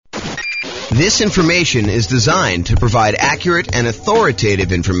This information is designed to provide accurate and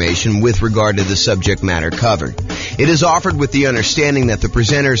authoritative information with regard to the subject matter covered. It is offered with the understanding that the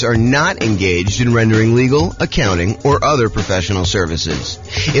presenters are not engaged in rendering legal, accounting, or other professional services.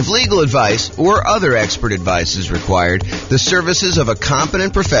 If legal advice or other expert advice is required, the services of a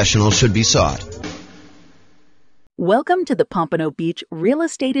competent professional should be sought. Welcome to the Pompano Beach Real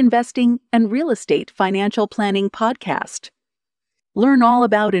Estate Investing and Real Estate Financial Planning Podcast. Learn all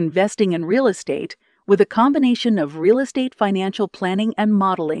about investing in real estate with a combination of real estate financial planning and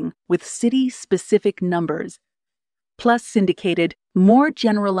modeling with city-specific numbers, plus syndicated, more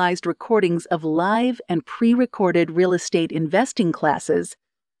generalized recordings of live and pre-recorded real estate investing classes.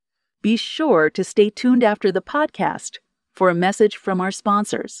 Be sure to stay tuned after the podcast for a message from our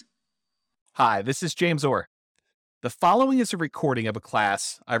sponsors. Hi, this is James Orr. The following is a recording of a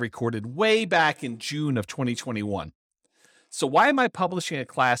class I recorded way back in June of 2021. So why am I publishing a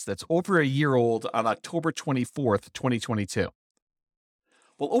class that's over a year old on October 24th, 2022?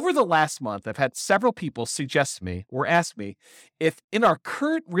 Well, over the last month, I've had several people suggest to me or ask me if in our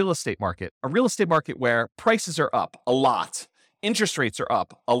current real estate market, a real estate market where prices are up a lot, interest rates are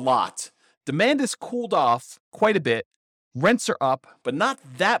up a lot, demand has cooled off quite a bit, rents are up, but not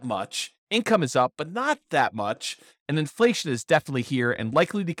that much, income is up, but not that much, and inflation is definitely here and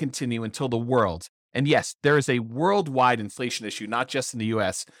likely to continue until the world, and yes, there is a worldwide inflation issue, not just in the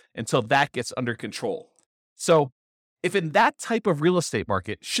US, until that gets under control. So, if in that type of real estate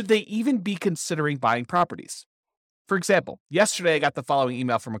market, should they even be considering buying properties? For example, yesterday I got the following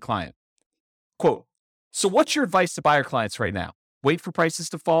email from a client. Quote, "So what's your advice to buyer clients right now? Wait for prices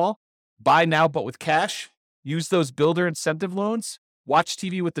to fall? Buy now but with cash? Use those builder incentive loans? Watch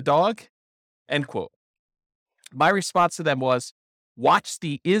TV with the dog?" End quote. My response to them was, watch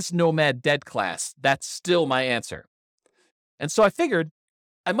the Is Nomad Dead class. That's still my answer. And so I figured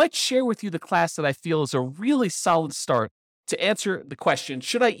I might share with you the class that I feel is a really solid start to answer the question,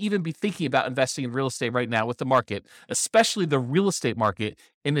 should I even be thinking about investing in real estate right now with the market, especially the real estate market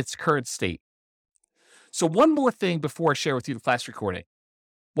in its current state? So one more thing before I share with you the class recording.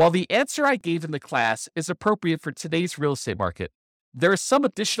 While the answer I gave in the class is appropriate for today's real estate market, there is some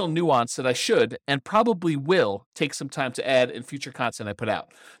additional nuance that I should and probably will take some time to add in future content I put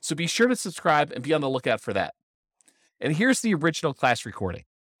out. So be sure to subscribe and be on the lookout for that. And here's the original class recording.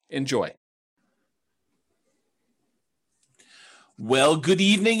 Enjoy. Well, good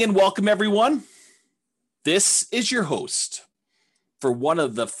evening and welcome, everyone. This is your host for one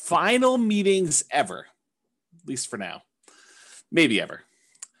of the final meetings ever, at least for now, maybe ever.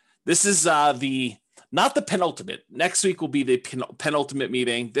 This is not the penultimate. Next week will be the penultimate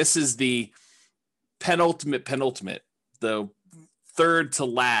meeting. This is the penultimate, the third to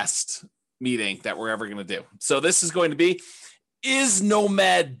last meeting that we're ever going to do. So this is going to be, is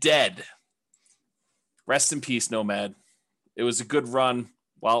Nomad dead? Rest in peace, Nomad. It was a good run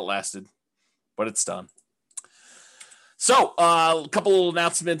while it lasted, but it's done. So a couple of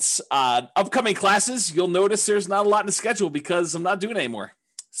announcements. Upcoming classes, you'll notice there's not a lot in the schedule because I'm not doing it anymore.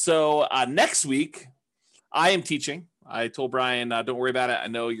 So next week, I am teaching. I told Brian, don't worry about it. I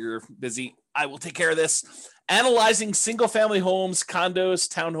know you're busy. I will take care of this. Analyzing single-family homes,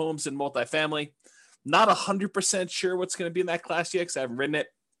 condos, townhomes, and multifamily. Not 100% sure what's going to be in that class yet because I haven't written it.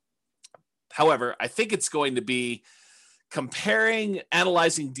 However, I think it's going to be comparing,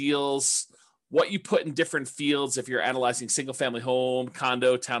 analyzing deals, what you put in different fields if you're analyzing single-family home,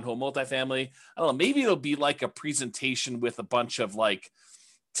 condo, townhome, multifamily. I don't know. Maybe it'll be like a presentation with a bunch of like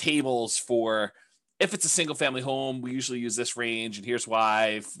tables for, if it's a single family home, we usually use this range, and here's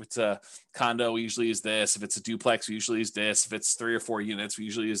why. If it's a condo, we usually use this. If it's a duplex, we usually use this. If it's 3 or 4 units, we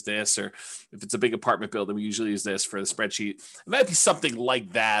usually use this. Or if it's a big apartment building, we usually use this for the spreadsheet. It might be something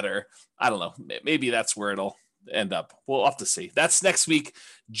like that, or I don't know. Maybe that's where it'll end up. We'll have to see. That's next week,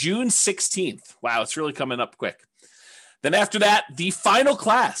 June 16th. Wow, it's really coming up quick. Then after that, the final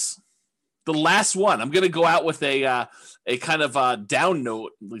class, the last one. I'm going to go out with a kind of a down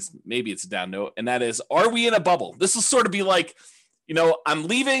note, at least maybe it's a down note, and that is, are we in a bubble? This will sort of be like, I'm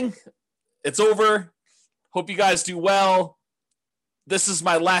leaving. It's over. Hope you guys do well. This is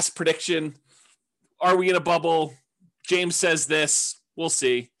my last prediction. Are we in a bubble? James says this. We'll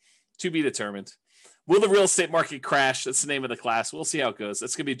see. To be determined. Will the real estate market crash? That's the name of the class. We'll see how it goes.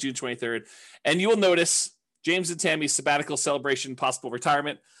 That's going to be June 23rd. And you will notice James and Tammy's sabbatical celebration, possible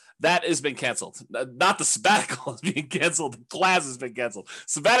retirement. That has been canceled. Not the sabbatical is being canceled. The class has been canceled.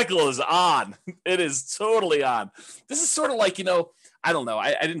 Sabbatical is on. It is totally on. This is sort of like, I don't know.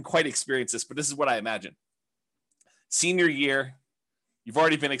 I didn't quite experience this, but this is what I imagine. Senior year, you've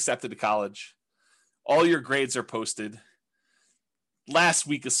already been accepted to college. All your grades are posted. Last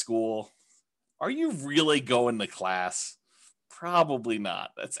week of school. are you really going to class? Probably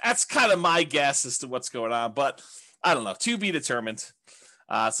not. That's kind of my guess as to what's going on, but I don't know. To be determined.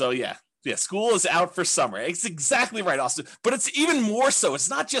 So yeah, school is out for summer. It's exactly right, Austin. But it's even more so. It's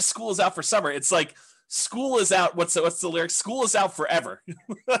not just school is out for summer. It's like school is out. What's the lyric? School is out forever.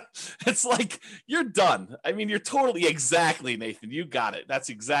 It's like you're done. I mean, you're totally exactly, Nathan. You got it. That's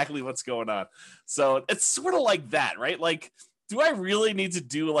exactly what's going on. So it's sort of like that, right? Like, do I really need to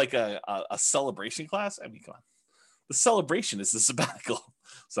do like a celebration class? I mean, come on. The celebration is the sabbatical.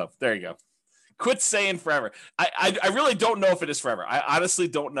 So there you go. Quit saying forever. I really don't know if it is forever. I honestly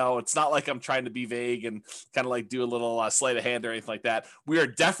don't know. It's not like I'm trying to be vague and kind of like do a little sleight of hand or anything like that. We are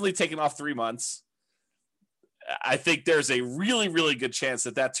definitely taking off 3 months. I think there's a really, really good chance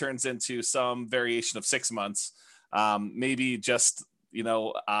that turns into some variation of 6 months. Maybe just,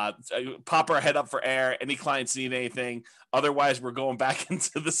 pop our head up for air. Any clients need anything. Otherwise, we're going back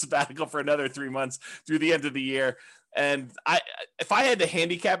into the sabbatical for another 3 months through the end of the year. And if I had to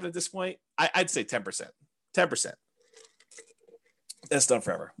handicap it at this point, I'd say 10%. 10%. That's done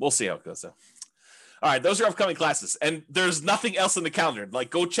forever. We'll see how it goes, though. All right, those are upcoming classes. And there's nothing else in the calendar.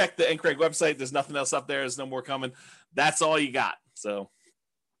 Like, go check the NCRAG website. There's nothing else up there. There's no more coming. That's all you got. So,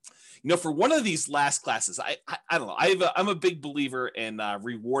 for one of these last classes, I don't know. I'm a big believer in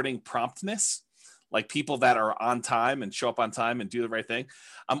rewarding promptness. Like people that are on time and show up on time and do the right thing.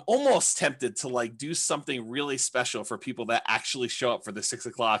 I'm almost tempted to like do something really special for people that actually show up for the 6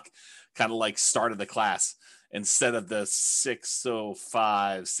 o'clock kind of like start of the class instead of the 6:05,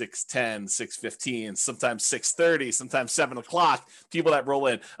 6:10, 6:15, sometimes 6:30, sometimes 7 o'clock, people that roll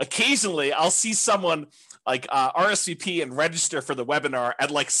in. Occasionally I'll see someone like RSVP and register for the webinar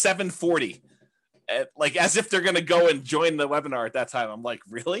at like 7:40. Like as if they're going to go and join the webinar at that time. I'm like,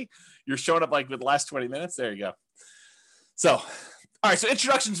 really? You're showing up like with the last 20 minutes? There you go. So, all right. So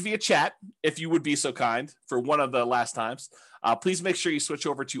introductions via chat, if you would be so kind for one of the last times, please make sure you switch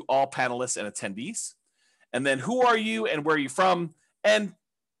over to all panelists and attendees. And then who are you and where are you from? And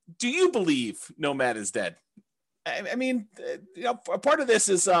do you believe Nomad is dead? I mean, a part of this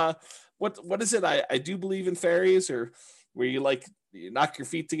is what is it? I do believe in fairies, or where you knock your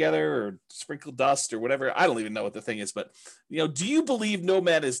feet together or sprinkle dust or whatever. I don't even know what the thing is, but do you believe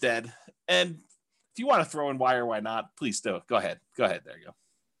Nomad is dead? And if you want to throw in why or why not, please do. Go ahead. There you go.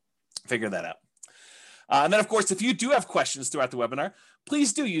 Figure that out. And then of course, if you do have questions throughout the webinar,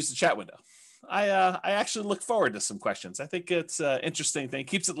 please do use the chat window. I actually look forward to some questions. I think it's an interesting thing.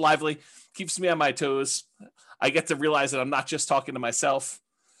 Keeps it lively, keeps me on my toes. I get to realize that I'm not just talking to myself.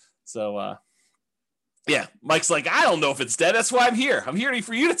 So, yeah, Mike's like, I don't know if it's dead. That's why I'm here. I'm here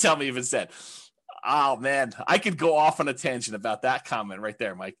for you to tell me if it's dead. Oh, man, I could go off on a tangent about that comment right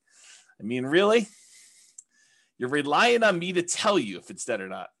there, Mike. I mean, really? You're relying on me to tell you if it's dead or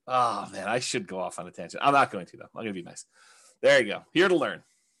not. Oh, man, I should go off on a tangent. I'm not going to, though. I'm going to be nice. There you go. Here to learn.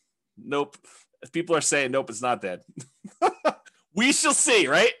 Nope. If people are saying, nope, it's not dead. We shall see,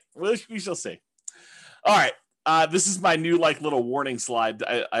 right? We shall see. All right. This is my new little warning slide.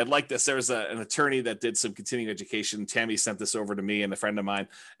 I like this. There was an attorney that did some continuing education. Tammy sent this over to me and a friend of mine,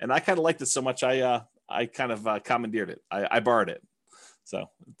 and I kind of liked it so much I kind of commandeered it. I borrowed it, so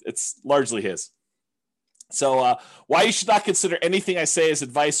it's largely his. So why you should not consider anything I say as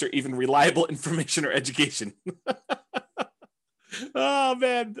advice or even reliable information or education. Oh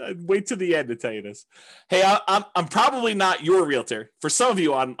man, I'd wait to the end to tell you this. Hey, I'm probably not your realtor. For some of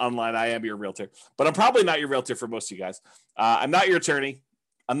you online, I am your realtor, but I'm probably not your realtor for most of you guys. I'm not your attorney.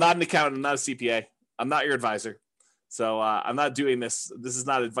 I'm not an accountant. I'm not a CPA. I'm not your advisor. So I'm not doing this. This is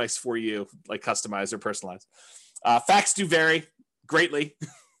not advice for you, like customized or personalized. Facts do vary greatly.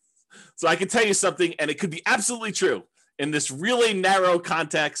 So I can tell you something, and it could be absolutely true in this really narrow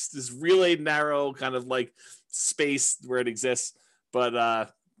context, this really narrow kind of like space where it exists.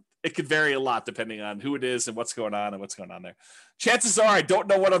 But it could vary a lot depending on who it is and what's going on there. Chances are I don't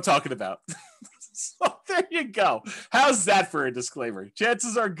know what I'm talking about. So there you go. How's that for a disclaimer?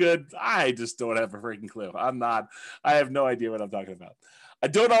 Chances are good. I just don't have a freaking clue. I have no idea what I'm talking about. I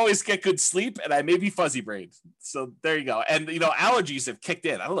don't always get good sleep, and I may be fuzzy brained. So there you go. And allergies have kicked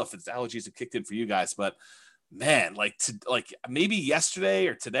in. I don't know if it's allergies have kicked in for you guys, but man, like maybe yesterday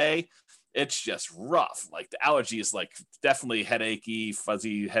or today, it's just rough. Like the allergy is like definitely headachy,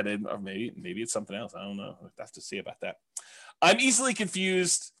 fuzzy headed, or maybe it's something else. I don't know. I have to see about that. I'm easily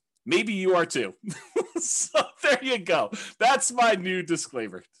confused. Maybe you are too. So there you go. That's my new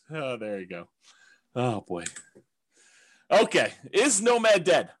disclaimer. Oh, there you go. Oh boy. Okay. Is Nomad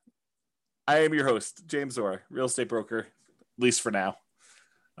dead? I am your host, James Zora, real estate broker, at least for now.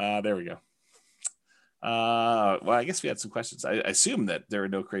 There we go. Well, I guess we had some questions. I assume that there are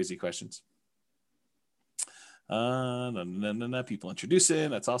no crazy questions. People introducing.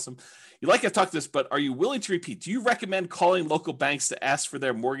 That's awesome. You like I've talked this, but are you willing to repeat? Do you recommend calling local banks to ask for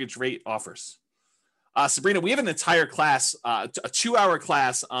their mortgage rate offers? Sabrina, we have an entire class, a 2-hour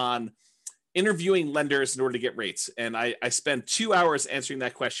class on interviewing lenders in order to get rates. And I spent 2 hours answering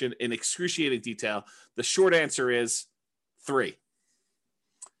that question in excruciating detail. The short answer is 3.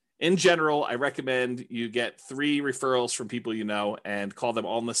 In general, I recommend you get 3 referrals from people you know and call them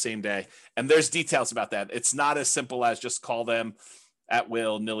all on the same day. And there's details about that. It's not as simple as just call them at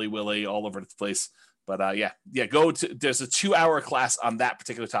will, nilly-willy, all over the place. But there's a 2-hour class on that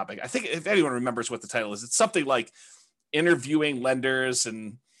particular topic. I think if anyone remembers what the title is, it's something like interviewing lenders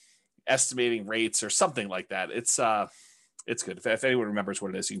and estimating rates or something like that. It's good. If anyone remembers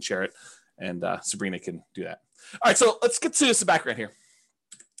what it is, you can share it, and Sabrina can do that. All right, so let's get to some background here.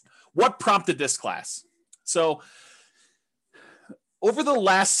 What prompted this class? So over the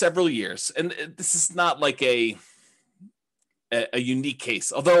last several years, and this is not like a unique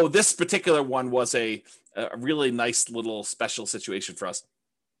case, although this particular one was a really nice little special situation for us.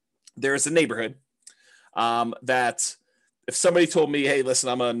 There is a neighborhood that if somebody told me, hey, listen,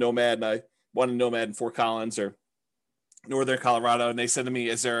 I'm a nomad and I want a nomad in Fort Collins or Northern Colorado, and they said to me,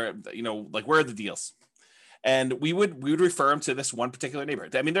 is there, where are the deals? And we would refer them to this one particular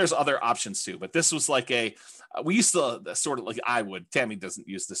neighborhood. I mean, there's other options too, but this was like we used to sort of Tammy doesn't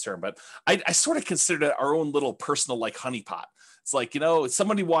use this term, but I sort of considered it our own little personal honeypot. It's like, if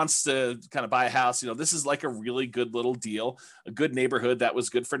somebody wants to kind of buy a house, this is like a really good little deal, a good neighborhood that was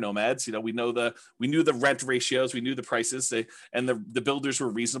good for nomads. We knew the rent ratios, we knew the prices, and the builders were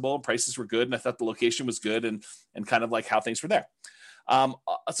reasonable, and prices were good, and I thought the location was good, and kind of like how things were there.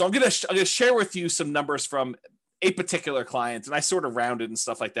 So I'm gonna share with you some numbers from a particular client, and I sort of rounded and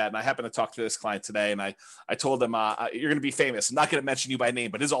stuff like that. And I happened to talk to this client today, and I told them, you're going to be famous. I'm not going to mention you by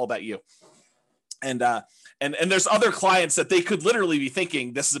name, but it's all about you. And there's other clients that they could literally be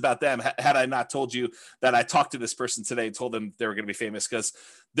thinking this is about them had I not told you that I talked to this person today and told them they were going to be famous, because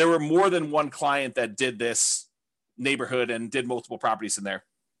there were more than one client that did this neighborhood and did multiple properties in there.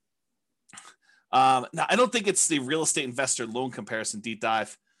 Now, I don't think it's the real estate investor loan comparison deep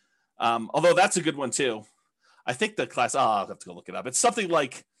dive, although that's a good one too. I think the class, I'll have to go look it up. It's something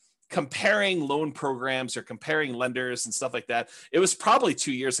like comparing loan programs or comparing lenders and stuff like that. It was probably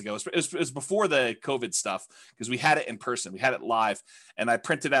 2 years ago. It was before the COVID stuff, because we had it in person. We had it live, and I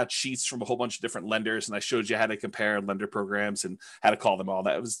printed out sheets from a whole bunch of different lenders, and I showed you how to compare lender programs and how to call them all.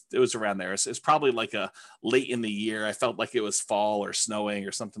 That it was around there. It's probably like a late in the year. I felt like it was fall or snowing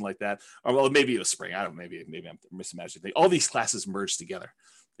or something like that. Or well, maybe it was spring. I don't know. Maybe I'm misimagining. All these classes merged together.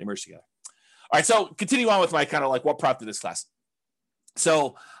 They merged together. All right, so continue on with my kind of what prompted this class.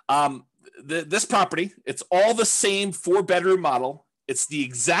 So this property, it's all the same 4-bedroom model. It's the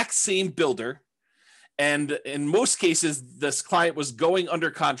exact same builder. And in most cases, this client was going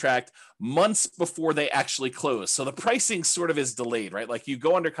under contract months before they actually close. So the pricing sort of is delayed, right? Like you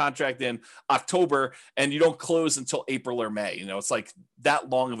go under contract in October and you don't close until April or May. It's like that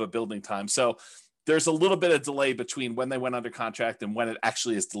long of a building time. So there's a little bit of delay between when they went under contract and when it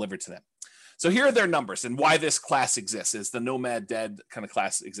actually is delivered to them. So here are their numbers and why this class exists, is the Nomad Dead kind of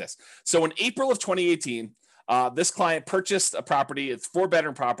class exists. So in April of 2018, this client purchased a property. It's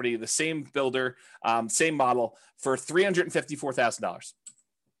 4-bedroom property, the same builder, same model, for $354,000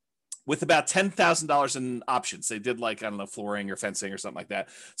 with about $10,000 in options. They did flooring or fencing or something like that.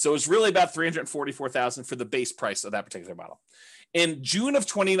 So it was really about $344,000 for the base price of that particular model. In June of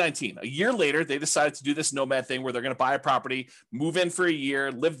 2019, a year later, they decided to do this nomad thing where they're going to buy a property, move in for a year,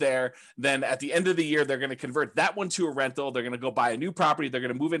 live there. Then at the end of the year, they're going to convert that one to a rental. They're going to go buy a new property. They're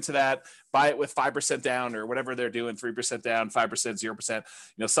going to move into that, buy it with 5% down or whatever they're doing, 3% down, 5%,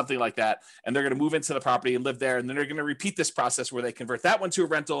 0%, something like that. And they're going to move into the property and live there. And then they're going to repeat this process where they convert that one to a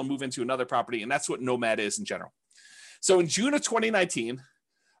rental and move into another property. And that's what nomad is in general. So in June of 2019,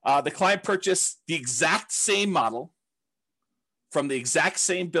 the client purchased the exact same model from the exact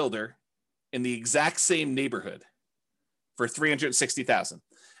same builder in the exact same neighborhood for $360,000.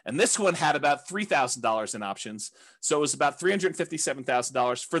 And this one had about $3,000 in options. So it was about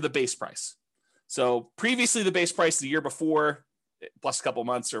 $357,000 for the base price. So previously the base price the year before, plus a couple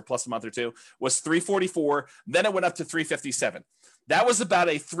months or plus a month or two, was $344. Then it went up to $357. That was about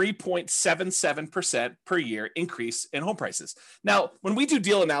a 3.77% per year increase in home prices. Now, when we do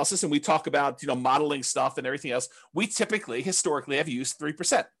deal analysis and we talk about, modeling stuff and everything else, we typically, historically, have used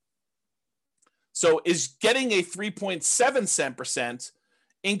 3%. So is getting a 3.77%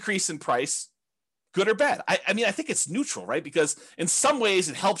 increase in price good or bad? I mean, I think it's neutral, right? Because in some ways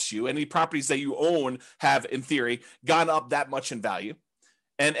it helps you. Any properties that you own have, in theory, gone up that much in value.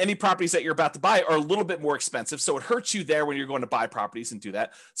 And any properties that you're about to buy are a little bit more expensive. So it hurts you there when you're going to buy properties and do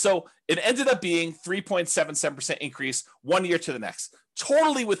that. So it ended up being 3.77% increase 1 year to the next.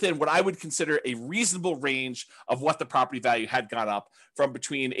 Totally within what I would consider a reasonable range of what the property value had gone up from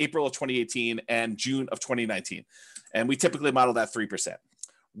between April of 2018 and June of 2019. And we typically model that 3%.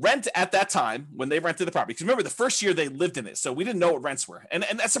 Rent at that time when they rented the property, because remember the first year they lived in it, so we didn't know what rents were, and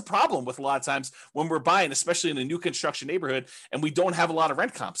that's a problem with a lot of times when we're buying, especially in a new construction neighborhood, and we don't have a lot of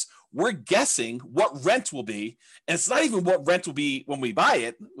rent comps. We're guessing what rent will be, and it's not even what rent will be when we buy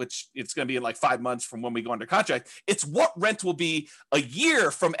it, which it's going to be in like 5 months from when we go under contract. It's what rent will be a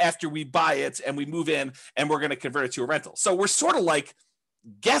year from after we buy it and we move in, and we're going to convert it to a rental. So we're sort of like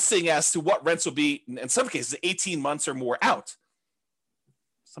guessing as to what rents will be in some cases 18 months or more out.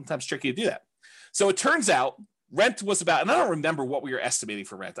 Sometimes tricky to do that. So it turns out rent was about, and I don't remember what we were estimating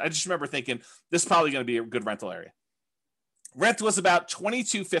for rent. I just remember thinking this is probably going to be a good rental area. Rent was about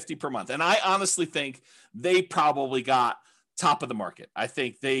 $22.50 per month. And I honestly think they probably got top of the market. I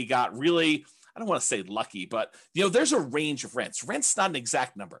think they got really, I don't want to say lucky, but there's a range of rents. Rent's not an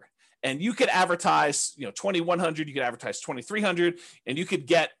exact number. And you could advertise, $2,100, you could advertise $2,300, and you could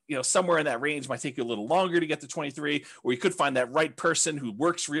get, somewhere in that range. Might take you a little longer to get to 23, or you could find that right person who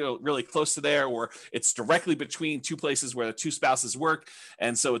works really close to there, or it's directly between two places where the two spouses work.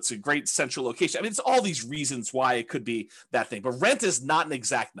 And so it's a great central location. I mean, it's all these reasons why it could be that thing, but rent is not an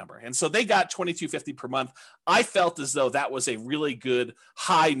exact number. And so they got $22.50 per month. I felt as though that was a really good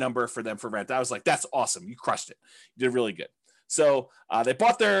high number for them for rent. I was like, that's awesome. You crushed it. You did really good. So they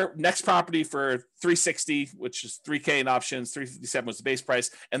bought their next property for $360, which is $3K in options. $357 was the base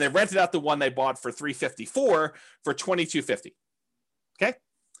price, and they rented out the one they bought for $354 for $22.50. Okay,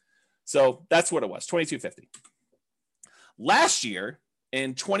 so that's what it was, $22.50. Last year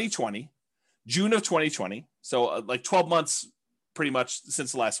in 2020, June of 2020, so like 12 months pretty much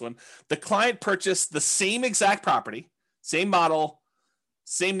since the last one, the client purchased the same exact property, same model,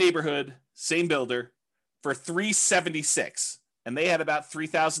 same neighborhood, same builder for $376. And they had about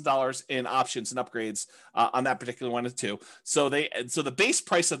 $3,000 in options and upgrades on that particular one too. So the base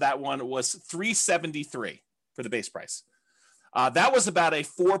price of that one was $373 for the base price. That was about a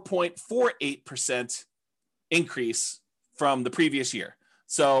 4.48% increase from the previous year.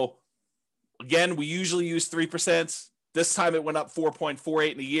 So again, we usually use 3%. This time it went up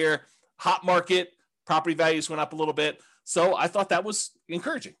 4.48 in a year. Hot market, property values went up a little bit. So I thought that was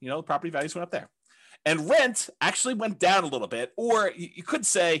encouraging. Property values went up there. And rent actually went down a little bit, or you could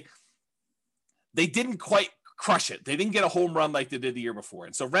say they didn't quite crush it. They didn't get a home run like they did the year before.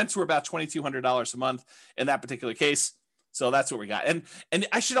 And so rents were about $2,200 a month in that particular case. So that's what we got. And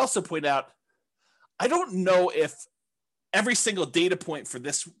I should also point out, I don't know if every single data point for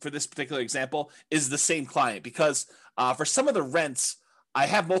this particular example is the same client, because for some of the rents, I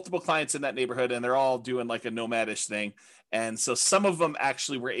have multiple clients in that neighborhood and they're all doing like a nomadish thing. And so some of them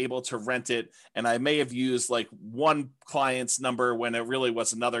actually were able to rent it. And I may have used like one client's number when it really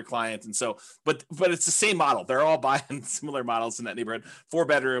was another client. And so, but it's the same model. They're all buying similar models in that neighborhood,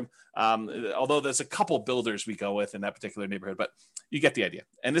 4-bedroom. Although there's a couple builders we go with in that particular neighborhood, but you get the idea.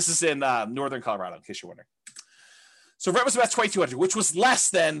 And this is in Northern Colorado, in case you're wondering. So rent was about $2,200, which was less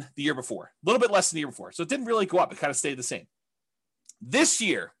than the year before, a little bit less than the year before. So it didn't really go up. It kind of stayed the same. This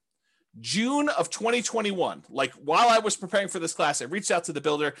year, June of 2021, like while I was preparing for this class, I reached out to the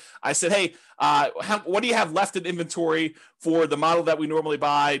builder. I said, hey, what do you have left in inventory for the model that we normally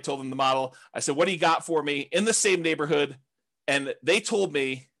buy? I told them the model. I said, what do you got for me in the same neighborhood? And they told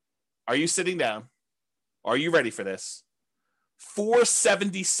me, are you sitting down? Are you ready for this?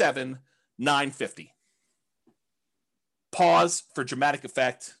 $477,950. Pause for dramatic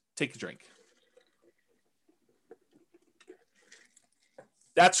effect. Take a drink.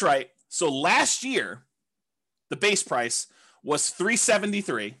 That's right. So last year, the base price was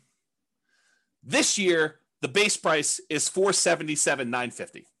 $373. This year, the base price is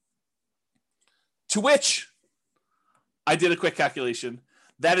 $477,950. To which I did a quick calculation.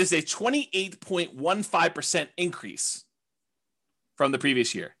 That is a 28.15% increase from the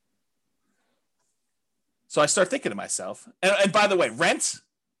previous year. So I start thinking to myself, and by the way, rent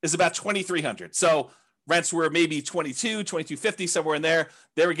is about $2,300. So rents were maybe $2,250, somewhere in there.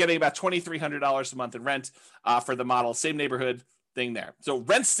 They were getting about $2,300 a month in rent for the model, same neighborhood thing there. So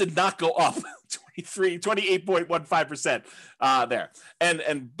rents did not go up 28.15% there.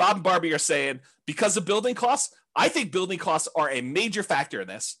 And Bob and Barbie are saying, because of building costs, I think building costs are a major factor in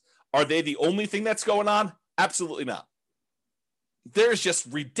this. Are they the only thing that's going on? Absolutely not. There's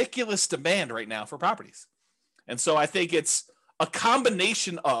just ridiculous demand right now for properties. And so I think it's a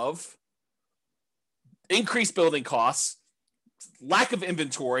combination of increased building costs, lack of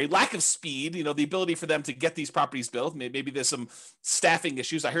inventory, lack of speed, the ability for them to get these properties built. Maybe there's some staffing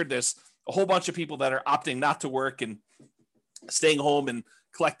issues. I heard there's a whole bunch of people that are opting not to work and staying home and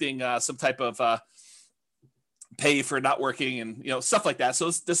collecting some type of pay for not working and, stuff like that. So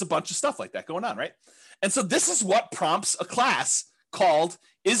there's a bunch of stuff like that going on, right? And so this is what prompts a class called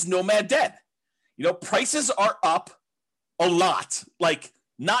Is Nomad Dead? Prices are up a lot, like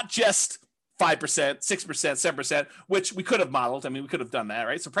not just 5%, 6%, 7%, which we could have modeled. I mean, we could have done that,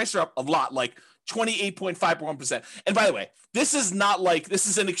 right? So prices are up a lot, like 28.51%. And by the way, this is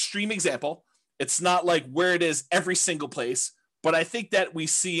an extreme example. It's not like where it is every single place, but I think that we're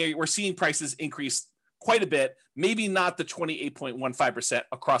seeing prices increase quite a bit, maybe not the 28.15%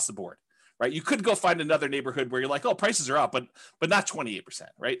 across the board, right? You could go find another neighborhood where you're like, oh, prices are up, but not 28%,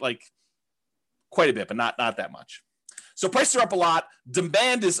 right? Like quite a bit, but not that much. So prices are up a lot.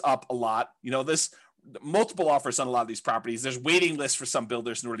 Demand is up a lot. This multiple offers on a lot of these properties. There's waiting lists for some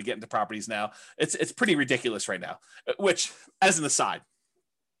builders in order to get into properties now. It's pretty ridiculous right now, which, as an aside,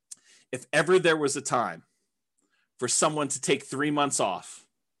 if ever there was a time for someone to take 3 months off,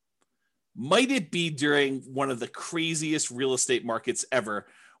 might it be during one of the craziest real estate markets ever,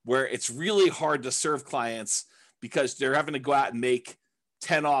 where it's really hard to serve clients because they're having to go out and make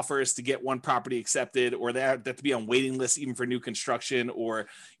 10 offers to get one property accepted, or they have to be on waiting lists even for new construction, or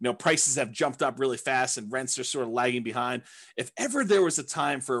prices have jumped up really fast and rents are sort of lagging behind. If ever there was a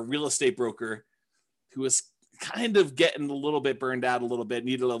time for a real estate broker who was kind of getting a little bit burned out, a little bit,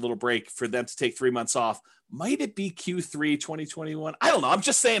 needed a little break, for them to take 3 months off, might it be Q3 2021? I don't know. I'm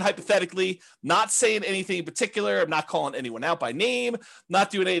just saying hypothetically, not saying anything in particular. I'm not calling anyone out by name,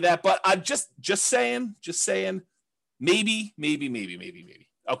 not doing any of that, but I'm just saying, maybe.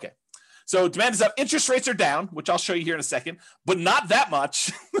 Okay. So demand is up. Interest rates are down, which I'll show you here in a second, but not that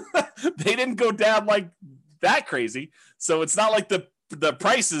much. They didn't go down like that crazy. So it's not like the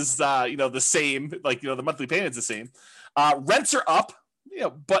price is, the same, like, the monthly payment's the same. Rents are up,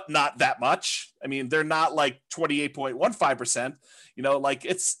 but not that much. I mean, they're not like 28.15%, like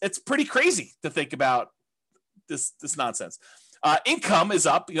it's pretty crazy to think about this nonsense. Income is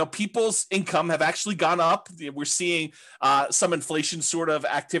up. People's income have actually gone up. We're seeing some inflation sort of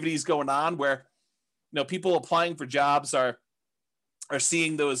activities going on where, people applying for jobs are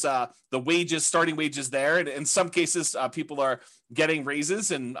seeing those the starting wages there, and in some cases, people are getting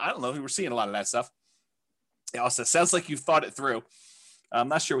raises. And I don't know, we're seeing a lot of that stuff. It also sounds like you've thought it through. I'm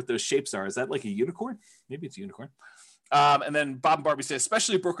not sure what those shapes are. Is that like a unicorn? Maybe it's a unicorn. And then Bob and Barbie say,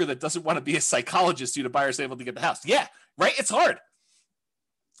 especially a broker that doesn't want to be a psychologist due to buyers able to get the house. Yeah, right. It's hard.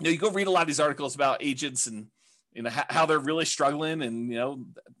 You go read a lot of these articles about agents and how they're really struggling, and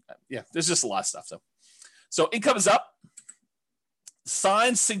there's just a lot of stuff. So income is up.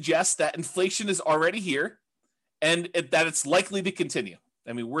 Signs suggest that inflation is already here, and that it's likely to continue.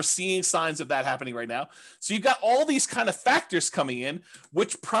 I mean, we're seeing signs of that happening right now. So you've got all these kind of factors coming in,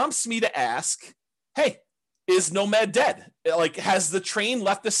 which prompts me to ask, hey, is Nomad dead? Like, has the train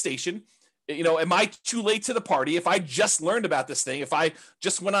left the station? Am I too late to the party? If I just learned about this thing, if I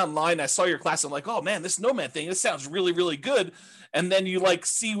just went online, I saw your class, I'm like, oh man, this Nomad thing, this sounds really, really good. And then you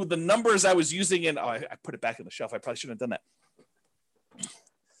see the numbers I was using, and I put it back on the shelf. I probably shouldn't have done that.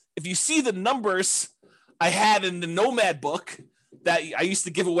 If you see the numbers I had in the Nomad book that I used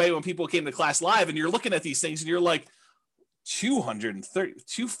to give away when people came to class live, and you're looking at these things and you're like, 230,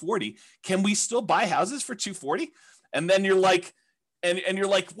 240. Can we still buy houses for 240? And then you're like, and you're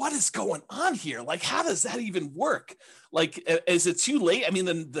like, what is going on here? Like, how does that even work? Like, is it too late? I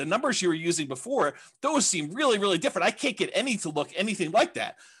mean, the numbers you were using before, those seem really, really different. I can't get any to look anything like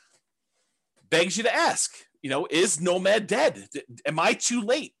that. Begs you to ask, is Nomad dead? Am I too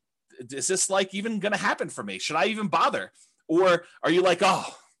late? Is this like even going to happen for me? Should I even bother? Or are you like, oh,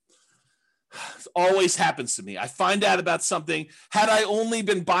 it always happens to me. I find out about something. Had I only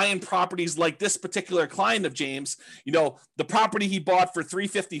been buying properties like this particular client of James, the property he bought for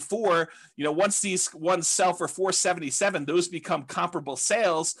 $354, once these ones sell for $477, those become comparable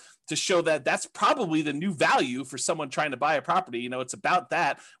sales to show that that's probably the new value for someone trying to buy a property. It's about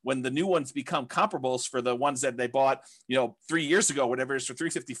that when the new ones become comparables for the ones that they bought, 3 years ago, whatever it is, for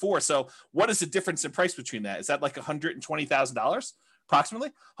 $354. So what is the difference in price between that? Is that like $120,000? Approximately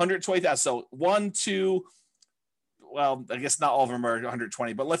 120,000. So 1, 2, well, I guess not all of them are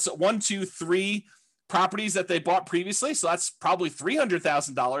 120, but let's 1, 2, 3 properties that they bought previously. So that's probably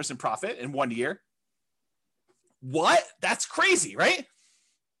 $300,000 in profit in 1 year. What? That's crazy, right?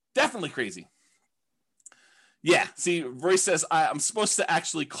 Definitely crazy. Yeah. See, Royce says, I'm supposed to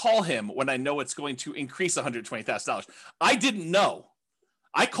actually call him when I know it's going to increase $120,000. I didn't know.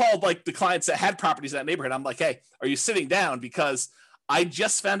 I called like the clients that had properties in that neighborhood. I'm like, hey, are you sitting down? Because I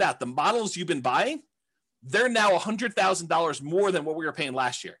just found out the models you've been buying, they're now $100,000 more than what we were paying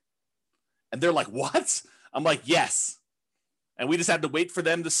last year. And they're like, what? I'm like, yes. And we just had to wait for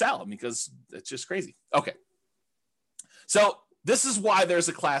them to sell because it's just crazy. Okay. So this is why there's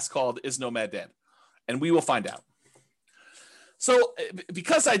a class called Is Nomad Dead? And we will find out. So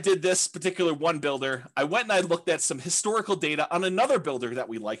because I did this particular one builder, I went and I looked at some historical data on another builder that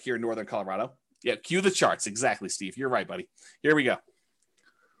we like here in Northern Colorado. Yeah, cue the charts. Exactly, Steve. You're right, buddy. Here we go.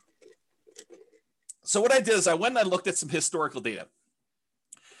 So what I did is I went and I looked at some historical data.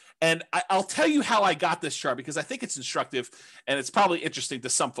 And I'll tell you how I got this chart because I think it's instructive and it's probably interesting to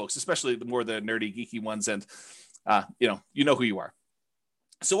some folks, especially the more the nerdy, geeky ones. And, you know who you are.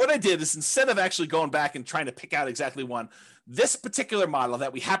 So what I did is instead of actually going back and trying to pick out exactly one, this particular model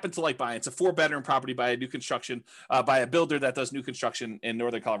that we happen to like buying, it's a 4-bedroom property by a new construction, by a builder that does new construction in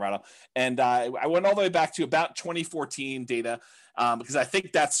Northern Colorado. And I went all the way back to about 2014 data because I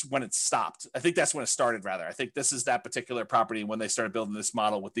think that's when it stopped. I think that's when it started, rather. I think this is that particular property when they started building this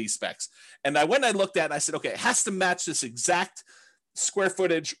model with these specs. And I went and I looked at it and I said, okay, it has to match this exact square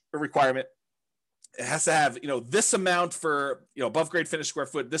footage requirement. It has to have, this amount for, above grade finished square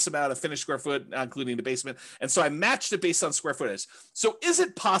foot, this amount of finished square foot, including the basement. And so I matched it based on square footage. So is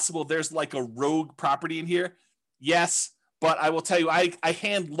it possible there's like a rogue property in here? Yes. But I will tell you, I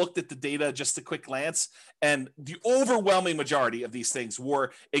hand looked at the data just a quick glance, and the overwhelming majority of these things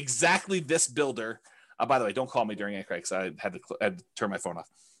were exactly this builder. By the way, don't call me during Anchor because I had to turn my phone off.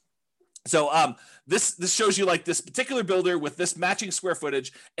 So this shows you like this particular builder with this matching square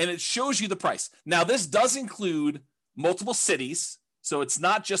footage, and it shows you the price. Now, this does include multiple cities, so it's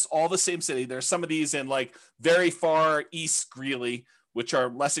not just all the same city. There's some of these in like very far east Greeley, which are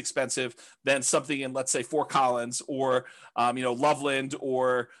less expensive than something in, let's say, Fort Collins or, Loveland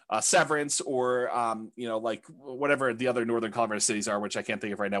or Severance or, like whatever the other Northern Colorado cities are, which I can't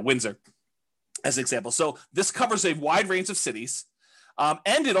think of right now, Windsor, as an example. So this covers a wide range of cities.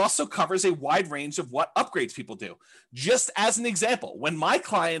 And it also covers a wide range of what upgrades people do. Just as an example, when my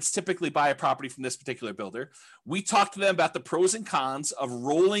clients typically buy a property from this particular builder, we talk to them about the pros and cons of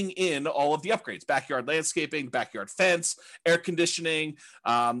rolling in all of the upgrades: backyard landscaping, backyard fence, air conditioning,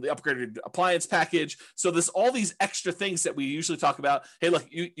 the upgraded appliance package. So there's all these extra things that we usually talk about. Hey, look,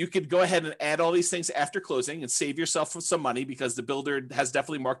 you could go ahead and add all these things after closing and save yourself some money because the builder has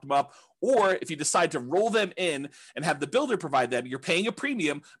definitely marked them up. Or if you decide to roll them in and have the builder provide them, you're paying a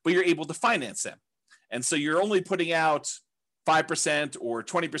premium, but you're able to finance them. And so you're only putting out 5% or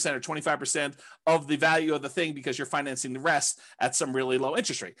 20% or 25% of the value of the thing because you're financing the rest at some really low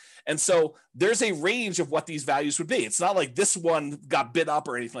interest rate. And so there's a range of what these values would be. It's not like this one got bid up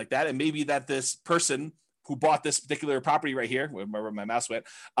or anything like that. And maybe that this person who bought this particular property right here, where my mouse went,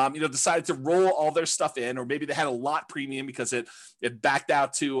 decided to roll all their stuff in, or maybe they had a lot premium because it backed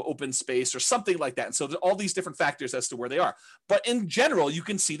out to open space or something like that. And so there's all these different factors as to where they are. But in general, you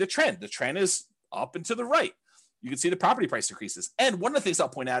can see the trend. The trend is up and to the right. You can see the property price increases. And one of the things I'll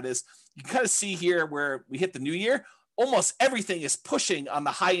point out is you kind of see here where we hit the new year, almost everything is pushing on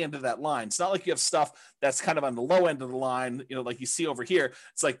the high end of that line. It's not like you have stuff that's kind of on the low end of the line, like you see over here.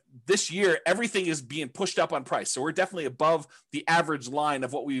 It's like this year, everything is being pushed up on price. So we're definitely above the average line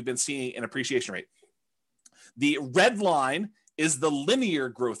of what we've been seeing in appreciation rate. The red line is the linear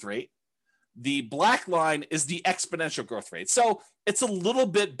growth rate. The black line is the exponential growth rate. So it's a little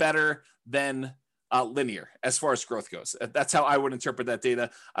bit better than linear as far as growth goes. That's how I would interpret that data.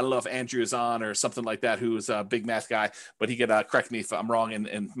 I don't know if Andrew is on or something like that, who's a big math guy, but he could correct me if I'm wrong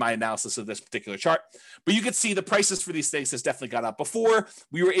in my analysis of this particular chart. But you can see the prices for these things has definitely gone up. Before,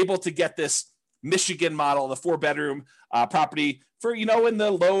 we were able to get this Michigan model, the 4-bedroom property for, in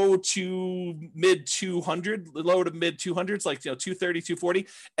the low to mid 200s, like, 230, 240.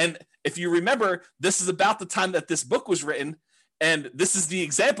 And if you remember, this is about the time that this book was written. And this is the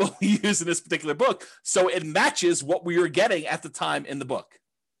example we use in this particular book. So it matches what we were getting at the time in the book,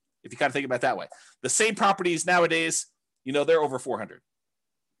 if you kind of think about it that way. The same properties nowadays, they're over 400.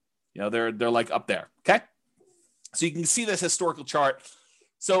 They're like up there, okay? So you can see this historical chart.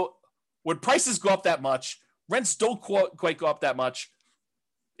 So when prices go up that much, rents don't quite go up that much.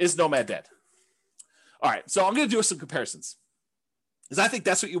 Is Nomad dead? All right, so I'm going to do some comparisons, because I think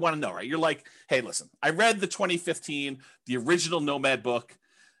that's what you want to know, right? You're like, hey, listen, I read the 2015, the original Nomad book,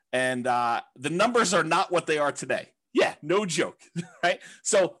 and the numbers are not what they are today. Yeah, no joke, right?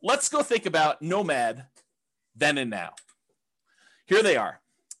 So let's go think about Nomad then and now. Here they are.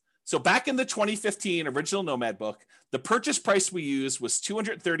 So back in the 2015 original Nomad book, the purchase price we used was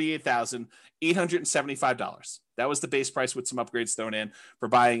 $238,875. That was the base price with some upgrades thrown in for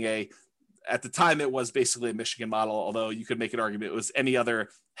buying at the time, it was basically a Michigan model, although you could make an argument it was any other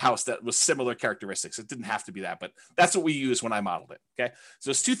house that was similar characteristics. It didn't have to be that, but that's what we used when I modeled it. Okay.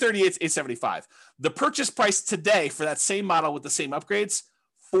 So it's $238,875. The purchase price today for that same model with the same upgrades,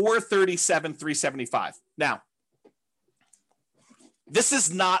 $437,375. Now, this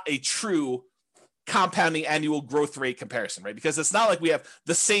is not a true compounding annual growth rate comparison, right? Because it's not like we have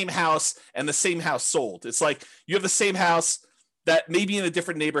the same house and the same house sold. It's like you have the same house that may be in a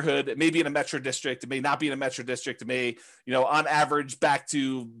different neighborhood, it may be in a metro district, it may not be in a metro district, it may, on average back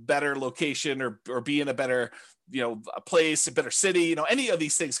to better location or be in a better, a place, a better city, any of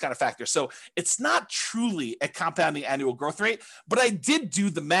these things kind of factor. So it's not truly a compounding annual growth rate, but I did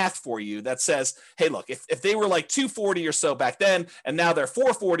do the math for you that says, hey, look, if they were like 240 or so back then, and now they're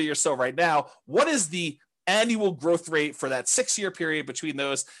 440 or so right now, what is the annual growth rate for that 6-year period between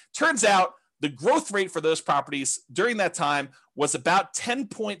those? Turns out the growth rate for those properties during that time was about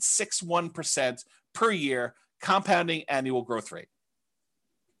 10.61% per year, compounding annual growth rate.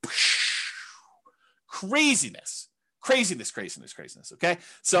 Craziness. Okay.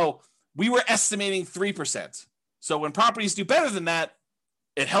 So we were estimating 3%. So when properties do better than that,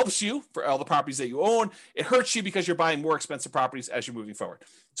 it helps you for all the properties that you own. It hurts you because you're buying more expensive properties as you're moving forward.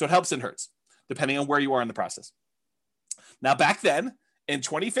 So it helps and hurts depending on where you are in the process. Now, back then, in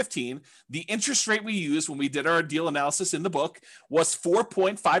 2015, the interest rate we used when we did our deal analysis in the book was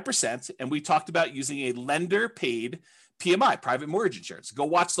 4.5%. And we talked about using a lender paid PMI, private mortgage insurance. Go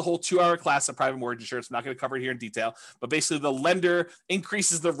watch the whole 2-hour class on private mortgage insurance. I'm not going to cover it here in detail, but basically the lender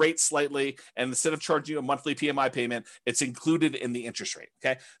increases the rate slightly. And instead of charging you a monthly PMI payment, it's included in the interest rate.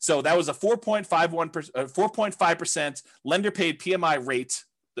 Okay. So that was a 4.5% lender paid PMI rate,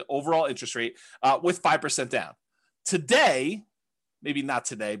 the overall interest rate with 5% down. Today, maybe not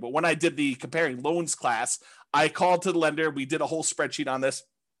today, but when I did the comparing loans class, I called to the lender. We did a whole spreadsheet on this.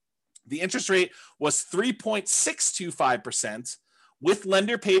 The interest rate was 3.625% with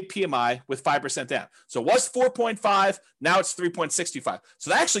lender paid PMI with 5% down. So it was 4.5. Now it's 3.625. So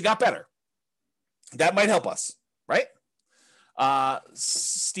that actually got better. That might help us, right?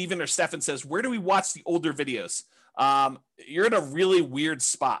 Steven or Stefan says, where do we watch the older videos? You're in a really weird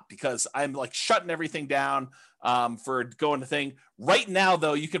spot because I'm like shutting everything down for going to thing. Right now,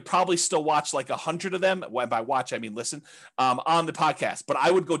 though, you could probably still watch like 100 of them. By watch, I mean listen on the podcast. But I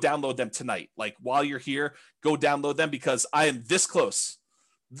would go download them tonight. Like while you're here, go download them because I am this close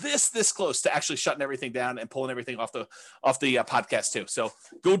to actually shutting everything down and pulling everything off the podcast too. So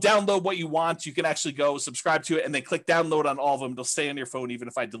go download what you want. You can actually go subscribe to it and then click download on all of them. They'll stay on your phone even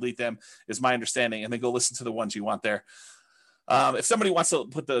if I delete them, is my understanding. And then go listen to the ones you want there. If somebody wants to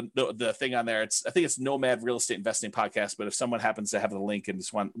put the thing on there, I think it's Nomad Real Estate Investing Podcast. But if someone happens to have the link and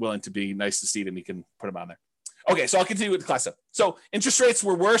is willing to be nice to Steven, he can put them on there. Okay, so I'll continue with the class up. So interest rates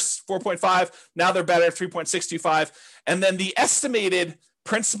were worse, 4.5. Now they're better, 3.625. And then the estimated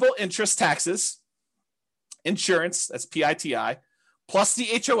principal, interest, taxes, insurance, that's PITI, plus the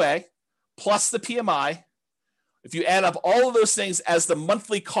HOA, plus the PMI. If you add up all of those things as the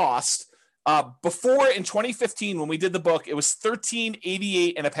monthly cost, before in 2015, when we did the book, it was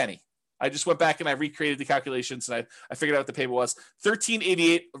 $13.88 and a penny. I just went back and I recreated the calculations and I figured out what the payment was.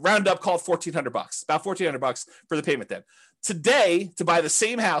 $13.88, round up, called $1,400, about $1,400 for the payment then. Today, to buy the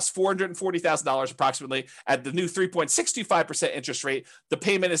same house, $440,000 approximately at the new 3.625% interest rate, the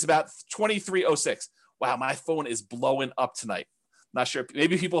payment is about $2,306. Wow, my phone is blowing up tonight. Not sure.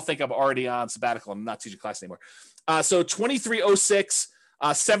 Maybe people think I'm already on sabbatical. I'm not teaching class anymore. So $2,306,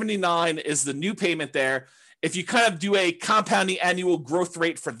 79 is the new payment there. If you kind of do a compounding annual growth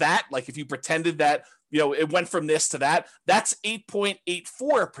rate for that, like if you pretended that, it went from this to that, that's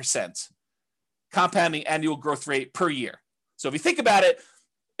 8.84% compounding annual growth rate per year. So if you think about it,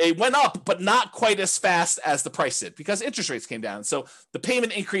 it went up, but not quite as fast as the price did because interest rates came down. So the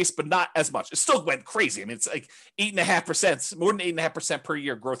payment increased, but not as much. It still went crazy. I mean, it's like 8.5%, more than 8.5% per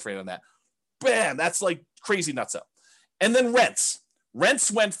year growth rate on that. Bam, that's like crazy nuts up. And then rents.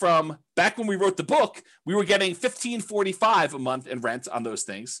 Rents went from, back when we wrote the book, we were getting $1,545 a month in rent on those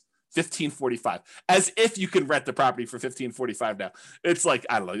things. $1,545, as if you can rent the property for $1,545 now. It's like,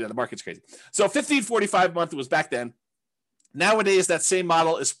 I don't know, the market's crazy. So $1,545 a month was back then. Nowadays, that same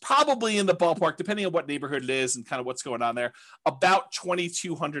model is probably in the ballpark, depending on what neighborhood it is and kind of what's going on there, about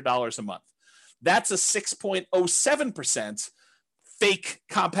 $2,200 a month. That's a 6.07% fake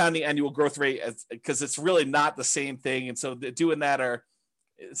compounding annual growth rate because it's really not the same thing. And so doing that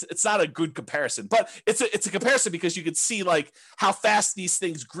it's not a good comparison, but it's a comparison because you can see like how fast these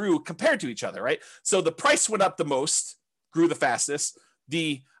things grew compared to each other, right? So the price went up the most, grew the fastest.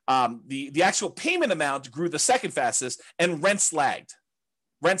 The actual payment amount grew the second fastest, and rents lagged.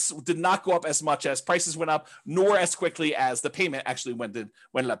 Rents did not go up as much as prices went up, nor as quickly as the payment actually went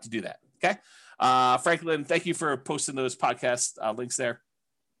up to do that. Okay, Franklin, thank you for posting those podcast links there.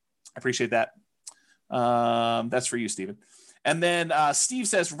 I appreciate that. That's for you, Stephen. And then Steve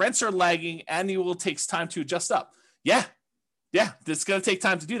says rents are lagging. Annual takes time to adjust up. Yeah, it's going to take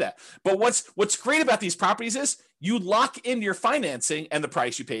time to do that. But what's great about these properties is you lock in your financing and the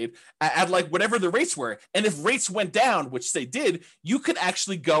price you paid at like whatever the rates were. And if rates went down, which they did, you could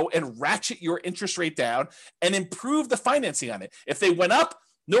actually go and ratchet your interest rate down and improve the financing on it. If they went up,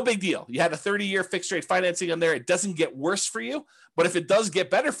 no big deal. You had a 30-year fixed rate financing on there. It doesn't get worse for you. But if it does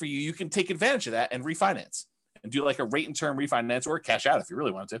get better for you, you can take advantage of that and refinance and do like a rate and term refinance or cash out if you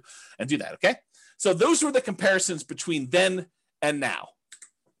really want to and do that. Okay. So those were the comparisons between then and now.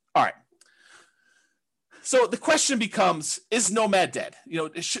 All right. So the question becomes, is Nomad dead?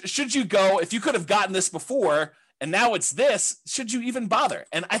 Should you go, if you could have gotten this before and now it's this, should you even bother?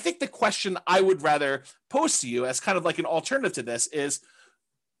 And I think the question I would rather pose to you as kind of like an alternative to this is,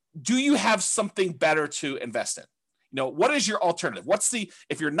 do you have something better to invest in? What is your alternative?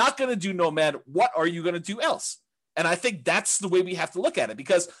 If you're not going to do Nomad, what are you going to do else? And I think that's the way we have to look at it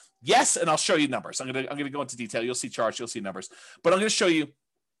because yes, and I'll show you numbers. I'm going to go into detail. You'll see charts, you'll see numbers, but I'm going to show you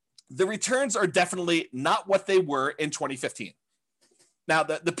the returns are definitely not what they were in 2015. Now,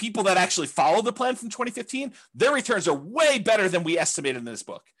 the people that actually follow the plan from 2015, their returns are way better than we estimated in this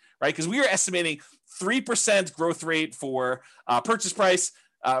book, right? Because we are estimating 3% growth rate for purchase price,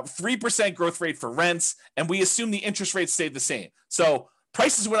 3% growth rate for rents, and we assume the interest rate stayed the same. So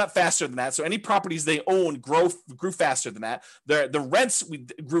prices went up faster than that. So any properties they own grew faster than that. The rents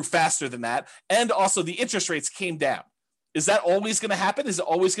grew faster than that. And also the interest rates came down. Is that always going to happen? Is it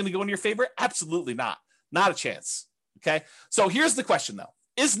always going to go in your favor? Absolutely not. Not a chance. Okay. So here's the question though.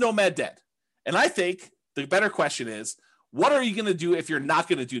 Is Nomad dead? And I think the better question is, what are you going to do if you're not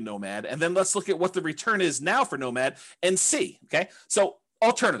going to do Nomad? And then let's look at what the return is now for Nomad and see. Okay. So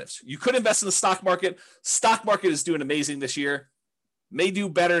alternatives. You could invest in the stock market. Stock market is doing amazing this year. May do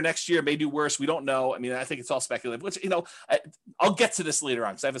better next year, may do worse. We don't know. I mean, I think it's all speculative, which, I'll get to this later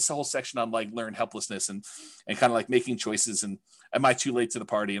on because I have a whole section on like learned helplessness and kind of like making choices and am I too late to the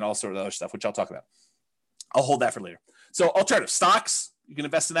party and all sort of other stuff, which I'll talk about. I'll hold that for later. So alternative stocks, you can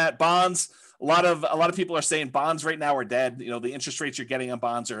invest in that. Bonds. A lot of people are saying bonds right now are dead. The interest rates you're getting on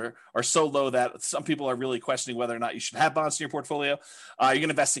bonds are so low that some people are really questioning whether or not you should have bonds in your portfolio. You're going to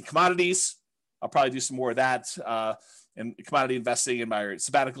invest in commodities. I'll probably do some more of that in commodity investing in my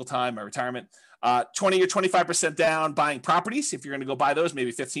sabbatical time, my retirement. 20 or 25% down buying properties. If you're going to go buy those,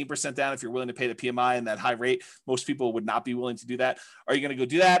 maybe 15% down if you're willing to pay the PMI and that high rate. Most people would not be willing to do that. Are you going to go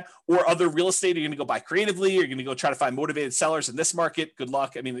do that? Or other real estate? Are you going to go buy creatively? Are you going to go try to find motivated sellers in this market? Good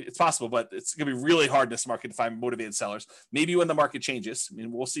luck. I mean, it's possible, but it's going to be really hard in this market to find motivated sellers. Maybe when the market changes. I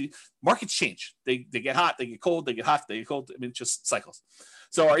mean, we'll see. Markets change. They get hot, they get cold, they get hot, they get cold. I mean, it's just cycles.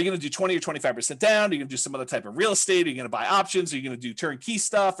 So are you going to do 20 or 25% down? Are you going to do some other type of real estate? Are you going to buy options? Are you going to do turnkey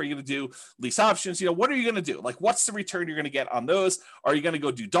stuff? Are you going to do lease options? What are you going to do? Like, what's the return you're going to get on those? Are you going to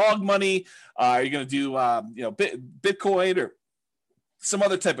go do dog money? Are you going to do, Bitcoin or some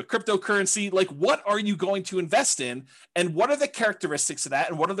other type of cryptocurrency? Like, what are you going to invest in? And what are the characteristics of that?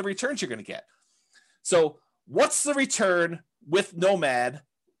 And what are the returns you're going to get? So what's the return with Nomad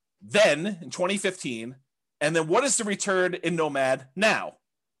then in 2015? And then what is the return in Nomad now?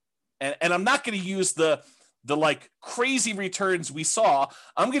 And I'm not going to use the like crazy returns we saw.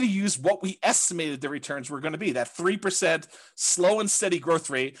 I'm going to use what we estimated the returns were going to be, that 3% slow and steady growth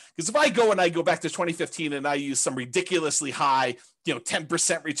rate. Because if I go back to 2015 and I use some ridiculously high,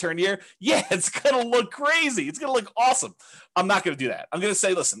 10% return year, yeah, it's going to look crazy. It's going to look awesome. I'm not going to do that. I'm going to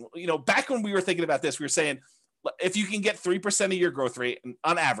say, listen, back when we were thinking about this, we were saying, if you can get 3% a year growth rate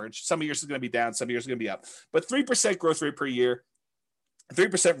on average, some years is going to be down, some years is going to be up, but 3% growth rate per year,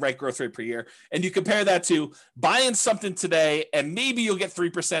 3% rate growth rate per year. And you compare that to buying something today and maybe you'll get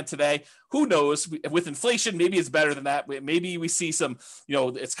 3% today. Who knows? With inflation, maybe it's better than that. Maybe we see some,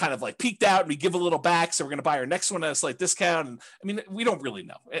 it's kind of like peaked out and we give a little back. So we're going to buy our next one at a slight discount. And I mean, we don't really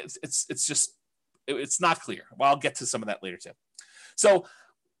know. It's not clear. Well, I'll get to some of that later too. So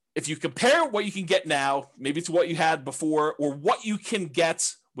if you compare what you can get now, maybe to what you had before, or what you can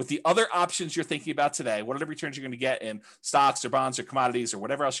get with the other options you're thinking about today, what are the returns you're going to get in stocks or bonds or commodities or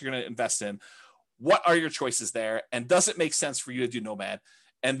whatever else you're going to invest in? What are your choices there? And does it make sense for you to do Nomad?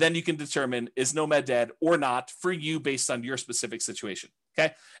 And then you can determine, is Nomad dead or not for you based on your specific situation?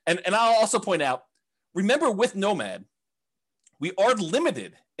 Okay. And I'll also point out, remember with Nomad, we are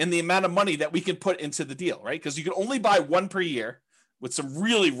limited in the amount of money that we can put into the deal, right? Because you can only buy one per year with some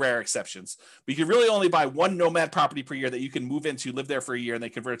really rare exceptions. But you can really only buy one Nomad property per year that you can move into, live there for a year, and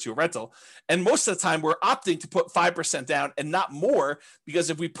then convert it to a rental. And most of the time, we're opting to put 5% down and not more, because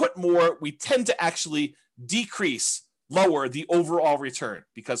if we put more, we tend to actually lower the overall return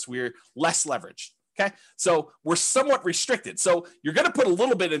because we're less leveraged. Okay. So we're somewhat restricted. So you're going to put a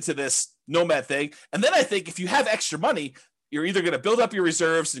little bit into this Nomad thing. And then I think if you have extra money, you're either going to build up your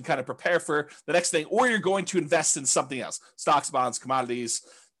reserves and kind of prepare for the next thing, or you're going to invest in something else, stocks, bonds, commodities,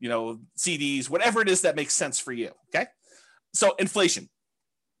 CDs, whatever it is that makes sense for you. Okay. So inflation,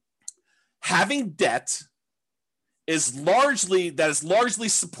 having debt is largely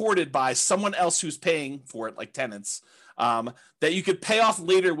supported by someone else who's paying for it, like tenants, that you could pay off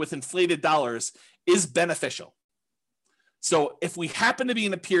later with inflated dollars is beneficial. So if we happen to be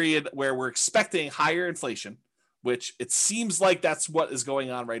in a period where we're expecting higher inflation, which it seems like that's what is going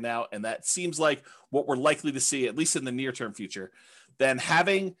on right now, and that seems like what we're likely to see, at least in the near-term future, then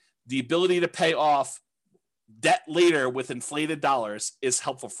having the ability to pay off debt later with inflated dollars is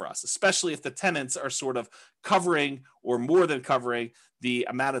helpful for us, especially if the tenants are sort of covering or more than covering the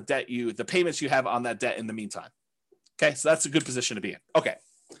amount of debt the payments you have on that debt in the meantime. Okay, so that's a good position to be in. Okay,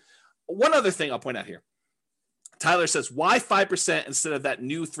 one other thing I'll point out here. Tyler says, why 5% instead of that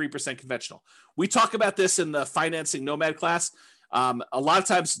new 3% conventional? We talk about this in the financing Nomad class. A lot of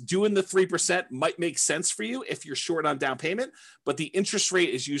times doing the 3% might make sense for you if you're short on down payment, but the interest rate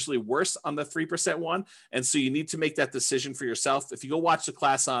is usually worse on the 3% one. And so you need to make that decision for yourself. If you go watch the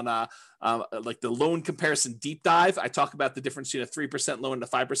class on like the loan comparison deep dive, I talk about the difference between a 3% loan and a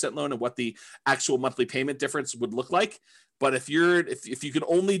 5% loan and what the actual monthly payment difference would look like. But if you can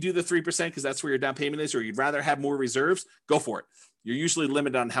only do the 3% because that's where your down payment is, or you'd rather have more reserves, go for it. You're usually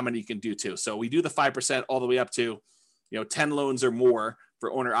limited on how many you can do too. So we do the 5% all the way up to 10 loans or more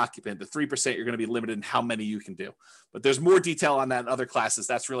for owner occupant. The 3%, you're going to be limited in how many you can do. But there's more detail on that in other classes.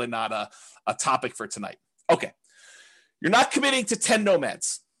 That's really not a topic for tonight. Okay. You're not committing to 10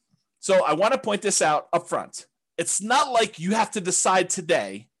 nomads. So I want to point this out up front. It's not like you have to decide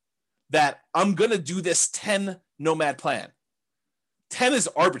today that I'm going to do this 10 nomad plan. 10 is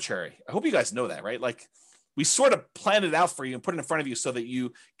arbitrary. I hope you guys know that, right? Like we sort of plan it out for you and put it in front of you so that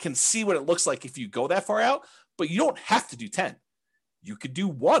you can see what it looks like if you go that far out, but you don't have to do 10. You could do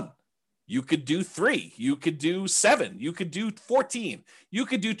 1. You could do 3. You could do 7. You could do 14. You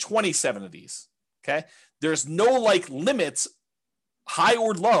could do 27 of these. Okay. There's no like limits, high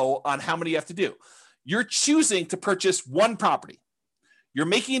or low, on how many you have to do. You're choosing to purchase one property. You're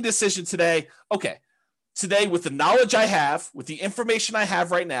making a decision today. Okay. Today, with the knowledge I have, with the information I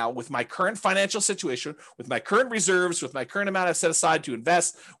have right now, with my current financial situation, with my current reserves, with my current amount I've set aside to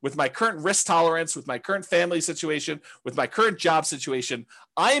invest, with my current risk tolerance, with my current family situation, with my current job situation,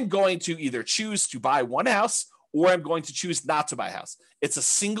 I am going to either choose to buy one house or I'm going to choose not to buy a house. It's a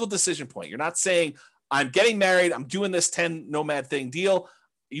single decision point. You're not saying, I'm getting married, I'm doing this 10 nomad thing deal.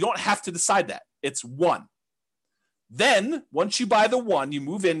 You don't have to decide that. It's one. Then, once you buy the one, you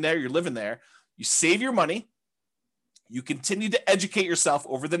move in there, you're living there, you save your money. You continue to educate yourself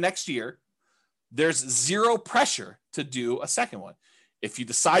over the next year. There's zero pressure to do a second one. If you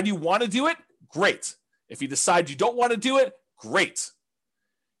decide you want to do it, great. If you decide you don't want to do it, great.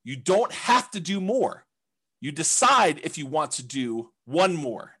 You don't have to do more. You decide if you want to do one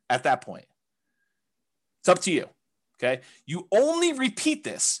more at that point. It's up to you. Okay. You only repeat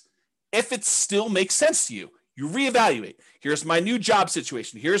this if it still makes sense to you. You reevaluate. Here's my new job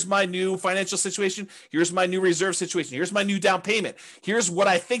situation. Here's my new financial situation. Here's my new reserve situation. Here's my new down payment. Here's what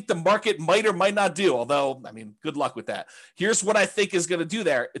I think the market might or might not do. Although, I mean, good luck with that. Here's what I think is going to do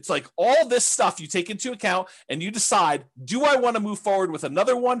there. It's like all this stuff you take into account and you decide, do I want to move forward with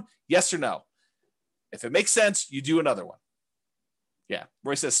another one? Yes or no? If it makes sense, you do another one. Yeah.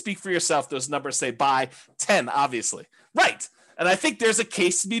 Roy says, speak for yourself. Those numbers say buy 10, obviously. Right. And I think there's a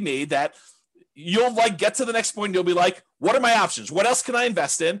case to be made that you'll like get to the next point and you'll be like, what are my options? What else can I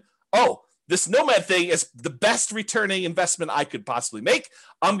invest in? Oh, this Nomad thing is the best returning investment I could possibly make.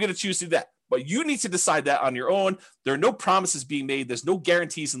 I'm going to choose to do that. But you need to decide that on your own. There are no promises being made. There's no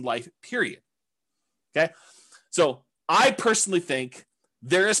guarantees in life, period. Okay. So I personally think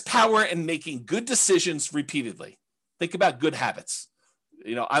there is power in making good decisions repeatedly. Think about good habits.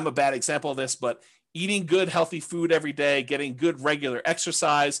 I'm a bad example of this, but eating good, healthy food every day, getting good regular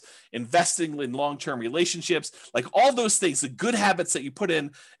exercise, investing in long-term relationships, like all those things, the good habits that you put in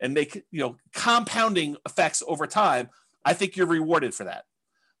and make, compounding effects over time, I think you're rewarded for that.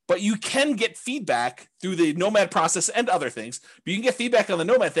 but you can get feedback through the Nomad process and other things. But you can get feedback on the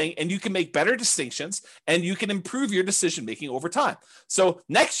Nomad thing, and you can make better distinctions, and you can improve your decision-making over time. So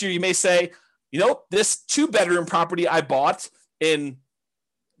next year, you may say, this 2-bedroom property I bought in,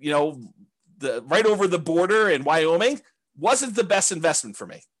 the right over the border in Wyoming wasn't the best investment for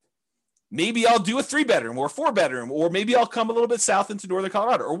me. Maybe I'll do a 3-bedroom or 4-bedroom, or maybe I'll come a little bit south into northern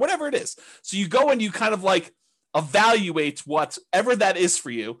Colorado or whatever it is. So you go and you kind of like evaluate whatever that is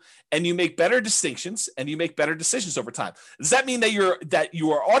for you, and you make better distinctions and you make better decisions over time. Does that mean that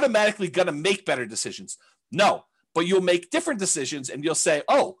you are automatically going to make better decisions? No, but you'll make different decisions and you'll say,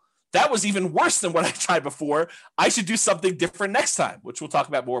 oh, that was even worse than what I tried before. I should do something different next time, which we'll talk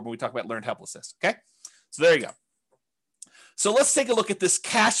about more when we talk about learned helplessness. Okay. So there you go. So let's take a look at this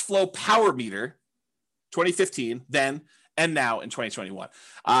cash flow power meter, 2015, then and now in 2021.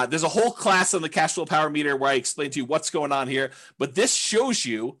 There's a whole class on the cash flow power meter where I explain to you what's going on here, but this shows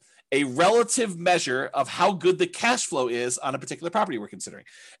you a relative measure of how good the cash flow is on a particular property we're considering.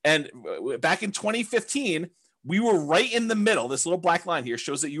 And back in 2015, we were right in the middle. This little black line here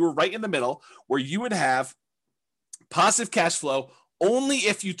shows that you were right in the middle where you would have positive cash flow only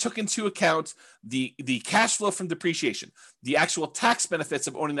if you took into account the cash flow from depreciation, the actual tax benefits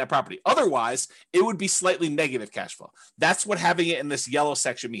of owning that property. Otherwise, it would be slightly negative cash flow. That's what having it in this yellow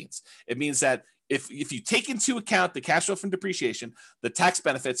section means. It means that if you take into account the cash flow from depreciation, the tax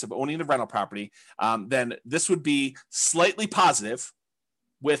benefits of owning the rental property, then this would be slightly positive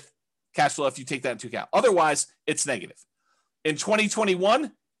with cash flow if you take that into account. Otherwise, it's negative. In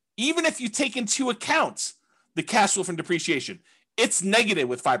 2021, even if you take into account the cash flow from depreciation, it's negative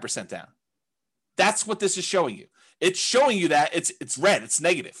with 5% down. That's what this is showing you. It's showing you that it's red, it's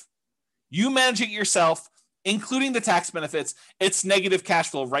negative. You manage it yourself, including the tax benefits, it's negative cash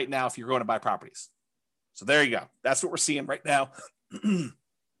flow right now if you're going to buy properties. So there you go. That's what we're seeing right now.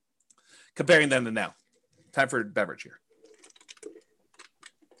 Comparing them to now. Time for a beverage here.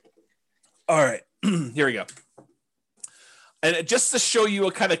 All right, here we go. And just to show you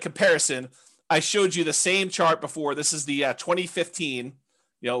a kind of comparison, I showed you the same chart before. This is the 2015,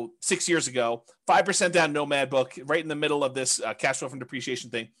 6 years ago, 5% down Nomad book, right in the middle of this cash flow from depreciation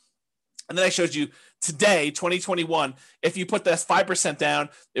thing. And then I showed you today, 2021, if you put that 5% down,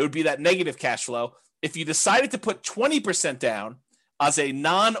 it would be that negative cash flow. If you decided to put 20% down as a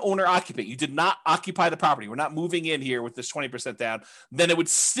non-owner occupant, you did not occupy the property, we're not moving in here with this 20% down, then it would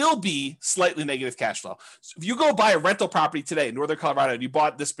still be slightly negative cash flow. So if you go buy a rental property today in northern Colorado and you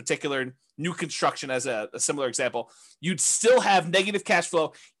bought this particular new construction as a similar example, you'd still have negative cash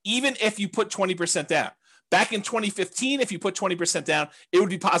flow even if you put 20% down. Back in 2015, if you put 20% down, it would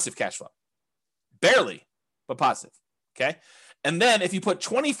be positive cash flow. Barely, but positive, okay? And then if you put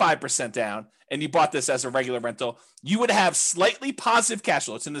 25% down and you bought this as a regular rental, you would have slightly positive cash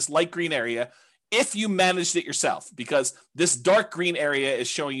flow. It's in this light green area if you managed it yourself, because this dark green area is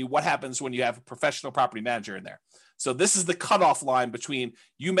showing you what happens when you have a professional property manager in there. So this is the cutoff line between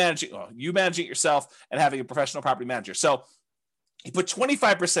you managing it yourself and having a professional property manager. So you put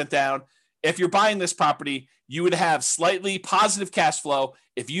 25% down. If you're buying this property, you would have slightly positive cash flow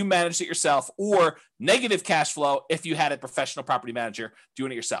if you managed it yourself, or negative cash flow if you had a professional property manager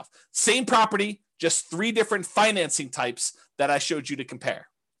doing it yourself. Same property, just 3 different financing types that I showed you to compare.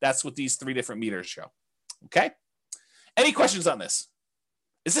 That's what these 3 different meters show. Okay? Any questions on this?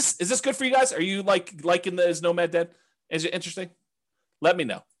 Is this good for you guys? Are you liking the Is Nomad Dead? Is it interesting? Let me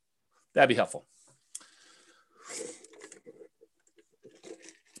know. That'd be helpful.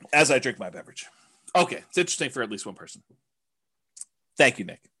 As I drink my beverage. Okay, it's interesting for at least one person. Thank you,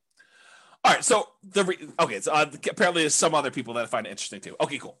 Nick. All right, so apparently there's some other people that find it interesting too.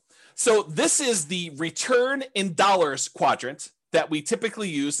 Okay, cool. So this is the return in dollars quadrant that we typically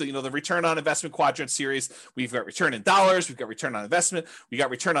use. So, the return on investment quadrant series. We've got return in dollars, we've got return on investment, we got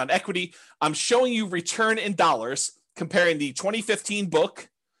return on equity. I'm showing you return in dollars, comparing the 2015 book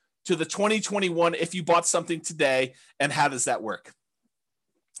to the 2021 if you bought something today, and how does that work?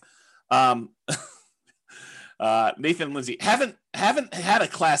 Nathan and Lindsay haven't had a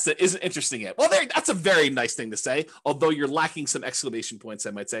class that isn't interesting yet. Well, that's a very nice thing to say, although you're lacking some exclamation points,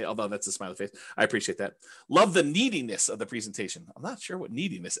 I might say, although that's a smiley face. I appreciate that. Love the neediness of the presentation. I'm not sure what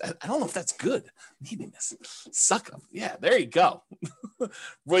neediness. I don't know if that's good. Neediness. Suck up. Yeah, there you go.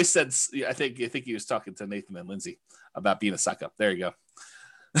 Roy said, I think he was talking to Nathan and Lindsay about being a suck up. There you go.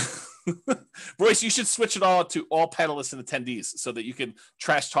 Royce, you should switch it all to all panelists and attendees so that you can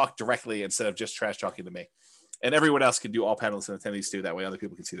trash talk directly instead of just trash talking to me. And everyone else can do all panelists and attendees too. That way other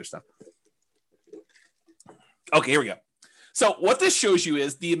people can see their stuff. Okay, here we go. So what this shows you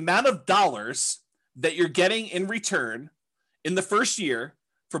is the amount of dollars that you're getting in return in the first year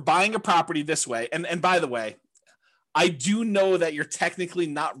for buying a property this way, and by the way, I do know that you're technically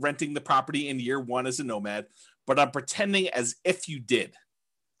not renting the property in year one as a nomad, but I'm pretending as if you did.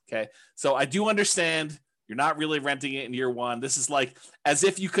 Okay. So I do understand you're not really renting it in year one. This is like as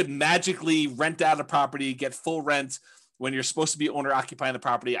if you could magically rent out a property, get full rent when you're supposed to be owner occupying the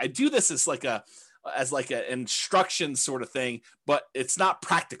property. I do this as like an instruction sort of thing, but it's not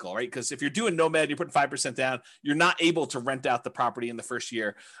practical, right? Because if you're doing nomad, you're putting 5% down, you're not able to rent out the property in the first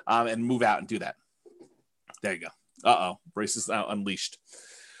year and move out and do that. There you go. Brace is now unleashed.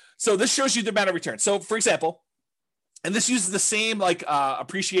 So this shows you the amount of return. So for example, and this uses the same like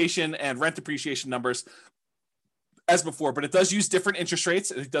appreciation and rent appreciation numbers as before, but it does use different interest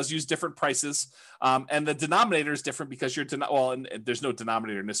rates. It does use different prices. And the denominator is different because and there's no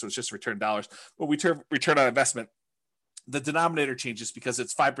denominator in this, so it's just return dollars. But we return on investment, the denominator changes because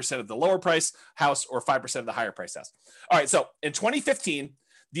it's 5% of the lower price house or 5% of the higher price house. All right, so in 2015,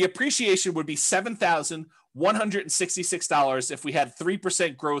 the appreciation would be $7,166 if we had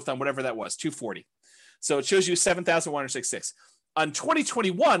 3% growth on whatever that was, 240. So it shows you 7,166. On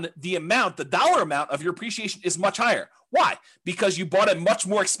 2021, the dollar amount of your appreciation is much higher. Why? Because you bought a much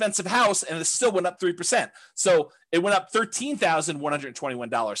more expensive house and it still went up 3%. So it went up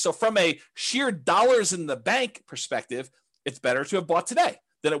 $13,121. So from a sheer dollars in the bank perspective, it's better to have bought today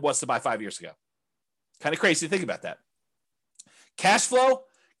than it was to buy 5 years ago. Kind of crazy to think about that. Cash flow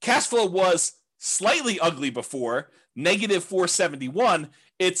was slightly ugly before, negative 471.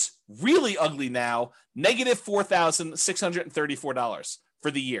 It's really ugly now, negative $4,634 for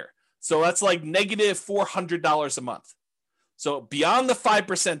the year. So that's like negative $400 a month. So beyond the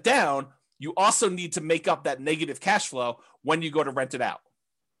 5% down, you also need to make up that negative cash flow when you go to rent it out.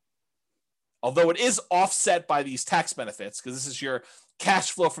 Although it is offset by these tax benefits, because this is your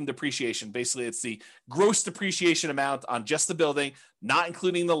cash flow from depreciation. Basically, it's the gross depreciation amount on just the building, not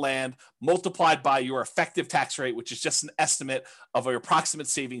including the land, multiplied by your effective tax rate, which is just an estimate of your approximate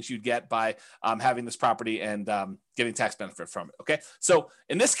savings you'd get by having this property and getting tax benefit from it. Okay. So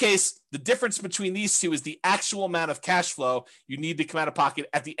in this case, the difference between these two is the actual amount of cash flow you need to come out of pocket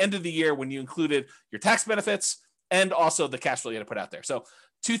at the end of the year when you included your tax benefits and also the cash flow you had to put out there. So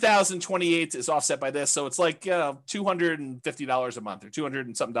 2028 is offset by this. So it's like $250 a month or 200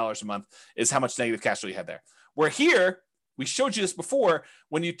 and something dollars a month is how much negative cash flow you had there. Where here, we showed you this before,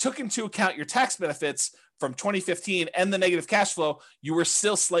 when you took into account your tax benefits from 2015 and the negative cash flow, you were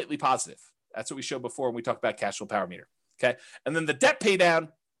still slightly positive. That's what we showed before when we talked about cash flow power meter. Okay. And then the debt pay down,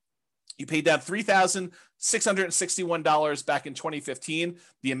 you paid down $3,661 back in 2015.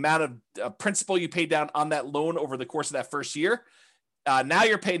 The amount of principal you paid down on that loan over the course of that first year. Now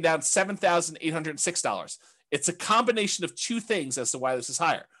you're paying down $7,806. It's a combination of two things as to why this is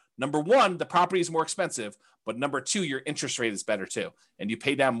higher. Number one, the property is more expensive, but number two, your interest rate is better too. And you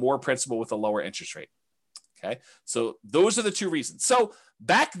pay down more principal with a lower interest rate. Okay. So those are the two reasons. So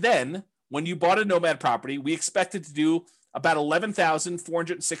back then, when you bought a Nomad property, we expected to do about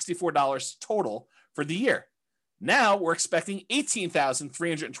 $11,464 total for the year. Now we're expecting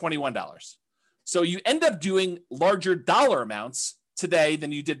 $18,321. So you end up doing larger dollar amounts today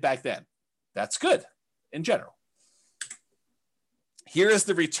than you did back then. That's good in general. Here is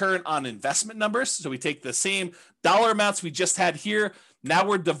the return on investment numbers. So we take the same dollar amounts we just had here. Now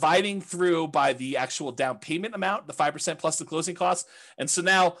we're dividing through by the actual down payment amount, the 5% plus the closing costs. And so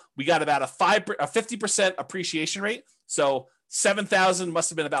now we got about a 50% appreciation rate. So $7,000 must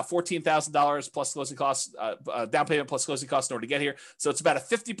have been about $14,000 plus closing costs, down payment plus closing costs in order to get here. So it's about a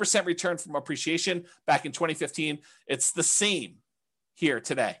 50% return from appreciation back in 2015. It's the same here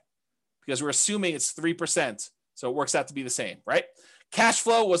today because we're assuming it's 3%. So it works out to be the same, right? Cash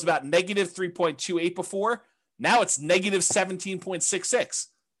flow was about negative 3.28 before. Now it's negative 17.66.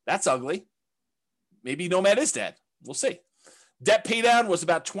 That's ugly. Maybe Nomad is dead. We'll see. Debt paydown was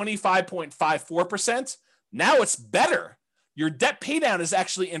about 25.54%. Now it's better. Your debt paydown is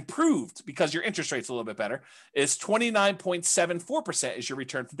actually improved because your interest rate's a little bit better. Is 29.74% is your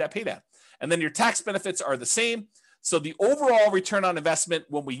return from debt paydown. And then your tax benefits are the same. So the overall return on investment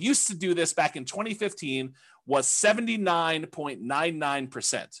when we used to do this back in 2015 was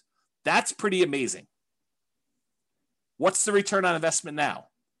 79.99%. That's pretty amazing. What's the return on investment now?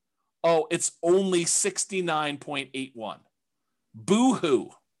 Oh, it's only 69.81. Boo-hoo,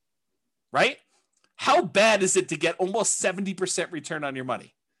 right? How bad is it to get almost 70% return on your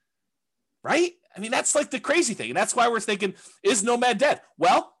money? Right? I mean, that's like the crazy thing. And that's why we're thinking, is Nomad dead?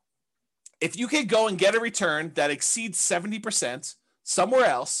 Well, if you can go and get a return that exceeds 70% somewhere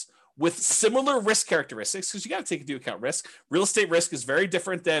else with similar risk characteristics, because you got to take into account risk. Real estate risk is very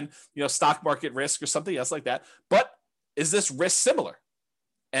different than, stock market risk or something else like that. But is this risk similar?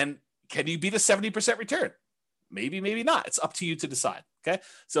 And can you beat a 70% return? Maybe, maybe not. It's up to you to decide. Okay.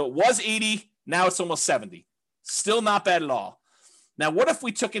 So it was 80. Now it's almost 70. Still not bad at all. Now, what if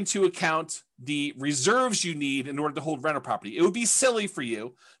we took into account the reserves you need in order to hold rental property? It would be silly for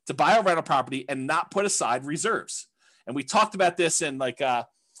you to buy a rental property and not put aside reserves. And we talked about this in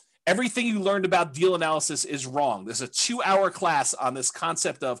everything you learned about deal analysis is wrong. There's a 2-hour class on this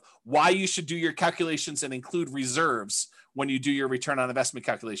concept of why you should do your calculations and include reserves when you do your return on investment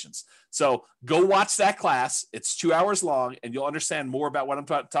calculations. So go watch that class. It's 2 hours long, and you'll understand more about what I'm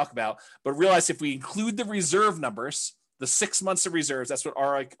talking about. But realize if we include the reserve numbers, the 6 months of reserves, that's what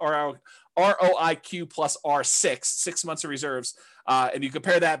ROIQ plus R6, 6 months of reserves, and you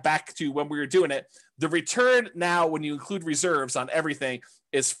compare that back to when we were doing it, the return now when you include reserves on everything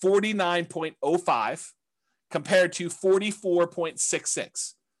is 49.05 compared to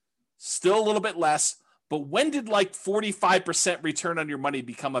 44.66. Still a little bit less, but when did 45% return on your money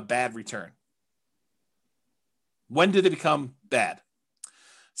become a bad return? When did it become bad?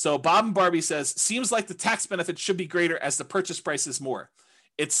 So Bob and Barbie says, seems like the tax benefit should be greater as the purchase price is more.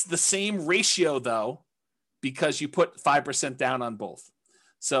 It's the same ratio though, because you put 5% down on both.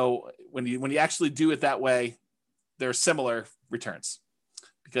 So when you actually do it that way, they're similar returns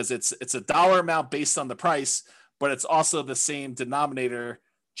because it's a dollar amount based on the price, but it's also the same denominator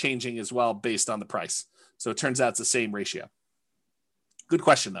changing as well based on the price. So it turns out it's the same ratio. Good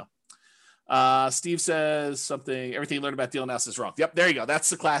question though. Steve says something, everything you learned about deal analysis is wrong. Yep, there you go. That's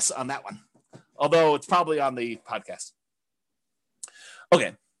the class on that one. Although it's probably on the podcast.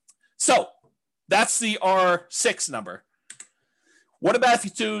 Okay, so that's the R6 number. What about if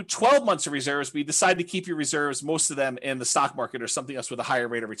you do 12 months of reserves, but you decide to keep your reserves, most of them in the stock market or something else with a higher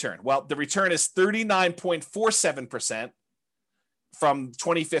rate of return? Well, the return is 39.47% from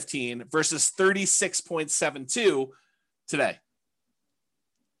 2015 versus 36.72 today.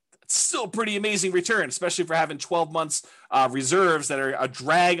 Still pretty amazing return, especially for having 12 months reserves that are a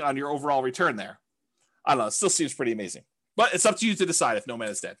drag on your overall return there. I don't know. It still seems pretty amazing, but it's up to you to decide if Nomad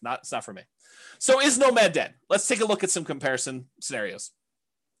is dead. It's not for me. So is Nomad dead? Let's take a look at some comparison scenarios.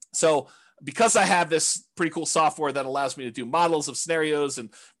 So because I have this pretty cool software that allows me to do models of scenarios and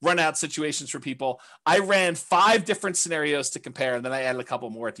run out situations for people, I ran 5 different scenarios to compare, and then I added a couple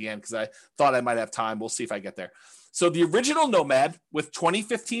more at the end because I thought I might have time. We'll see if I get there. So the original Nomad with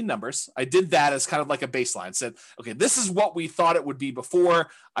 2015 numbers, I did that as kind of like a baseline. Said, okay, this is what we thought it would be before.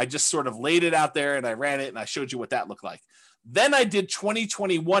 I just sort of laid it out there and I ran it and I showed you what that looked like. Then I did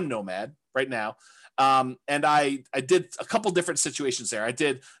 2021 Nomad right now. And I did a couple different situations there. I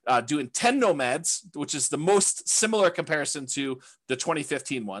did doing 10 Nomads, which is the most similar comparison to the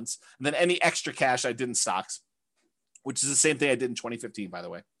 2015 ones. And then any extra cash I did in stocks, which is the same thing I did in 2015, by the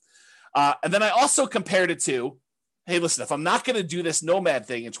way. And then I also compared it to, hey, listen, if I'm not going to do this Nomad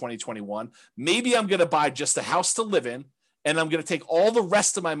thing in 2021, maybe I'm going to buy just a house to live in, and I'm going to take all the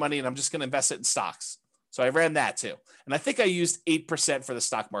rest of my money and I'm just going to invest it in stocks. So I ran that too. And I think I used 8% for the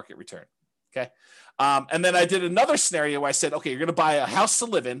stock market return. Okay. And then I did another scenario where I said, okay, you're going to buy a house to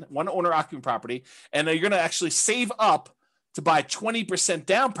live in, one owner occupant property, and you're going to actually save up to buy 20%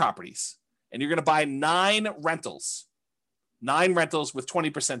 down properties. And you're going to buy 9 rentals with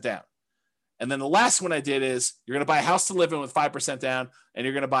 20% down. And then the last one I did is you're going to buy a house to live in with 5% down, and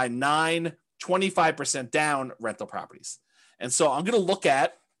you're going to buy 9 25% down rental properties. And so I'm going to look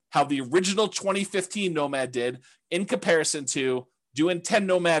at how the original 2015 Nomad did in comparison to doing 10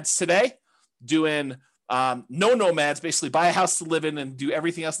 Nomads today, doing no Nomads, basically buy a house to live in and do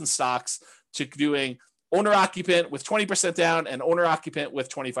everything else in stocks, to doing owner occupant with 20% down and owner occupant with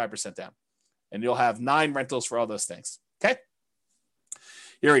 25% down. And you'll have 9 rentals for all those things. Okay.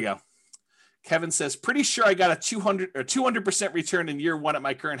 Here we go. Kevin says, pretty sure I got a 200% return in year 1 at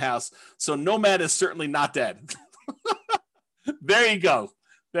my current house. So Nomad is certainly not dead. There you go.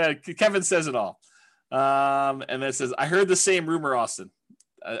 Kevin says it all. And then it says, I heard the same rumor, Austin.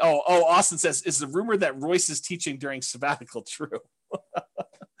 Austin says, is the rumor that Royce is teaching during sabbatical true?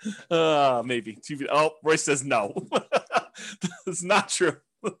 Maybe. Royce says no. It's not true.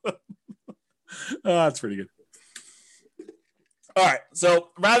 That's pretty good. All right. So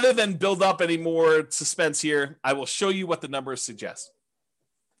rather than build up any more suspense here, I will show you what the numbers suggest.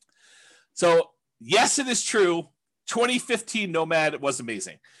 So yes, it is true. 2015 Nomad was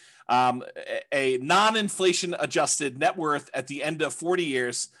amazing. A non-inflation adjusted net worth at the end of 40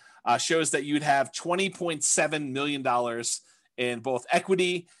 years shows that you'd have $20.7 million in both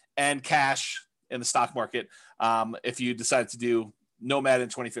equity and cash in the stock market if you decide to do Nomad in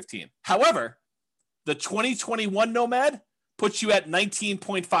 2015. However, the 2021 Nomad puts you at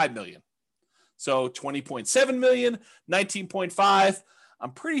 19.5 million. So 20.7 million, 19.5.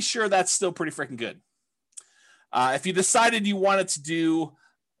 I'm pretty sure that's still pretty freaking good. If you decided you wanted to do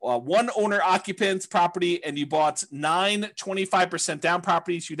one owner occupant property and you bought 9 25% down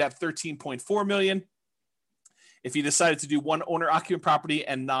properties, you'd have 13.4 million. If you decided to do one owner occupant property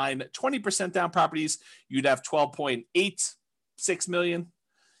and 9 20% down properties, you'd have 12.86 million.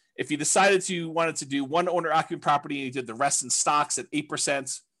 If you decided you wanted to do one owner occupant property and you did the rest in stocks at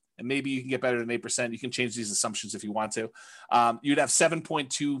 8%, and maybe you can get better than 8%, you can change these assumptions if you want to, you'd have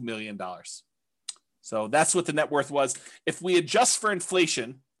 $7.2 million. So that's what the net worth was. If we adjust for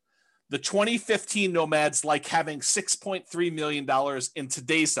inflation, the 2015 Nomads like having $6.3 million in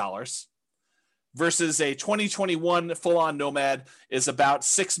today's dollars versus a 2021 full-on Nomad is about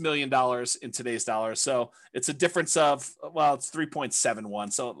 $6 million in today's dollars. So it's a difference of, well, it's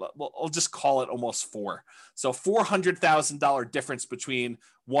 3.71. So I'll just call it almost 4. So $400,000 difference between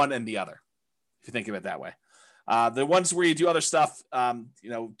one and the other, if you think of it that way. The ones where you do other stuff,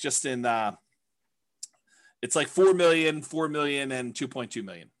 just in, it's like 4 million, and 2.2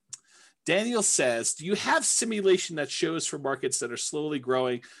 million. Daniel says, do you have simulation that shows for markets that are slowly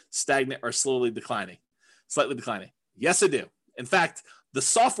growing, stagnant, or slightly declining? Yes, I do. In fact, the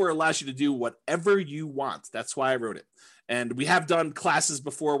software allows you to do whatever you want. That's why I wrote it. And we have done classes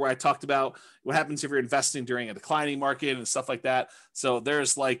before where I talked about what happens if you're investing during a declining market and stuff like that. So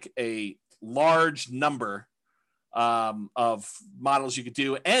there's like a large number of models you could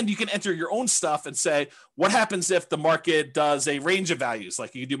do, and you can enter your own stuff and say, what happens if the market does a range of values?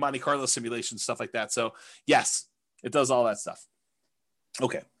 Like you can do Monte Carlo simulations, stuff like that. So yes, it does all that stuff.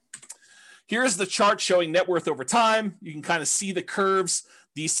 Okay. Here's the chart showing net worth over time. You can kind of see the curves.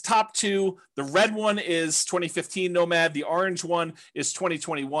 These top two, the red one is 2015 Nomad. The orange one is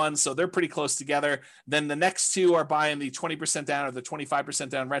 2021. So they're pretty close together. Then the next two are buying the 20% down or the 25%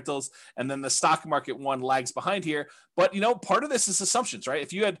 down rentals. And then the stock market one lags behind here. But, part of this is assumptions, right?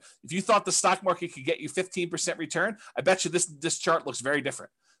 If you thought the stock market could get you 15% return, I bet you this chart looks very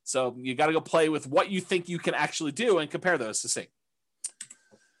different. So you got to go play with what you think you can actually do and compare those to see.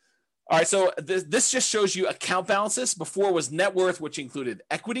 All right, so this just shows you account balances. Before was net worth, which included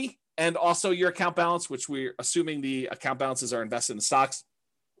equity, and also your account balance, which we're assuming the account balances are invested in stocks.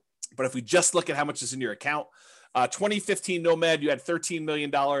 But if we just look at how much is in your account, 2015 Nomad, you had $13 million,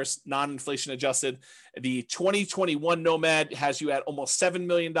 non-inflation adjusted. The 2021 Nomad has you at almost $7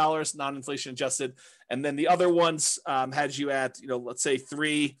 million, non-inflation adjusted. And then the other ones had you at, let's say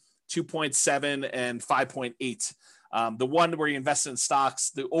 3, 2.7, and 5.8. The one where you invest in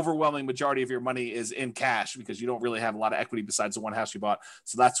stocks, the overwhelming majority of your money is in cash because you don't really have a lot of equity besides the one house you bought.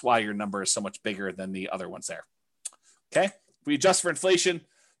 So that's why your number is so much bigger than the other ones there. Okay. If we adjust for inflation,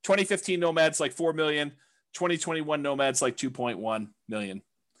 2015 Nomads like 4 million, 2021 Nomads like 2.1 million.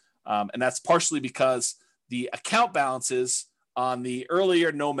 And that's partially because the account balances on the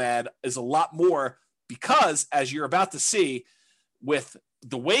earlier Nomad is a lot more because, as you're about to see, with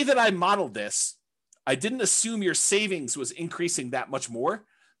the way that I modeled this, I didn't assume your savings was increasing that much more.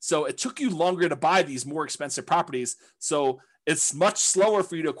 So it took you longer to buy these more expensive properties. So it's much slower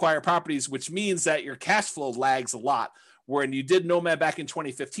for you to acquire properties, which means that your cash flow lags a lot. When you did Nomad back in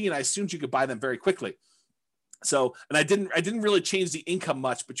 2015, I assumed you could buy them very quickly. So, and I didn't really change the income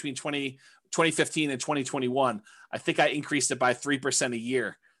much between 2015 and 2021. I think I increased it by 3% a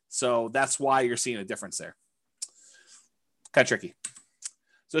year. So that's why you're seeing a difference there. Kind of tricky.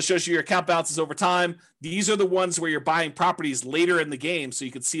 So it shows you your account balances over time. These are the ones where you're buying properties later in the game. So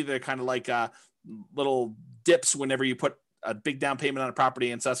you can see they're kind of like little dips whenever you put a big down payment on a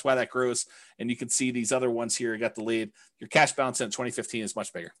property. And so that's why that grows. And you can see these other ones here got the lead. Your cash balance in 2015 is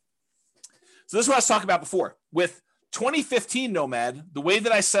much bigger. So this is what I was talking about before. With 2015 Nomad, the way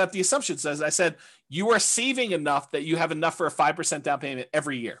that I set up the assumptions is I said, you are saving enough that you have enough for a 5% down payment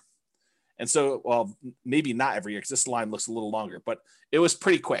every year. And so, well, maybe not every year because this line looks a little longer, but it was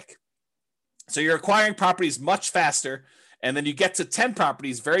pretty quick. So you're acquiring properties much faster, and then you get to 10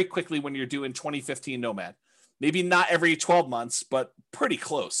 properties very quickly when you're doing 2015 Nomad. Maybe not every 12 months, but pretty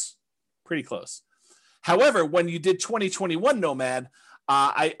close. Pretty close. However, when you did 2021 Nomad,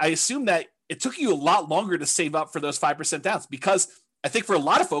 I assume that it took you a lot longer to save up for those 5% downs because I think for a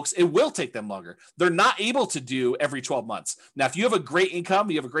lot of folks, it will take them longer. They're not able to do every 12 months. Now, if you have a great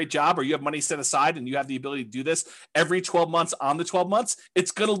income, you have a great job, or you have money set aside and you have the ability to do this every 12 months on the 12 months,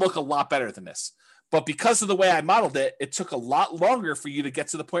 it's going to look a lot better than this. But because of the way I modeled it, it took a lot longer for you to get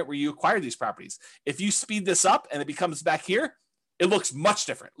to the point where you acquire these properties. If you speed this up and it becomes back here, it looks much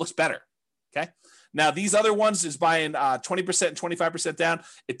different. It looks better. Okay. Now, these other ones is buying 20% and 25% down.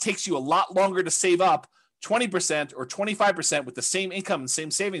 It takes you a lot longer to save up 20% or 25% with the same income and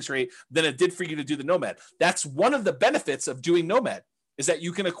same savings rate than it did for you to do the Nomad. That's one of the benefits of doing Nomad. is that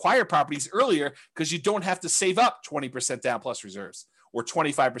you can acquire properties earlier because you don't have to save up 20% down plus reserves or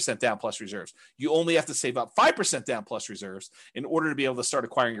 25% down plus reserves. You only have to save up 5% down plus reserves in order to be able to start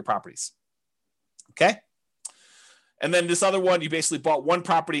acquiring your properties. Okay? And then this other one, you basically bought one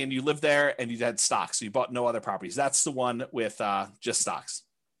property and you lived there and you had stocks. So you bought no other properties. That's the one with just stocks.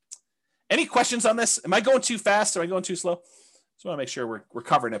 Any questions on this? Am I going too fast? Am I going too slow? Just want to make sure we're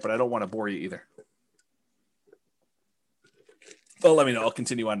covering it, but I don't want to bore you either. Well, let me know. I'll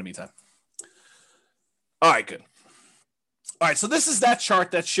continue on in the meantime. All right, good. All right, so this is that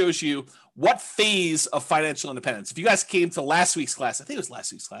chart that shows you what phase of financial independence. If you guys came to last week's class, I think it was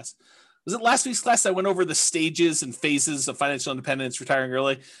last week's class. Was it last week's class that went over the stages and phases of financial independence, retiring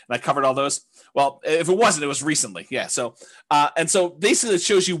early, and I covered all those? Well, if it wasn't, it was recently. Yeah. So, and so basically it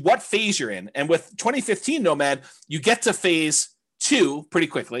shows you what phase you're in. And with 2015 Nomad, you get to phase 2 pretty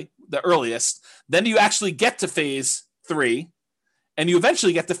quickly, the earliest. Then you actually get to phase 3, and you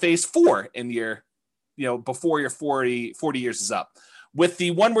eventually get to phase 4 in your, before your 40 years is up. With the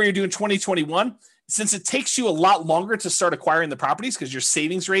one where you're doing 2021, since it takes you a lot longer to start acquiring the properties because your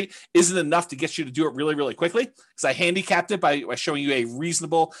savings rate isn't enough to get you to do it really, really quickly, because I handicapped it by showing you a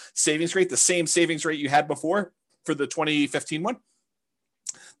reasonable savings rate, the same savings rate you had before for the 2015 one.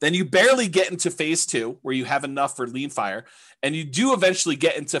 Then you barely get into phase 2 where you have enough for lean fire, and you do eventually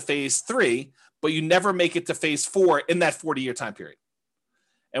get into phase 3, but you never make it to phase 4 in that 40-year time period.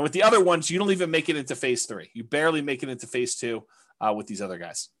 And with the other ones, you don't even make it into phase 3. You barely make it into phase 2 with these other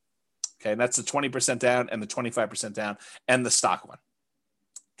guys. Okay, and that's the 20% down and the 25% down and the stock one.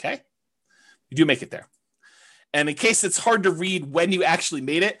 Okay, you do make it there. And in case it's hard to read when you actually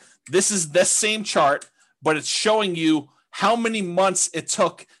made it, this is the same chart, but it's showing you how many months it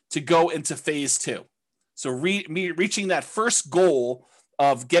took to go into phase 2. So reaching that first goal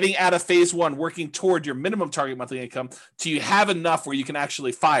of getting out of phase 1, working toward your minimum target monthly income till you have enough where you can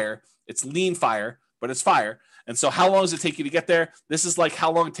actually fire. It's lean fire, but it's fire. And so how long does it take you to get there? This is like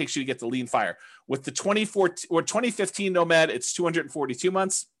how long it takes you to get to lean fire. With the 2015 Nomad, it's 242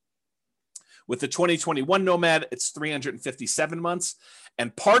 months. With the 2021 Nomad, it's 357 months.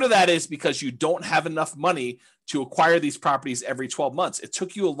 And part of that is because you don't have enough money to acquire these properties every 12 months. It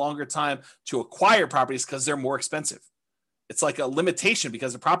took you a longer time to acquire properties because they're more expensive. It's like a limitation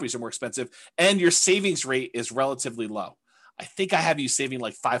because the properties are more expensive and your savings rate is relatively low. I think I have you saving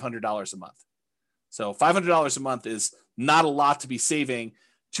like $500 a month. So $500 a month is not a lot to be saving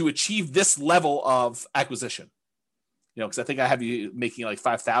to achieve this level of acquisition. Because I think I have you making like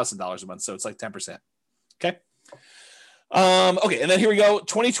 $5,000 a month. So it's like 10%. Okay. Okay. And then here we go.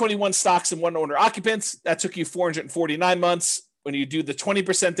 2021 stocks and one owner occupants. That took you 449 months. When you do the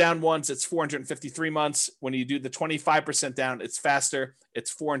 20% down ones, it's 453 months. When you do the 25% down, it's faster.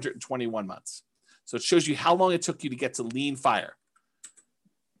 It's 421 months. So it shows you how long it took you to get to lean fire.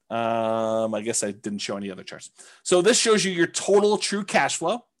 I guess I didn't show any other charts. So this shows you your total true cash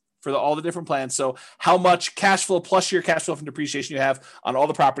flow for all the different plans. So how much cash flow plus your cash flow from depreciation you have on all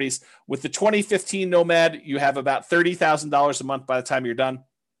the properties. With the 2015 Nomad, you have about $30,000 a month by the time you're done.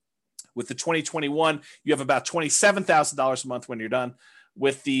 With the 2021, you have about $27,000 a month when you're done.